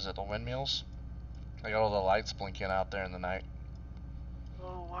the, what is it, the windmills? They got all the lights blinking out there in the night.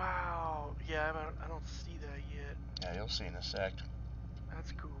 Oh wow. Yeah, I don't see that yet. Yeah, you'll see in a sec.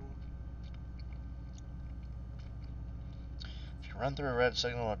 That's cool. If If you run through a red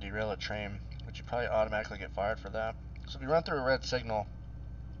signal or derail a train, would you probably automatically get fired for that? So if you run through a red signal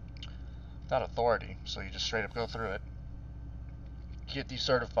without authority, so you just straight up go through it, you get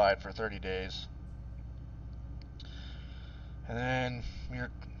decertified for 30 days. And then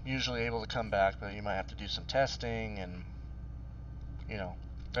you're usually able to come back, but you might have to do some testing, and you know,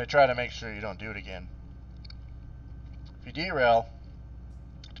 they try to make sure you don't do it again. If you derail,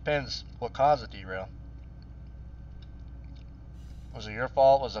 it depends what caused the derail. Was it your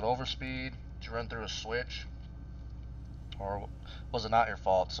fault? Was it overspeed? Did you run through a switch? Or was it not your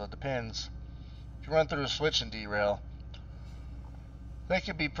fault? So it depends. If you run through a switch and derail, they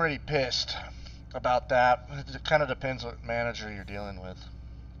could be pretty pissed about that. It kind of depends what manager you're dealing with.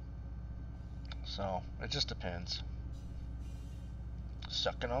 So it just depends.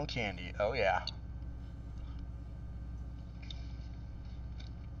 Sucking on candy. Oh yeah.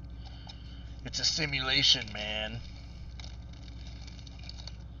 It's a simulation, man.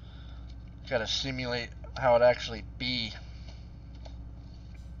 Gotta simulate how it actually be.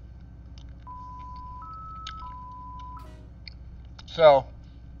 So,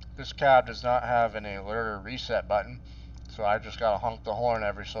 this cab does not have an alert or reset button, so I just gotta honk the horn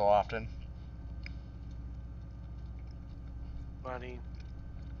every so often. Funny.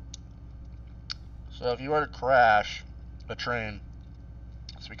 So if you were to crash a train,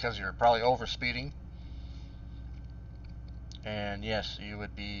 it's because you're probably overspeeding. And yes, you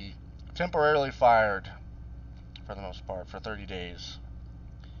would be temporarily fired, for the most part, for 30 days.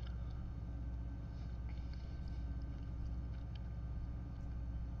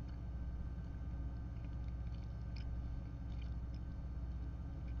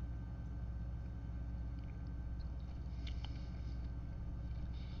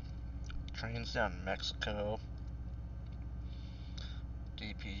 Trains down in Mexico.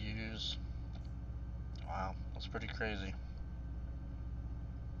 DPUs. Wow, that's pretty crazy.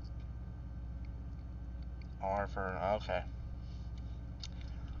 R for, okay.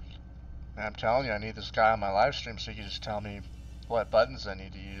 And I'm telling you, I need this guy on my live stream so he can just tell me what buttons I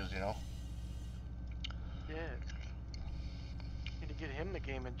need to use, you know? Yeah. Need to get him the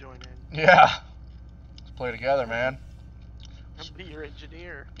game and join in. Yeah. Let's play together, man. I'll be your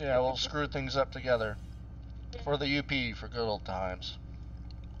engineer. Yeah, we'll screw things up together. For the UP, for good old times.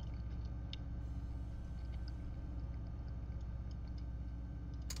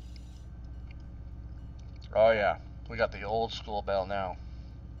 Oh yeah, we got the old school bell now.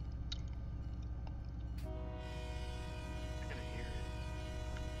 I gotta hear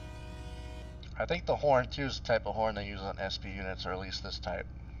it. I think the horn too is the type of horn they use on SP units, or at least this type.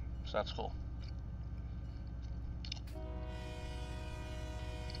 So that's cool.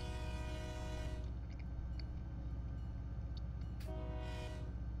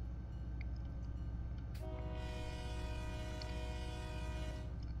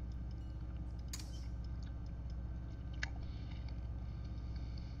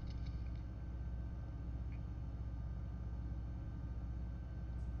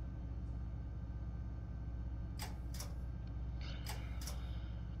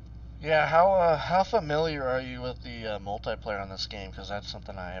 Yeah, how familiar are you with the multiplayer on this game? Because that's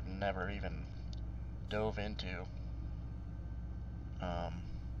something I have never even dove into.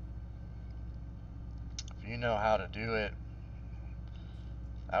 If you know how to do it,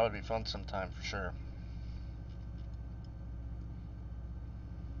 that would be fun sometime for sure.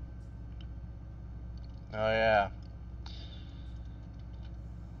 Oh yeah.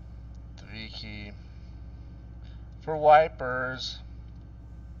 The V key. For wipers.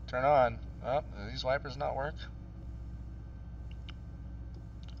 Turn on. Oh, do these wipers not work?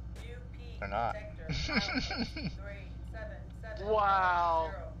 They're not.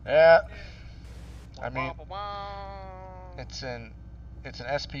 Wow. Yeah. I mean, it's an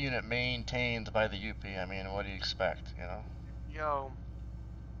SP unit maintained by the UP. I mean, what do you expect, you know? Yo.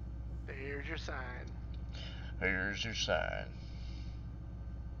 There's your sign. Here's your sign.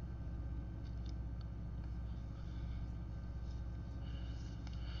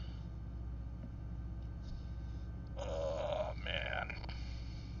 Oh, man.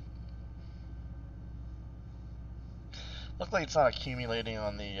 Luckily, it's not accumulating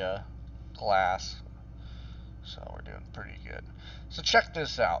on the glass. So we're doing pretty good. So check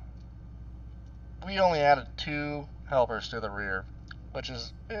this out. We only added 2 helpers to the rear, which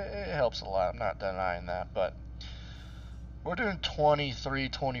is, it helps a lot. I'm not denying that, but we're doing 23,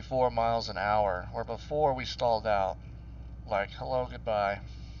 24 miles an hour, where before we stalled out. Like, hello, goodbye.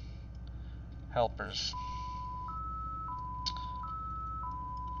 Helpers.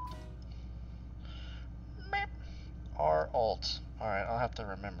 R alt. Alright, I'll have to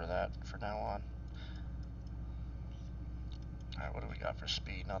remember that from now on. Alright, what do we got for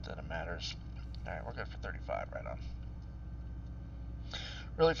speed? Not that it matters. Alright, we're good for 35, right on.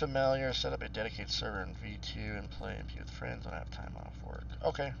 Really familiar, set up a dedicated server in V2 and play MP with friends when I have time off work.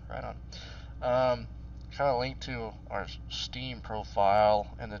 Okay, right on. Kind of linked to our Steam profile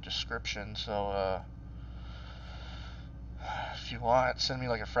in the description, so if you want, send me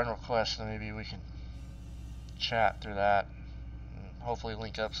like a friend request and maybe we can chat through that and hopefully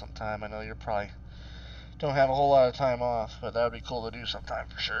link up sometime. I know you probably don't have a whole lot of time off, but that would be cool to do sometime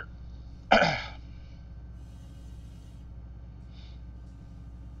for sure.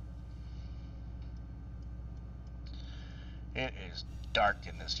 It is dark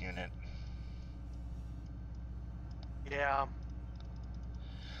in this unit. Yeah.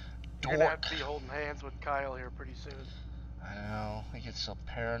 You're gonna have to be holding hands with Kyle here pretty soon. I know. He gets so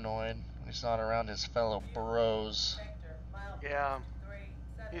paranoid when he's not around his fellow bros. Yeah.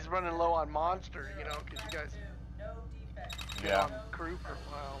 He's running low on monster, you know, because you guys been on crew for a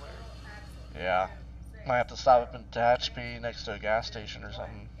while there. Yeah. Might have to stop up in Tehachapi next to a gas station or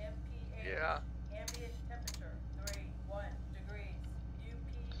something. Yeah. Ambient temperature 31 degrees. UP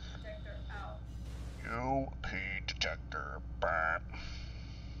detector out. UP detector.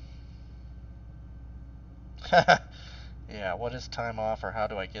 Yeah, what is time off or how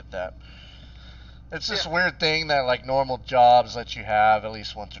do I get that? It's this weird thing that like normal jobs let you have at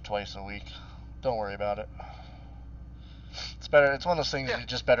least once or twice a week. Don't worry about it. It's better. It's one of those things you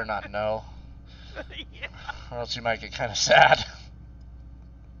just better not know. Or else you might get kind of sad.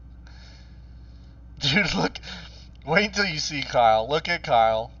 Dude, look. Wait until you see Kyle. Look at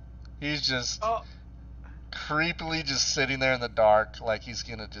Kyle. He's just creepily just sitting there in the dark like he's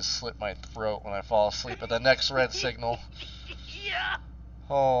going to just slit my throat when I fall asleep at the next red signal. Yeah.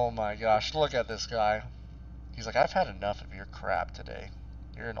 Oh my gosh, look at this guy. He's like, I've had enough of your crap today.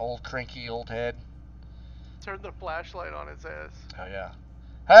 You're an old cranky old head. Turn the flashlight on his ass. Oh yeah.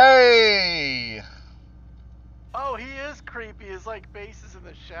 Hey! Oh, he is creepy. His like base is in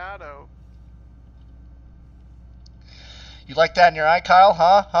the shadow. You like that in your eye, Kyle?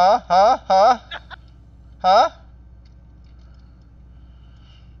 Huh? Huh? Huh? Huh? Huh?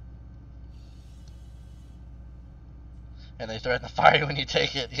 And they threaten to fire you when you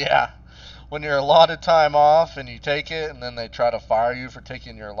take it. Yeah. When you're allotted time off and you take it and then they try to fire you for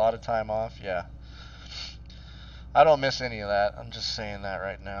taking your allotted time off. Yeah. I don't miss any of that. I'm just saying that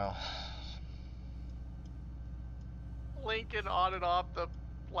right now. Lincoln on and off the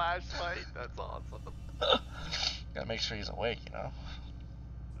flashlight. That's awesome. Gotta make sure he's awake, you know.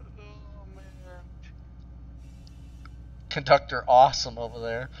 Oh man. Conductor awesome over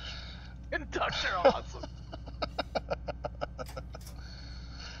there. Conductor awesome.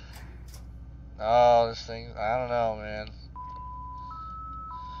 Oh, this thing, I don't know, man.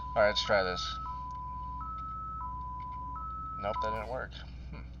 Alright, let's try this. Nope, that didn't work.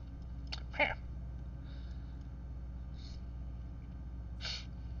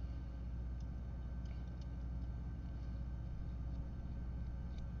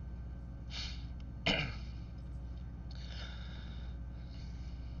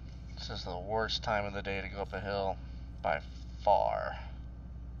 This is the worst time of the day to go up a hill by far.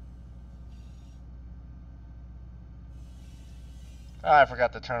 I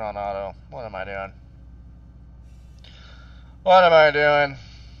forgot to turn on auto. What am I doing? What am I doing?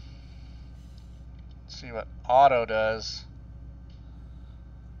 Let's see what auto does.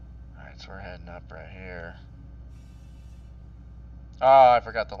 Alright, so we're heading up right here. Oh, I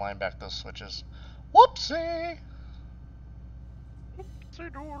forgot to line back those switches. Whoopsie!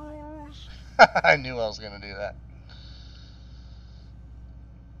 I knew I was going to do that.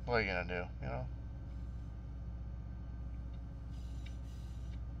 What are you going to do, you know?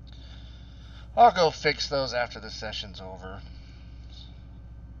 I'll go fix those after the session's over.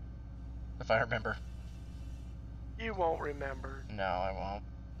 If I remember. You won't remember. No, I won't.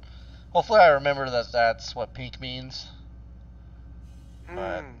 Hopefully I remember that that's what pink means.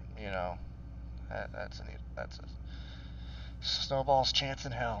 But, you know, that's a snowball's chance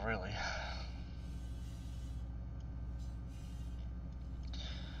in hell, really.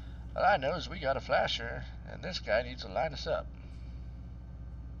 All I know is we got a flasher, and this guy needs to line us up.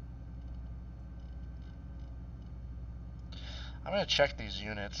 I'm going to check these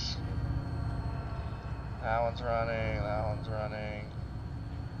units. That one's running, that one's running.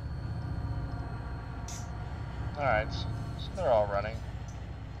 Alright, so they're all running.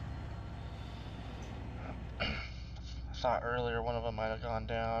 I thought earlier one of them might have gone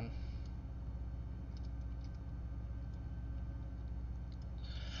down.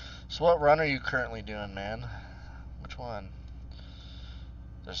 So what run are you currently doing, man? Which one?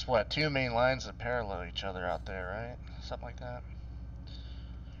 There's what, 2 main lines that parallel each other out there, right? Something like that.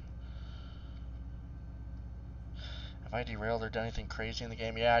 Have I derailed or done anything crazy in the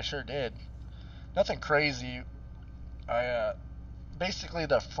game? Yeah, I sure did. Nothing crazy. Basically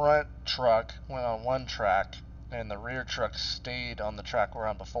the front truck went on one track and the rear truck stayed on the track we're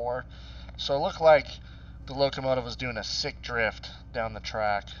on before. So it looked like the locomotive was doing a sick drift down the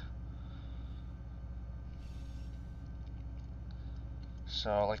track.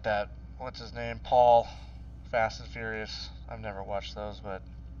 So like that, what's his name? Paul, Fast and Furious. I've never watched those, but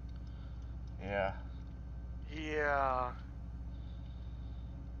yeah. Yeah.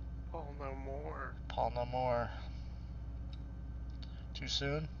 Paul no more. Paul no more. Too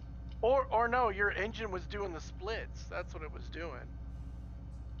soon? Or no, your engine was doing the splits. That's what it was doing.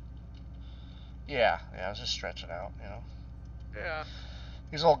 Yeah, I was just stretching out, you know. Yeah.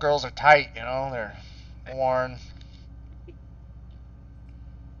 These old girls are tight, you know. They're worn.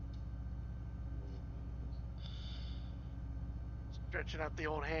 Stretching out the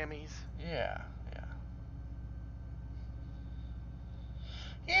old hammies. Yeah.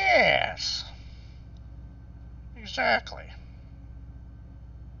 Yes. Exactly.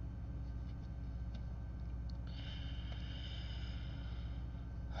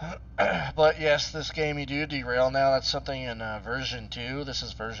 But yes, this game you do derail now. That's something in version 2. This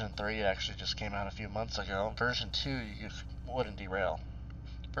is version 3. It actually just came out a few months ago. Version 2, you wouldn't derail.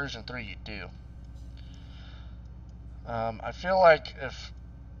 Version 3, you do. I feel like if...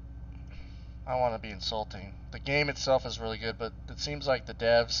 I don't want to be insulting. The game itself is really good, but it seems like the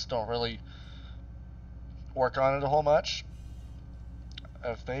devs don't really work on it a whole much.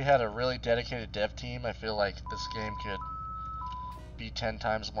 If they had a really dedicated dev team, I feel like this game could be 10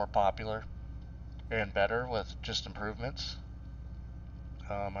 times more popular and better with just improvements.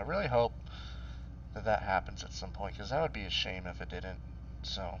 I really hope that happens at some point, because that would be a shame if it didn't.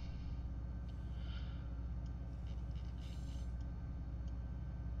 So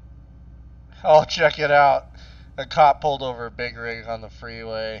oh, check it out. A cop pulled over a big rig on the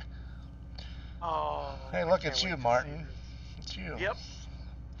freeway. Oh. Hey, look, it's you, Martin. It's you. Yep.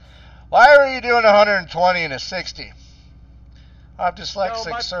 Why are you doing 120 and a 60? I'm dyslexic,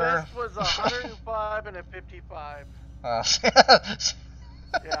 no, my sir. best was 105 and a 55.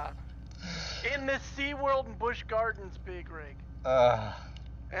 Yeah. In the SeaWorld and Busch Gardens big rig.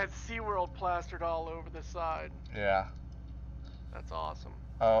 And SeaWorld plastered all over the side. Yeah. That's awesome.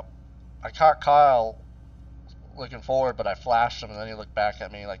 Oh, I caught Kyle looking forward, but I flashed him, and then he looked back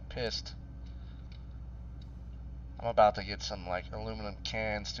at me like pissed. I'm about to get some like aluminum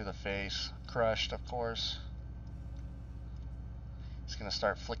cans to the face, crushed, of course. He's gonna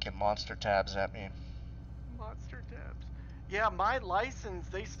start flicking monster tabs at me. Monster tabs. Yeah, my license,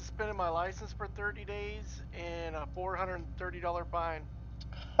 they suspended my license for 30 days and a $430 fine.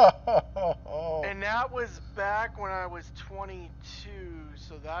 And that was back when I was 22,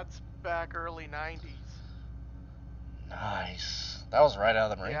 so that's back early 90s. Nice. That was right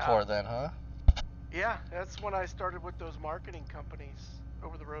out of the Marine Corps then, huh? Yeah, that's when I started with those marketing companies,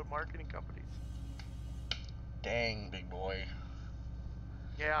 over-the-road marketing companies. Dang, big boy.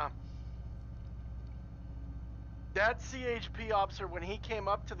 Yeah. That CHP officer, when he came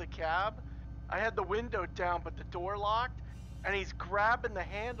up to the cab, I had the window down but the door locked, and he's grabbing the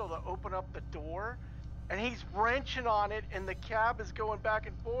handle to open up the door, and he's wrenching on it, and the cab is going back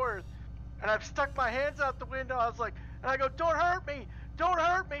and forth, and I've stuck my hands out the window. I was like, and I go, don't hurt me, don't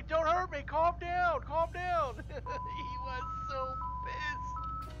hurt me, don't hurt me, calm down, calm down. He was so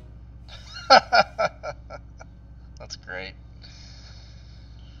pissed. That's great.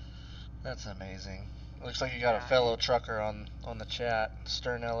 That's amazing. Looks like you got a fellow trucker on the chat,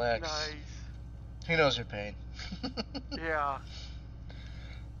 Stern LX. Nice. He knows your pain. Yeah.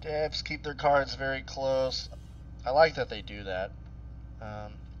 Devs keep their cards very close. I like that they do that.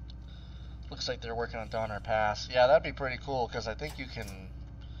 Looks like they're working on Donner Pass. Yeah, that'd be pretty cool, because I think you can...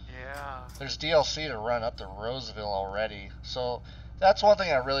 Yeah. There's DLC to run up to Roseville already. So that's one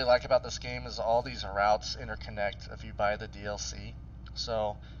thing I really like about this game, is all these routes interconnect if you buy the DLC.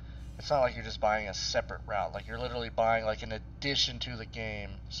 So it's not like you're just buying a separate route. Like, you're literally buying like an addition to the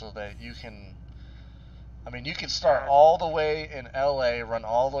game, so that you can... I mean, you can start all the way in LA, run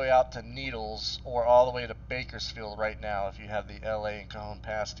all the way out to Needles, or all the way to Bakersfield right now if you have the LA and Cajon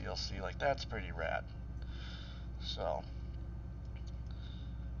Pass DLC. Like, that's pretty rad. So,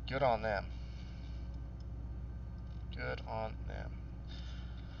 good on them. Good on them.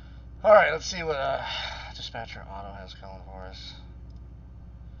 Alright, let's see what Dispatcher Auto has going for us.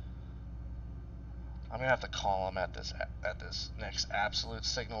 I'm gonna have to call him at this next absolute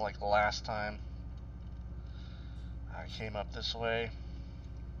signal like the last time I came up this way.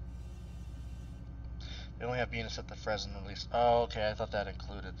 We only have Venus at the Fresno release. Oh, okay. I thought that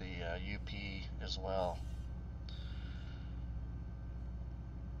included the UP as well.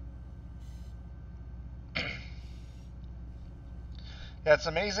 Yeah, it's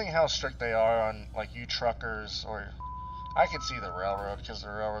amazing how strict they are on, like, you truckers, or I can see the railroad because the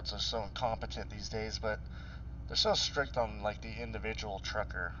railroads are so incompetent these days, but they're so strict on, like, the individual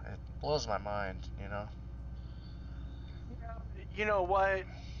trucker. It blows my mind, you know? Yeah, you know what?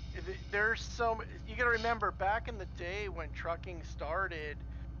 There's so you got to remember back in the day when trucking started,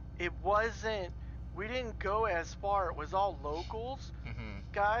 it wasn't. We didn't go as far. It was all locals,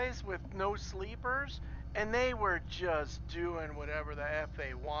 guys with no sleepers, and they were just doing whatever the f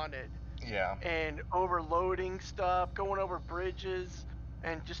they wanted. Yeah. And overloading stuff, going over bridges,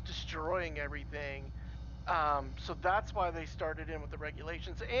 and just destroying everything. So that's why they started in with the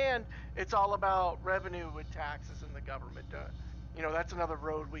regulations, and it's all about revenue with taxes and the government. You know, that's another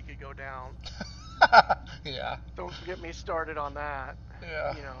road we could go down. Yeah. Don't get me started on that.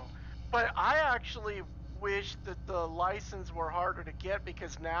 Yeah. You know, but I actually wish that the license were harder to get,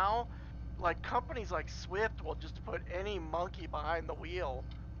 because now, like, companies like Swift will just put any monkey behind the wheel,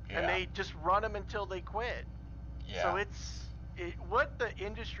 and they just run them until they quit. Yeah. So what the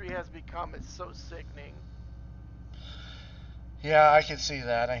industry has become is so sickening. Yeah, I can see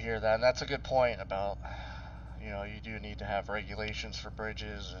that. I hear that. And that's a good point about, you know, you do need to have regulations for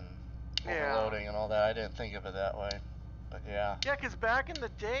bridges and overloading and all that. I didn't think of it that way. But yeah. Yeah, because back in the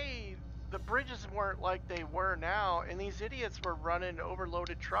day, the bridges weren't like they were now, and these idiots were running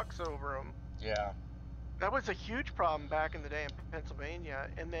overloaded trucks over them. Yeah. That was a huge problem back in the day in Pennsylvania.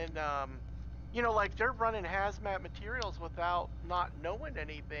 And then, you know, like, they're running hazmat materials without not knowing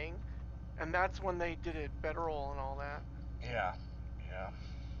anything, and that's when they did it federal and all that. Yeah. Yeah.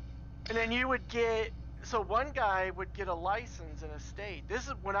 And then you would get, so one guy would get a license in a state. This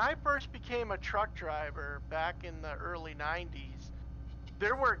is when I first became a truck driver back in the early 90s.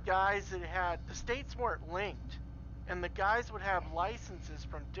 There were guys that had, the states weren't linked, and the guys would have licenses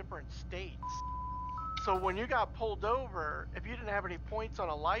from different states. So when you got pulled over, if you didn't have any points on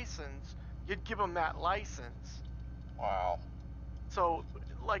a license, you'd give them that license. Wow. So,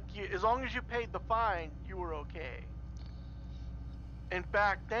 like, as long as you paid the fine, you were okay. And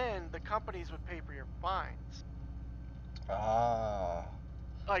back then, the companies would pay for your fines. Ah.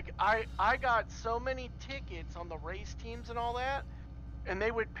 Like, I got so many tickets on the race teams and all that, and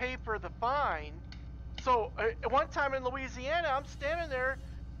they would pay for the fine. So, one time in Louisiana, I'm standing there,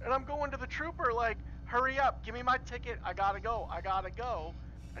 and I'm going to the trooper, like, hurry up, give me my ticket, I gotta go.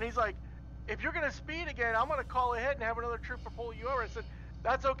 And he's like, if you're gonna speed again, I'm gonna call ahead and have another trooper pull you over. I said,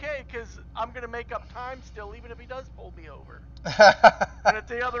 that's okay, because I'm gonna make up time still, even if he does pull me over. And at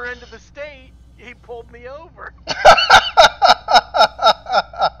the other end of the state, he pulled me over.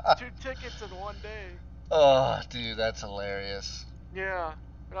 2 tickets in one day. Oh, dude, that's hilarious. Yeah.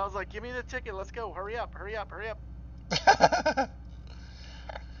 And I was like, give me the ticket, let's go, hurry up.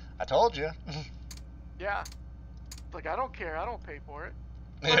 I told you. Yeah. It's like, I don't care, I don't pay for it.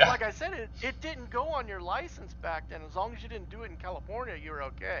 But like I said, it didn't go on your license back then. As long as you didn't do it in California, you were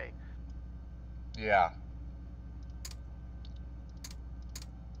okay. Yeah.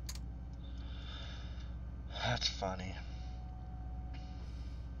 That's funny.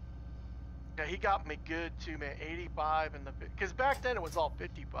 Yeah, he got me good too, man. 85 and because back then it was all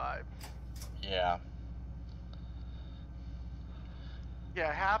 55. Yeah.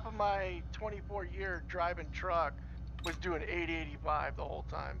 Yeah, half of my 24-year driving truck was doing 80, 85 the whole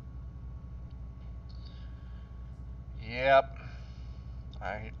time. Yep.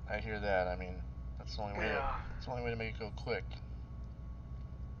 I hear that. I mean, that's the only way. That's the only way to make it go quick.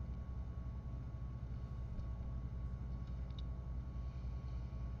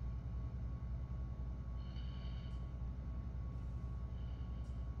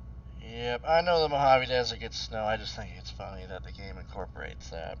 Yep, I know the Mojave Desert gets snow. I just think it's funny that the game incorporates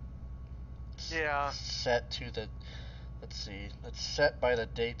that. Yeah. Set to the. Let's see. It's set by the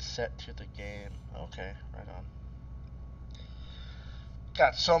date set to the game. Okay, right on.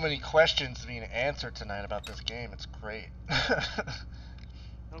 Got so many questions being answered tonight about this game. It's great.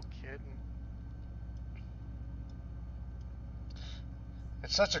 No kidding.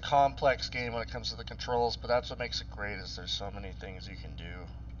 It's such a complex game when it comes to the controls, but that's what makes it great, is there's so many things you can do.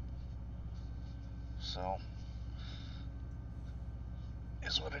 So,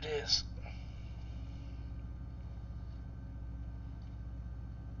 is what it is.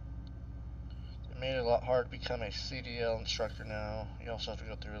 It made it a lot harder to become a CDL instructor now. You also have to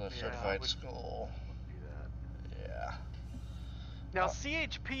go through the certified school. Yeah. Now,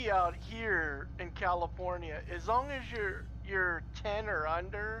 CHP out here in California, as long as you're 10 or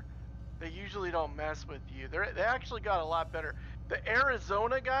under, They usually don't mess with you. They actually got a lot better. The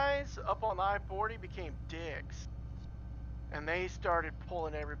Arizona guys up on I-40 became dicks. And they started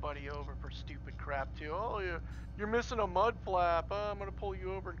pulling everybody over for stupid crap too. Oh, you're missing a mud flap. Oh, I'm going to pull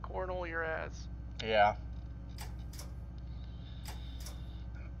you over and cornhole your ass. Yeah.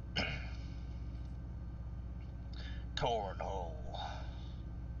 Cornhole.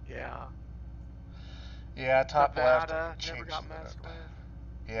 Yeah. Yeah, top Nevada left. never got messed with.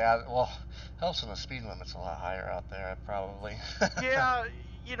 Yeah, well, helps when the speed limit's a lot higher out there, probably. Yeah,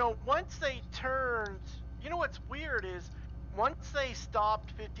 once they turned, what's weird is once they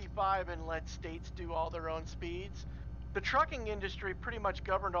stopped 55 and let states do all their own speeds, the trucking industry pretty much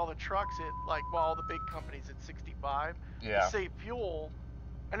governed all the trucks at all the big companies at 65 to save fuel.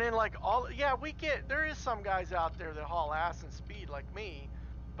 And then there is some guys out there that haul ass and speed like me,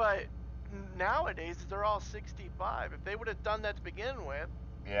 but nowadays they're all 65. If they would have done that to begin with.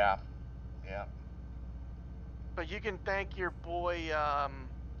 Yeah. But you can thank your boy,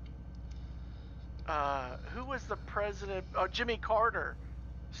 who was the president? Oh, Jimmy Carter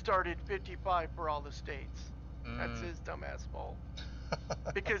started 55 for all the states. That's his dumbass fault.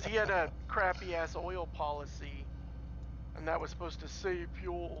 Because he had a crappy ass oil policy, and that was supposed to save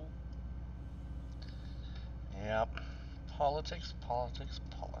fuel. Yep. Politics.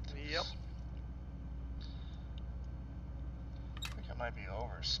 Yep. I think I might be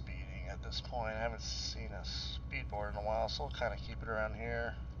over speeding at this point. I haven't seen a speed board in a while, so we'll kind of keep it around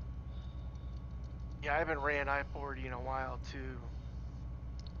here. Yeah, I haven't ran I-40 in a while, too.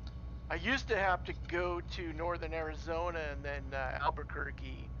 I used to have to go to northern Arizona and then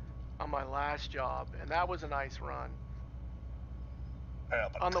Albuquerque on my last job, and that was a nice run.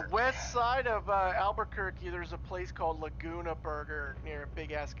 On the west side of Albuquerque, there's a place called Laguna Burger near a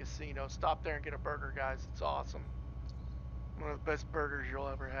big-ass casino. Stop there and get a burger, guys. It's awesome. One of the best burgers you'll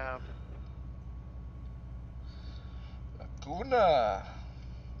ever have. Laguna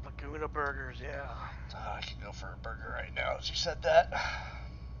Burgers, yeah. I could go for a burger right now as you said that.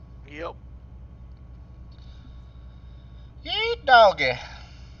 Yep. Yee doggy.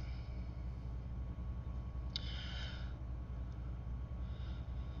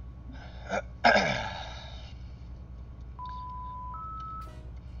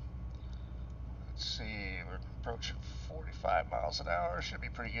 Let's see, we're approaching 45 miles an hour. Should be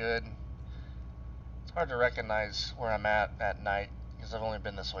pretty good. It's hard to recognize where I'm at night because I've only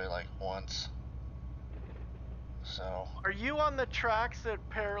been this way like once. So. Are you on the tracks that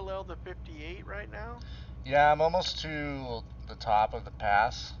parallel the 58 right now? Yeah, I'm almost to the top of the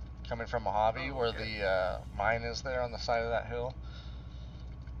pass coming from Mojave, where the mine is there on the side of that hill.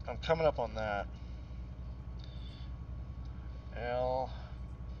 I'm coming up on that. L,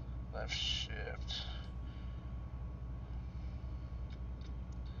 left shift.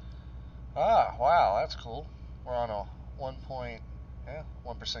 Ah, wow, that's cool. We're on a 1%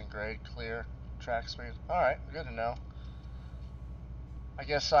 grade, clear track speed. Alright, good to know. I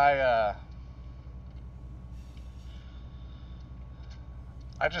guess I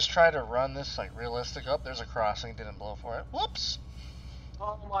just try to run this like realistic. Oh, there's a crossing, didn't blow for it. Whoops!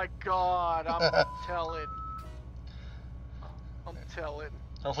 Oh my god, I'm telling.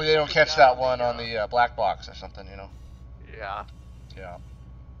 Hopefully they don't catch that one on the black box or something, Yeah. Yeah.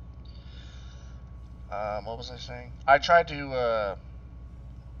 What was I saying? I tried to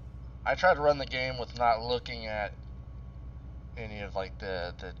run the game with not looking at any of like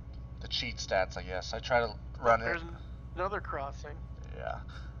the cheat stats, I guess. I try to run There's another crossing. Yeah.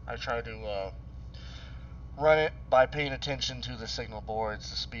 I try to run it by paying attention to the signal boards,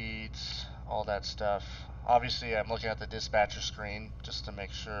 the speeds, all that stuff. Obviously, I'm looking at the dispatcher screen just to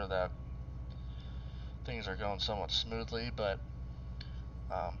make sure that things are going somewhat smoothly, but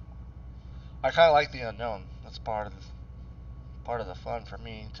I kind of like the unknown. That's part of the fun for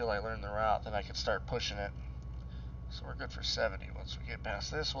me until I learn the route. Then I can start pushing it. So we're good for 70. Once we get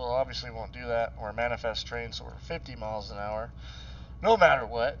past this, we'll obviously won't do that. We're a manifest train, so we're 50 miles an hour, no matter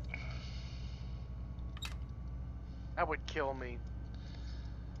what. That would kill me.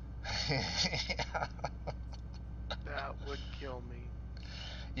 Yeah. That would kill me.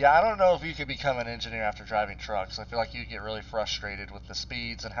 Yeah, I don't know if you could become an engineer after driving trucks. I feel like you get really frustrated with the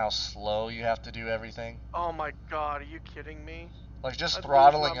speeds and how slow you have to do everything. Oh my god, are you kidding me? Like just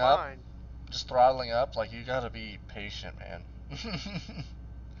throttling up, like you gotta be patient, man.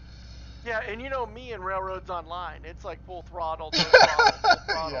 Yeah, and me and Railroads Online, it's like full throttle, full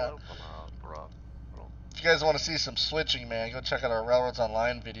throttle, yeah. If you guys want to see some switching, man, go check out our Railroads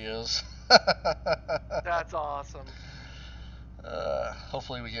Online videos. That's awesome.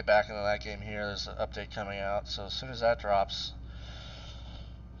 Hopefully we get back into that game here. There's an update coming out, so as soon as that drops,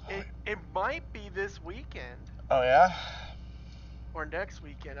 It might be this weekend. Oh, yeah? Or next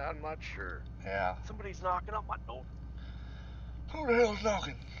weekend, I'm not sure. Yeah. Somebody's knocking on my door. Who the hell's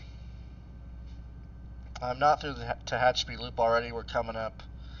knocking? I'm not through the Tehachapi Loop already. We're coming up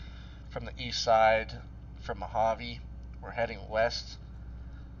from the east side from Mojave. We're heading west.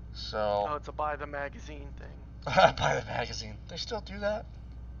 So. Oh, it's a buy the magazine thing. Buy the magazine. They still do that?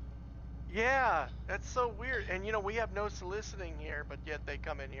 Yeah, that's so weird. And you know, we have no soliciting here, but yet they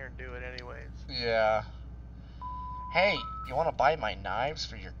come in here and do it anyways. Yeah. Hey, you want to buy my knives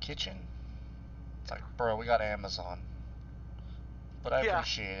for your kitchen? It's like, bro, we got Amazon. But I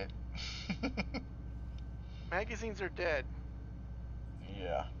appreciate it. Magazines are dead.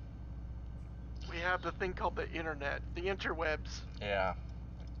 Yeah. We have the thing called the internet, the interwebs. Yeah.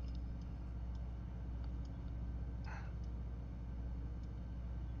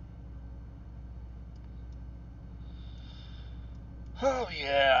 Oh,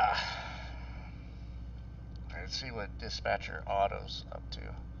 yeah. Let's see what Dispatcher Auto's up to.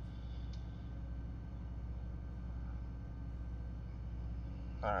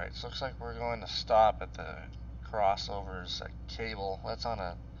 Alright, so looks like we're going to stop at the crossovers at Cable. That's on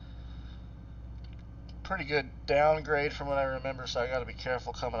a pretty good downgrade from what I remember, so I gotta be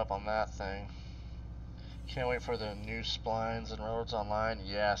careful coming up on that thing. Can't wait for the new splines and roads online.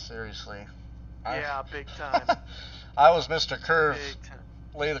 Yeah, seriously. Yeah, big time. I was Mr. Curve, Big time.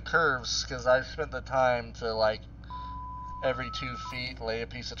 lay the curves, because I spent the time to, like, every 2 feet lay a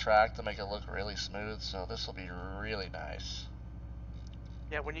piece of track to make it look really smooth, so this will be really nice.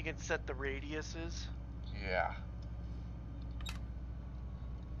 Yeah, when you can set the radiuses. Yeah.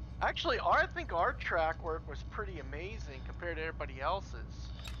 Actually, I think our track work was pretty amazing compared to everybody else's.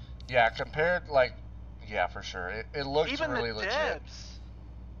 Yeah, compared, like, yeah, for sure. It looked Even really the legit. divs.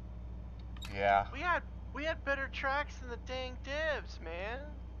 Yeah. We had better tracks than the dang divs, man.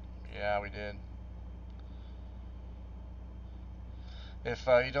 Yeah, we did. If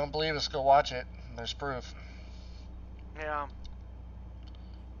you don't believe us, go watch it. There's proof. Yeah.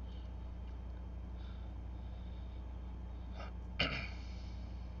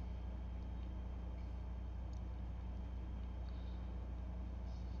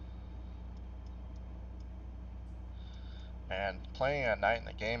 Man, playing at night in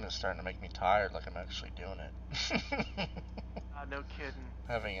the game is starting to make me tired, like I'm actually doing it. No kidding.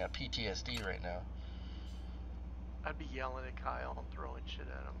 Having a PTSD right now. I'd be yelling at Kyle and throwing shit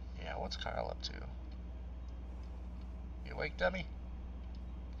at him. Yeah, what's Kyle up to? You awake, dummy?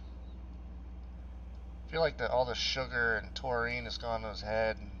 I feel like all the sugar and taurine has gone to his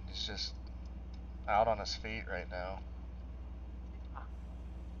head, and he's just out on his feet right now.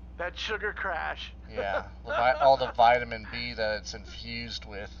 That sugar crash. Yeah, all the vitamin B that it's infused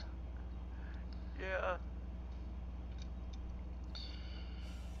with. Yeah.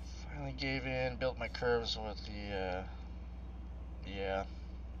 Finally gave in, built my curves with the, yeah.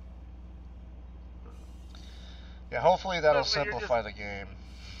 Yeah, hopefully that'll simplify the game.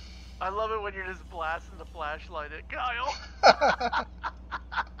 I love it when you're just blasting the flashlight at Kyle.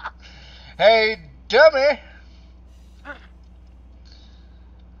 Hey, dummy!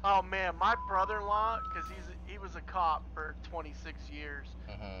 Oh man, my brother-in-law, because he was a cop for 26 years.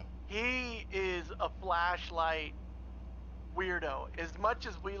 Mm-hmm. He is a flashlight weirdo. As much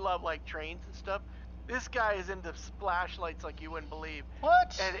as we love like trains and stuff, this guy is into flashlights like you wouldn't believe.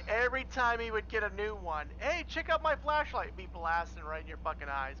 What? And every time he would get a new one, hey, check out my flashlight, be blasting right in your fucking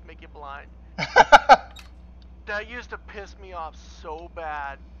eyes, make you blind. That used to piss me off so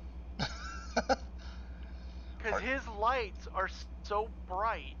bad. Because his lights are so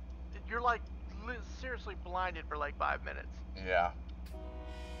bright, you're like seriously blinded for like 5 minutes. Yeah.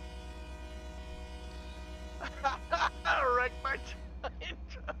 Wreck my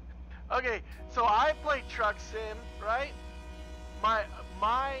truck. Okay, so I play truck sim, right?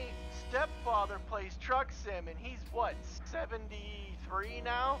 My stepfather plays truck sim, and he's what, 73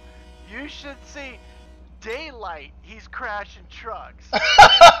 now? You should see daylight. He's crashing trucks.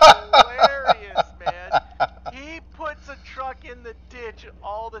 Hilarious, man. He puts a truck in the ditch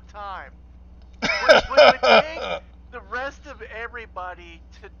all the time. When it takes the rest of everybody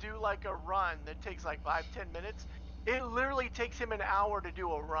to do like a run that takes like 5-10 minutes, it literally takes him an hour to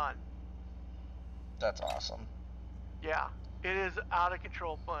do a run. That's awesome. Yeah, it is out of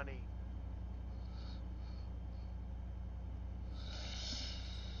control funny.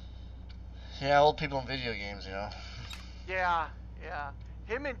 Yeah, old people in video games, you know. Yeah, yeah.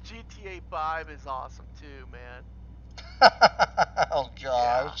 Him in GTA 5 is awesome too, man. Oh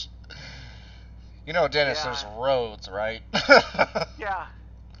gosh. Yeah. You know, Dennis, there's roads, right? Yeah.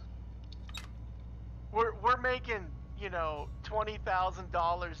 We're making,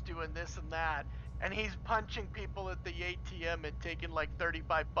 $20,000 doing this and that, and he's punching people at the ATM and taking like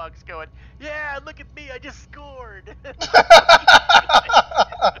 $35, going, "Yeah, look at me, I just scored."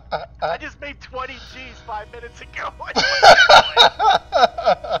 I just made 20 G's 5 minutes ago.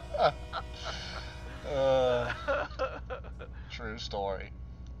 True story.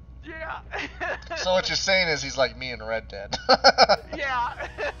 Yeah. So what you're saying is he's like me in Red Dead. Yeah.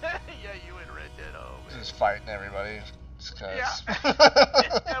 Yeah, you in Red Dead. Oh, man. Just fighting everybody. Yeah.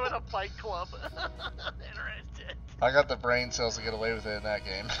 Having a fight club. In Red Dead. I got the brain cells to get away with it in that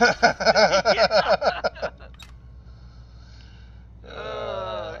game.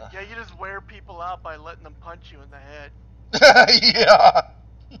 Yeah, you just wear people out by letting them punch you in the head. Yeah.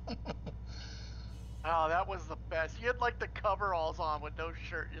 Oh, that was the best. You had like the coveralls on with no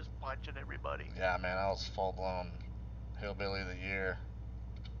shirt, just punching everybody. Yeah, man, I was full blown hillbilly of the year.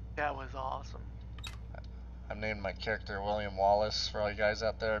 That was awesome. I've named my character William Wallace for all you guys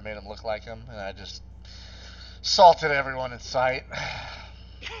out there. I made him look like him, and I just salted everyone in sight.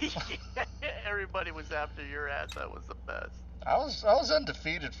 Everybody was after your ass. That was the best. I was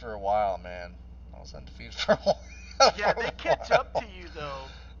undefeated for a while, man. I was undefeated for a while. Yeah, they catch up to you though.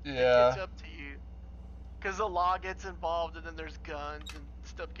 Yeah. They catch up to you. Because the law gets involved, and then there's guns, and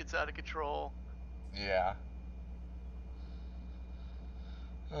stuff gets out of control. Yeah.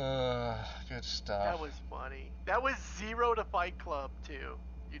 Good stuff. That was funny. That was 0 to Fight Club, too.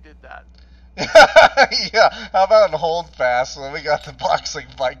 You did that. Yeah, how about in Hold Fast when we got the boxing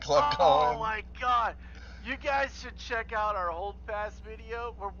Fight Club going? Oh my god. You guys should check out our Hold Fast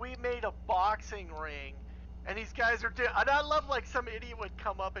video where we made a boxing ring. And these guys are doing, and I love like some idiot would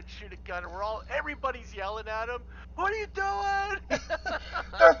come up and shoot a gun, and everybody's yelling at him. What are you doing?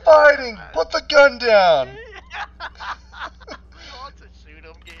 They're fighting. Put the gun down. He wants to shoot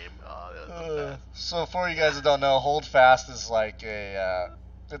him game. Oh, that was the best. So for you guys that don't know, Hold Fast is like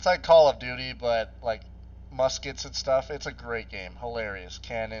it's like Call of Duty, but like muskets and stuff. It's a great game, hilarious,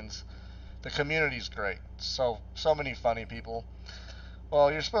 cannons. The community's great. So many funny people. Well,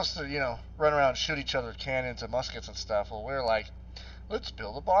 you're supposed to, run around and shoot each other with cannons and muskets and stuff. Well, we're like, let's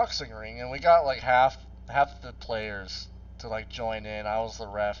build a boxing ring, and we got like half the players to like join in. I was the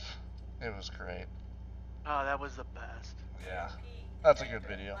ref. It was great. Oh, that was the best. Yeah, that's a good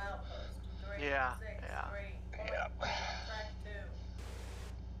video. Yeah.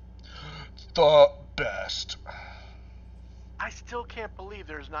 The best. I still can't believe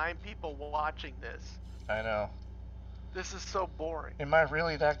there's 9 people watching this. I know. This is so boring. Am I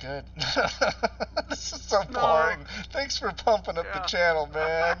really that good? This is so boring. Thanks for pumping up the channel,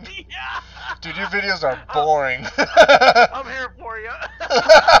 man. Yeah. Dude, your videos are boring. I'm here for you.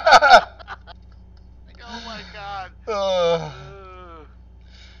 Oh my god.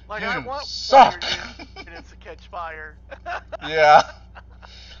 Like, I want suck. units to catch fire. Yeah.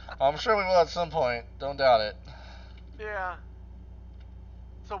 I'm sure we will at some point. Don't doubt it. Yeah.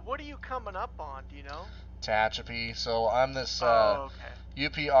 So what are you coming up on? Do you know? Tehachapi. So I'm this okay.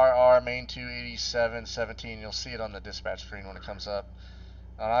 EP04 main 28717. You'll see it on the dispatch screen when it comes up.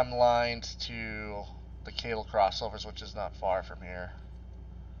 And I'm lined to the cable crossovers, which is not far from here.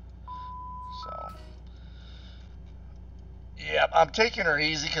 So, yeah, I'm taking her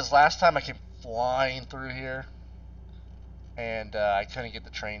easy because last time I came flying through here and I couldn't get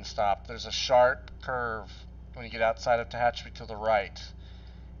the train stopped. There's a sharp curve when you get outside of Tehachapi to the right,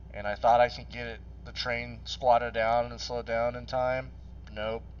 and I thought I could get the train squatted down and slowed down in time.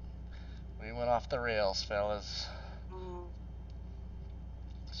 Nope. We went off the rails, fellas.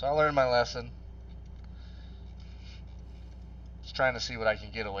 So I learned my lesson. Just trying to see what I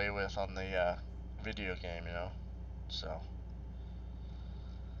can get away with on the video game, So,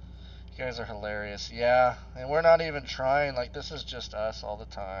 you guys are hilarious. Yeah, and we're not even trying. Like, this is just us all the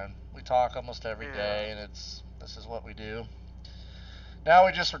time. We talk almost every day, and this is what we do. Now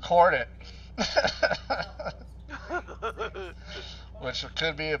we just record it. Which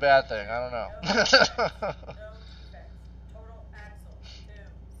could be a bad thing. I don't know.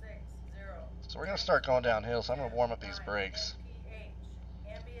 So we're going to start going downhill, so I'm going to warm up these brakes.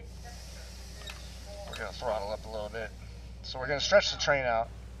 We're going to throttle up a little bit. So we're going to stretch the train out,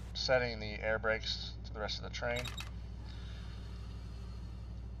 setting the air brakes to the rest of the train.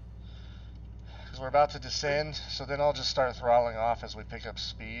 Because we're about to descend, so then I'll just start throttling off as we pick up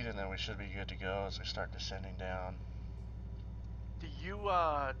speed, and then we should be good to go as we start descending down. Do you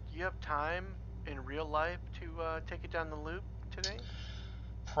have time in real life to take it down the loop today?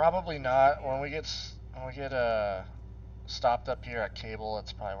 Probably not. When we get stopped up here at Cable,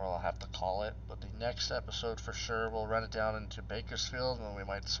 that's probably where I'll have to call it. But the next episode for sure, we'll run it down into Bakersfield, and then we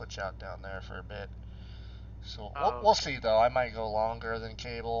might switch out down there for a bit. So we'll see though. I might go longer than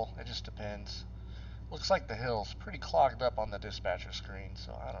cable. It just depends. Looks like the hill's pretty clogged up on the dispatcher screen,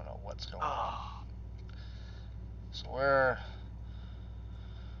 so I don't know what's going on. So we're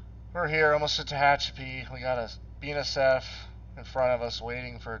here almost at Tehachapi. We got a BNSF in front of us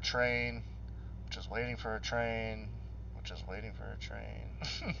waiting for a train, which is waiting for a train, which is waiting for a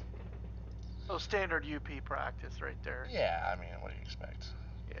train. Oh, standard UP practice right there. Yeah, I mean, what do you expect?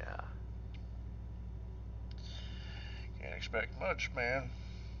 Yeah. Can't expect much, man.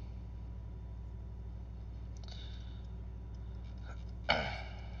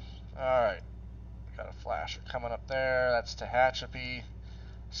 Alright. Got a flasher coming up there. That's Tehachapi.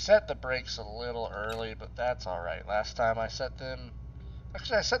 Set the brakes a little early, but that's alright. Last time I set them...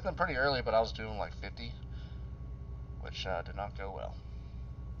 Actually, I set them pretty early, but I was doing like 50. Which did not go well.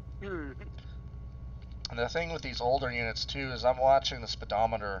 And the thing with these older units, too, is I'm watching the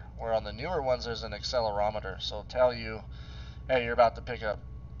speedometer, where on the newer ones there's an accelerometer. So it'll tell you, hey, you're about to pick up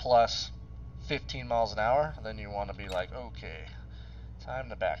plus 15 miles an hour. And then you want to be like, okay, time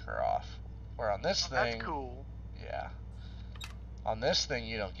to back her off. Where on this thing... That's cool. Yeah. On this thing,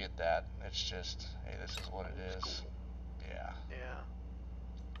 you don't get that. It's just, hey, this is what it is. Cool. Yeah. Yeah.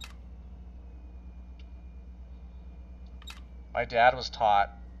 My dad was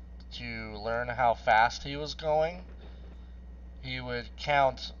taught to learn how fast he was going. He would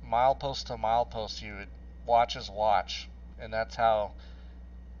count milepost to milepost. He would watch his watch, and that's how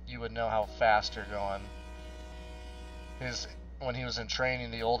you would know how fast you're going. When he was in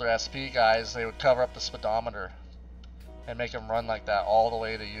training, the older SP guys, they would cover up the speedometer and make him run like that all the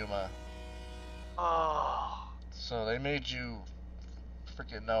way to Yuma. Oh. So they made you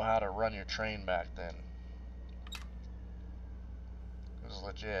freaking know how to run your train back then. It was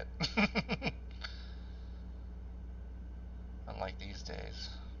legit. Unlike these days.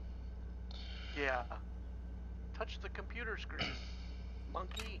 Yeah. Touch the computer screen,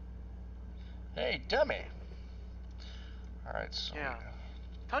 monkey. Hey, dummy. Alright, so... Yeah.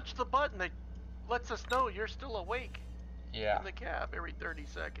 Touch the button that lets us know you're still awake. Yeah. In the cab every 30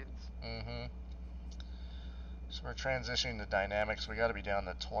 seconds. Mm-hmm. So we're transitioning to dynamics. We got to be down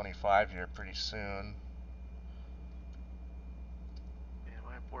to 25 here pretty soon. Yeah,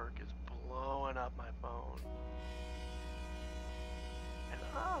 my work is blowing up my phone. And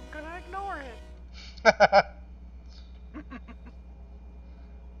I'm gonna ignore it.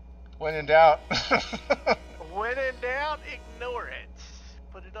 When in doubt. When in doubt, ignore it.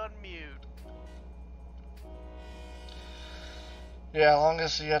 Put it on mute. Yeah,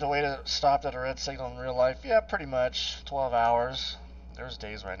 longest you had to wait stopped at a red signal in real life. Yeah, pretty much 12 hours. There's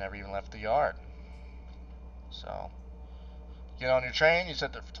days where I never even left the yard. So, get on your train, you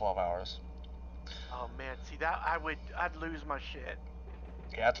sit there for 12 hours. Oh man, see that I'd lose my shit.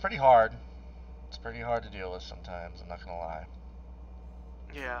 Yeah, it's pretty hard. It's pretty hard to deal with sometimes, I'm not gonna lie.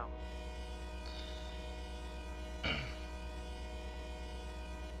 Yeah.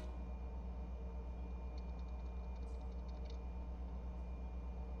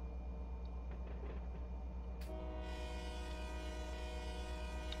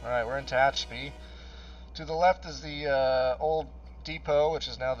 Alright, we're in Tehachapi. To the left is the old depot, which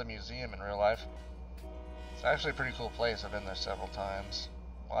is now the museum in real life. It's actually a pretty cool place. I've been there several times.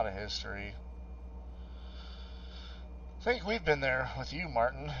 A lot of history. I think we've been there with you,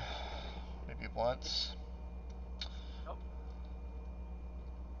 Martin. Maybe once. Nope.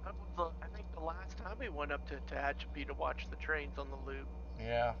 I think the last time we went up to Tehachapi to watch the trains on the loop.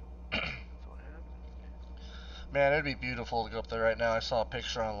 Yeah. That's what happened. Man, it'd be beautiful to go up there right now. I saw a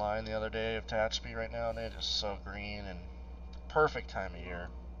picture online the other day of Tehachapi right now, and it is so green and perfect time of year.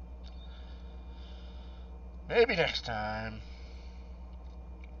 Maybe next time.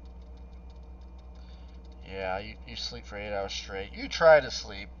 Yeah, you sleep for 8 hours straight. You try to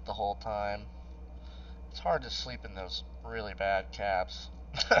sleep the whole time. It's hard to sleep in those really bad cabs.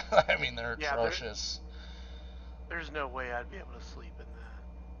 I mean, they're atrocious. There's no way I'd be able to sleep in that.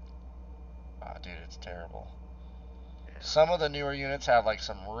 Ah, dude, it's terrible. Yeah. Some of the newer units have like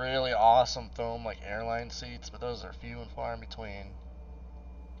some really awesome foam like airline seats, but those are few and far in between.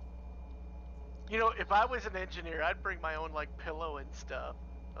 You know, if I was an engineer, I'd bring my own like pillow and stuff.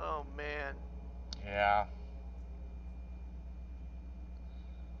 Oh man. Yeah.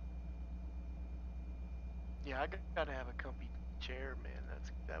 Yeah, I gotta have a comfy chair, man.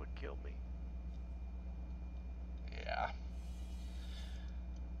 That would kill me. Yeah.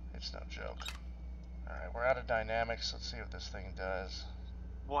 It's no joke. Alright, we're out of dynamics. Let's see what this thing does.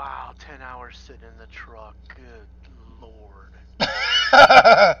 Wow, 10 hours sitting in the truck. Good lord.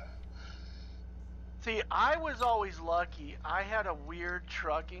 See, I was always lucky. I had a weird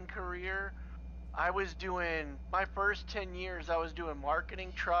trucking career I was doing my first 10 years, I was doing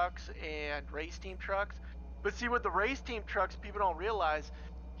marketing trucks and race team trucks. But see, with the race team trucks, people don't realize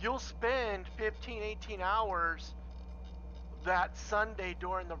you'll spend 15, 18 hours that Sunday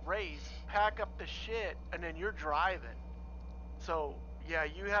during the race, pack up the shit, and then you're driving. So, yeah,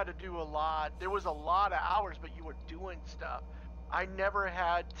 you had to do a lot. There was a lot of hours, but you were doing stuff. I never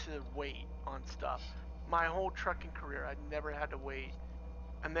had to wait on stuff. My whole trucking career, I never had to wait.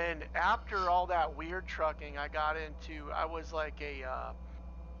 And then after all that weird trucking, I was like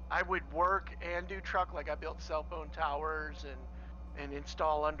I would work and do truck, like I built cell phone towers and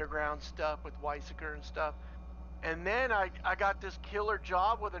install underground stuff with Weisiger and stuff. And then I got this killer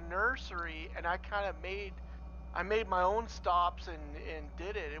job with a nursery, and I made my own stops and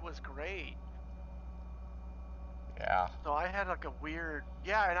did it. It was great. Yeah. So I had like a weird,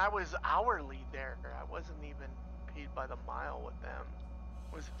 yeah, and I was hourly there. I wasn't even paid by the mile with them.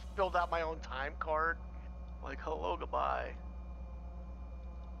 Was filled out my own time card. Like, hello, goodbye.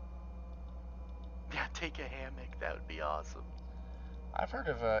 Yeah, take a hammock. That would be awesome. I've heard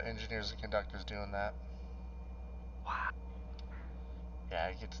of engineers and conductors doing that. Wow. Yeah,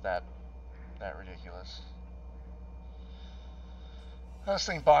 it gets that ridiculous. This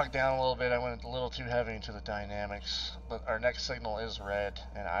thing bogged down a little bit. I went a little too heavy into the dynamics, but our next signal is red,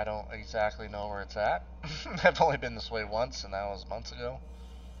 and I don't exactly know where it's at. I've only been this way once, and that was months ago.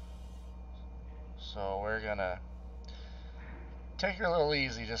 So we're gonna take it a little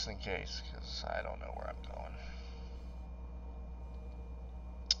easy just in case, because I don't know where I'm going.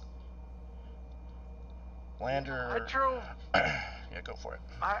 Lander. I drove. Yeah, go for it.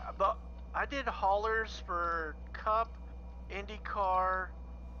 I did haulers for Cup, IndyCar,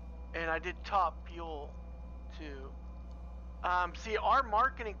 and I did Top Fuel too. See, our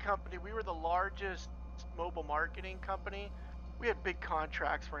marketing company, we were the largest mobile marketing company. We had big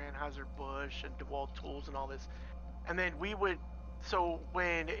contracts for Anheuser-Busch and DeWalt Tools and all this. And then so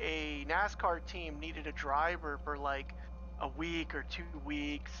when a NASCAR team needed a driver for like a week or 2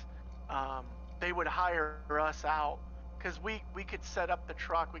 weeks, they would hire us out because we could set up the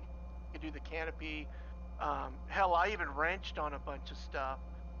truck, we could do the canopy. Hell, I even wrenched on a bunch of stuff.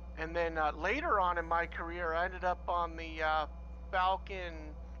 And then later on in my career, I ended up on the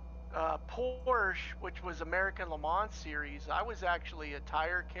Falcon Porsche, which was American Le Mans Series. I was actually a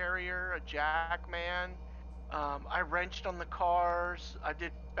tire carrier, a jack man. I wrenched on the cars. I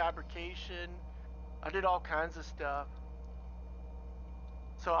did fabrication. I did all kinds of stuff.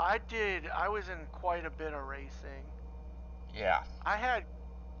 So I was in quite a bit of racing. Yeah. I had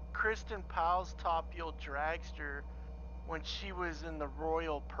Kristen Powell's Top Fuel dragster when she was in the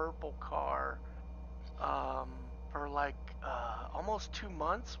Royal Purple car for like almost 2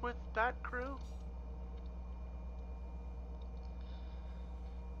 months with that crew.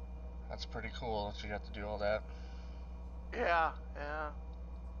 That's pretty cool that you got to do all that. Yeah, yeah.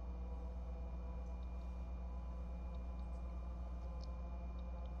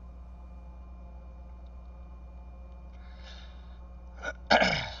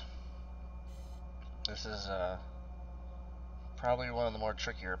 This is probably one of the more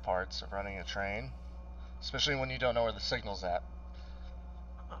trickier parts of running a train, especially when you don't know where the signal's at.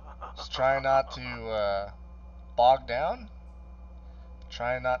 Just try not to bog down.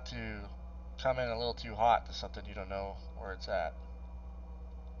 Try not to come in a little too hot to something you don't know where it's at.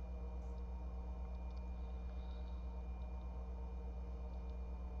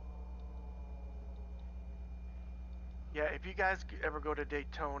 Yeah, if you guys ever go to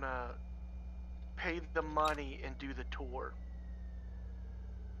Daytona, pay the money and do the tour.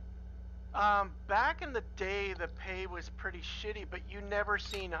 Back in the day, the pay was pretty shitty, but you never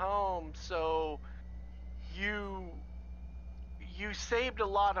seen home, so you saved a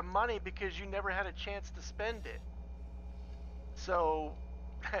lot of money because you never had a chance to spend it. So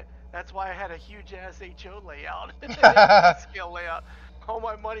that's why I had a huge ass HO layout, scale layout. All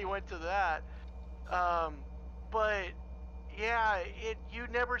my money went to that. But yeah, you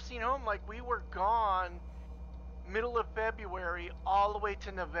never seen home. Like, we were gone middle of February all the way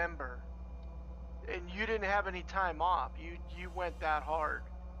to November, and you didn't have any time off. You went that hard.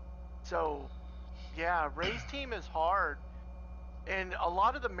 So yeah, race team is hard, and a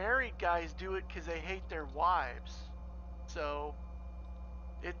lot of the married guys do it because they hate their wives. So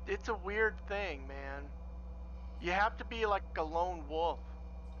it's a weird thing, man. You have to be like a lone wolf,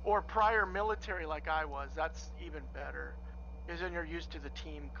 or prior military like I was. That's even better, because then you're used to the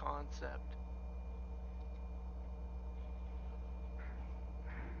team concept.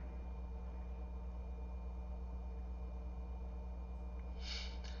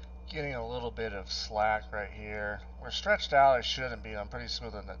 Getting a little bit of slack right here. We're stretched out. I shouldn't be. I'm pretty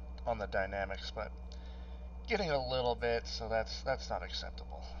smooth on on the dynamics, but getting a little bit, so that's not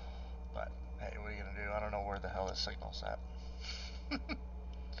acceptable. But hey, what are you gonna do? I don't know where the hell this signal's at.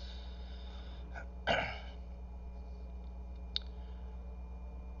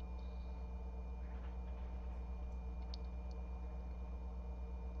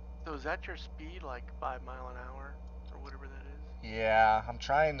 So is that your speed, like 5 miles an hour, or whatever that is? Yeah, I'm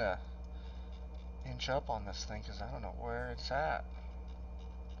trying to inch up on this thing because I don't know where it's at.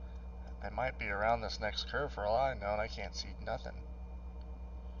 It might be around this next curve for all I know, and I can't see nothing.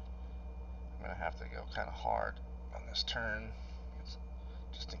 I'm gonna have to go kind of hard on this turn,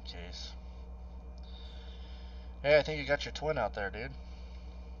 just in case. Hey, I think you got your twin out there, dude.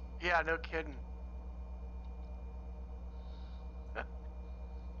 Yeah, no kidding.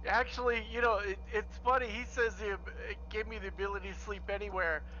 Actually, you know, it's funny. He says it gave me the ability to sleep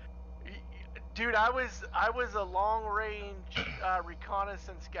anywhere. Dude, I was a long range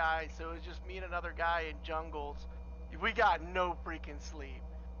reconnaissance guy, so it was just me and another guy in jungles. We got no freaking sleep.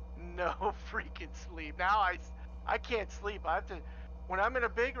 No freaking sleep. Now I can't sleep. I have to, when I'm in a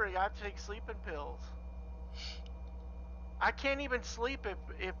big rig, I have to take sleeping pills. I can't even sleep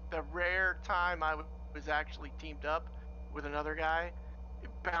if the rare time I was actually teamed up with another guy,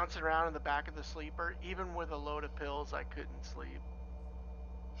 bouncing around in the back of the sleeper, even with a load of pills, I couldn't sleep.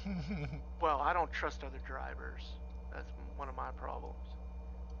 Well, I don't trust other drivers. That's one of my problems.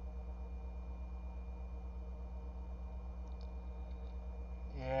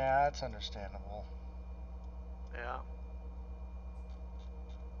 Yeah, that's understandable. Yeah.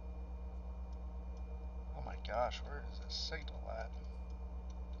 Oh my gosh, where is this signal at?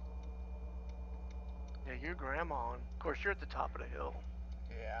 Yeah, your grandma, and of course you're at the top of the hill.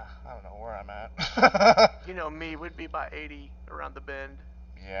 Yeah, I don't know where I'm at. You know me, would be by 80 around the bend.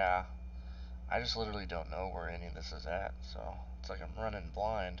 Yeah, I just literally don't know where any of this is at, so it's like I'm running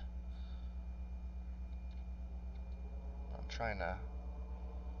blind. I'm trying to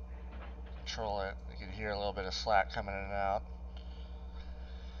control it. You can hear a little bit of slack coming in and out,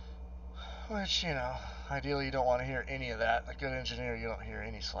 which, you know, ideally you don't want to hear any of that. A good engineer, you don't hear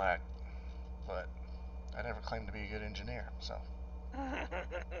any slack, but I never claimed to be a good engineer, so.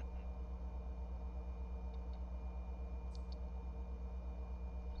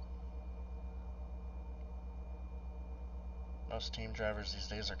 Most team drivers these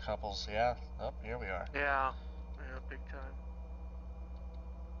days are couples. Yeah. Oh, here we are. Yeah, big time.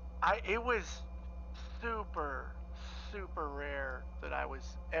 It was super rare that I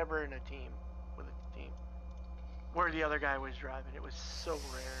was ever in a team with a team where the other guy was driving. It was so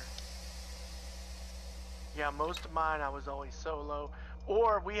rare. Yeah, most of mine I was always solo,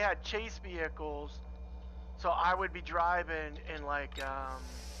 or we had chase vehicles. So I would be driving in like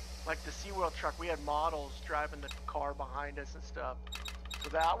the SeaWorld truck. We had models driving the car behind us and stuff. So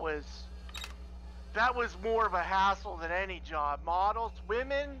that was more of a hassle than any job. Models,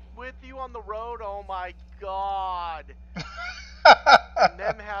 women with you on the road, oh my god. And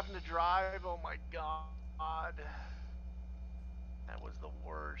them having to drive, oh my god. That was the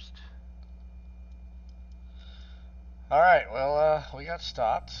worst. Alright, well, we got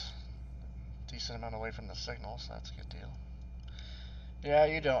stopped. Decent amount away from the signal, so that's a good deal. Yeah,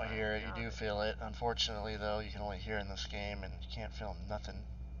 you don't hear it, you do feel it. Unfortunately, though, you can only hear in this game, and you can't feel nothing.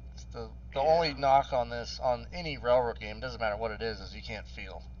 It's the only knock on this, on any railroad game, doesn't matter what it is you can't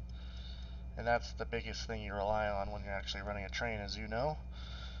feel. And that's the biggest thing you rely on when you're actually running a train, as you know.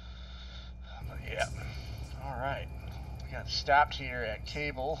 But yeah. Alright. We got stopped here at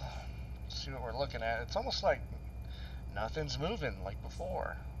Cable. Let's see what we're looking at. It's almost like nothing's moving like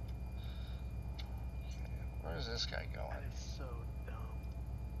before. Where is this guy going? That is so dumb.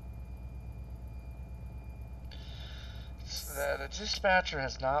 The dispatcher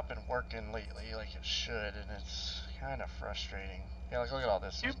has not been working lately like it should, and it's kind of frustrating. Yeah, like, look at all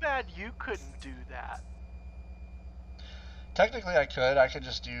this. Too bad you couldn't do that. Technically, I could. I could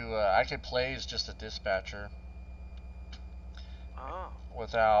just do. I could play as just a dispatcher. Oh.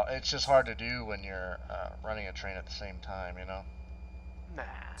 Without. It's just hard to do when you're running a train at the same time, you know? Nah.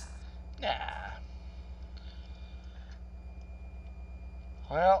 Nah.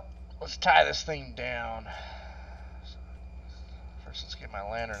 Well, let's tie this thing down. First, let's get my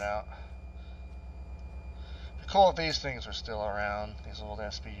lantern out. It'd be cool if these things were still around, these old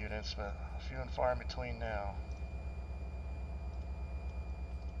SP units, but few and far in between now.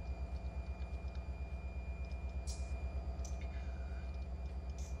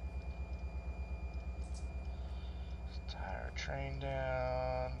 Let's tie our train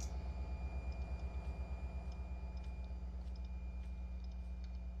down.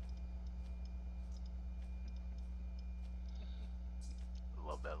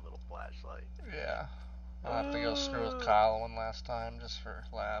 Love that little flashlight. Yeah. I'll have to go screw with Kyle one last time just for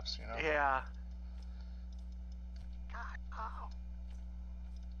laughs, you know? Yeah. God, wow.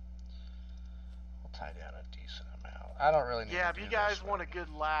 We'll tie down a decent amount. I don't really need to Yeah, if do you guys this, want a good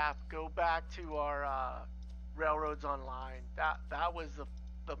laugh, go back to our Railroads Online. That was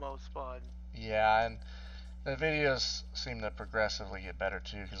the most fun. Yeah, and the videos seem to progressively get better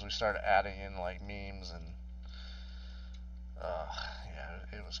too because we started adding in like memes and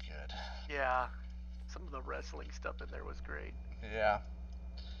yeah, it was good. Yeah, some of the wrestling stuff in there was great. Yeah.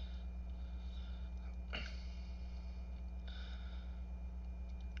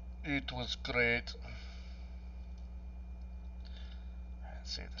 It was great.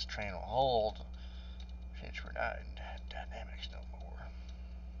 Let's see if this train will hold since we're not in dynamics no more.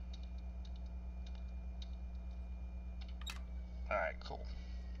 Alright, cool.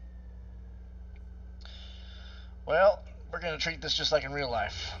 Well, we're going to treat this just like in real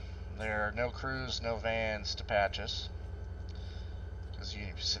life. There are no crews, no vans to patch us, because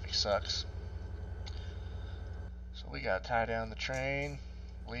Union Pacific sucks. So we got to tie down the train,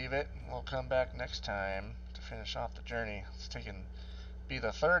 leave it, and we'll come back next time to finish off the journey. It's be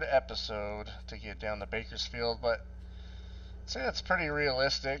the third episode to get down to Bakersfield, but I'd say that's pretty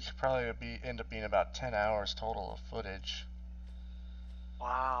realistic. Probably end up being about 10 hours total of footage.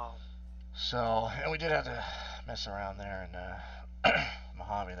 Wow. So, and we did have to mess around there in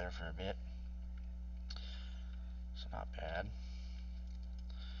Mojave there for a bit. So not bad.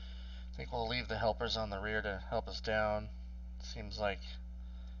 I think we'll leave the helpers on the rear to help us down. Seems like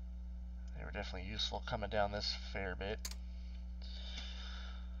they were definitely useful coming down this fair bit.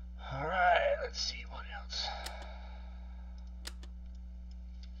 Alright, let's see what else.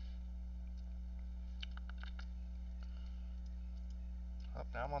 Oh,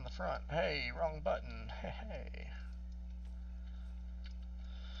 now I'm on the front. Hey, wrong button. Hey.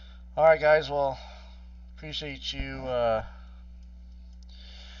 Alright guys, well, appreciate you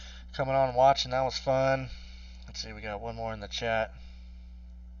coming on and watching. That was fun. Let's see, we got one more in the chat.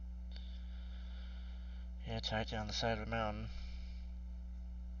 Yeah, tied down the side of a mountain.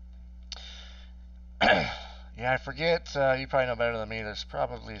 Yeah, I forget, you probably know better than me, there's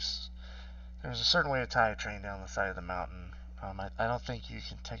a certain way to tie a train down the side of the mountain. I don't think you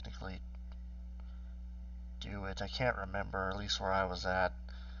can technically do it. I can't remember, at least where I was at.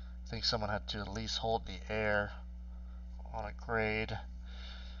 I think someone had to at least hold the air on a grade,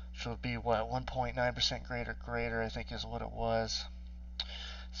 which would be, what, 1.9% grade or greater, I think is what it was.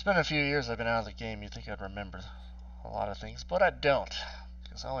 It's been a few years I've been out of the game. You'd think I'd remember a lot of things, but I don't,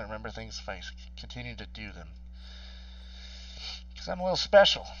 because I only remember things if I continue to do them. Because I'm a little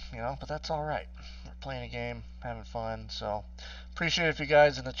special, you know, but that's alright. We're playing a game, having fun, so appreciate it if you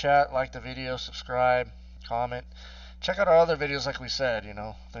guys in the chat like the video, subscribe, comment. Check out our other videos like we said, you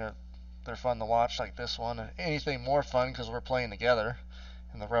know, they're fun to watch like this one, and anything more fun because we're playing together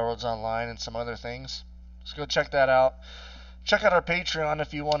in the Railroads Online and some other things. So go check that out. Check out our Patreon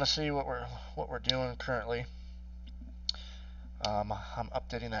if you want to see what we're doing currently. I'm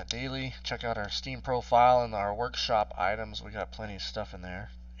updating that daily. Check out our Steam profile and our workshop items. We got plenty of stuff in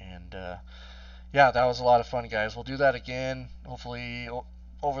there. And yeah, that was a lot of fun, guys. We'll do that again, hopefully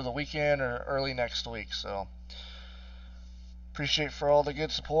over the weekend or early next week. So appreciate for all the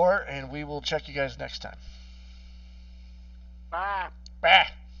good support, and we will check you guys next time. Bye. Bye.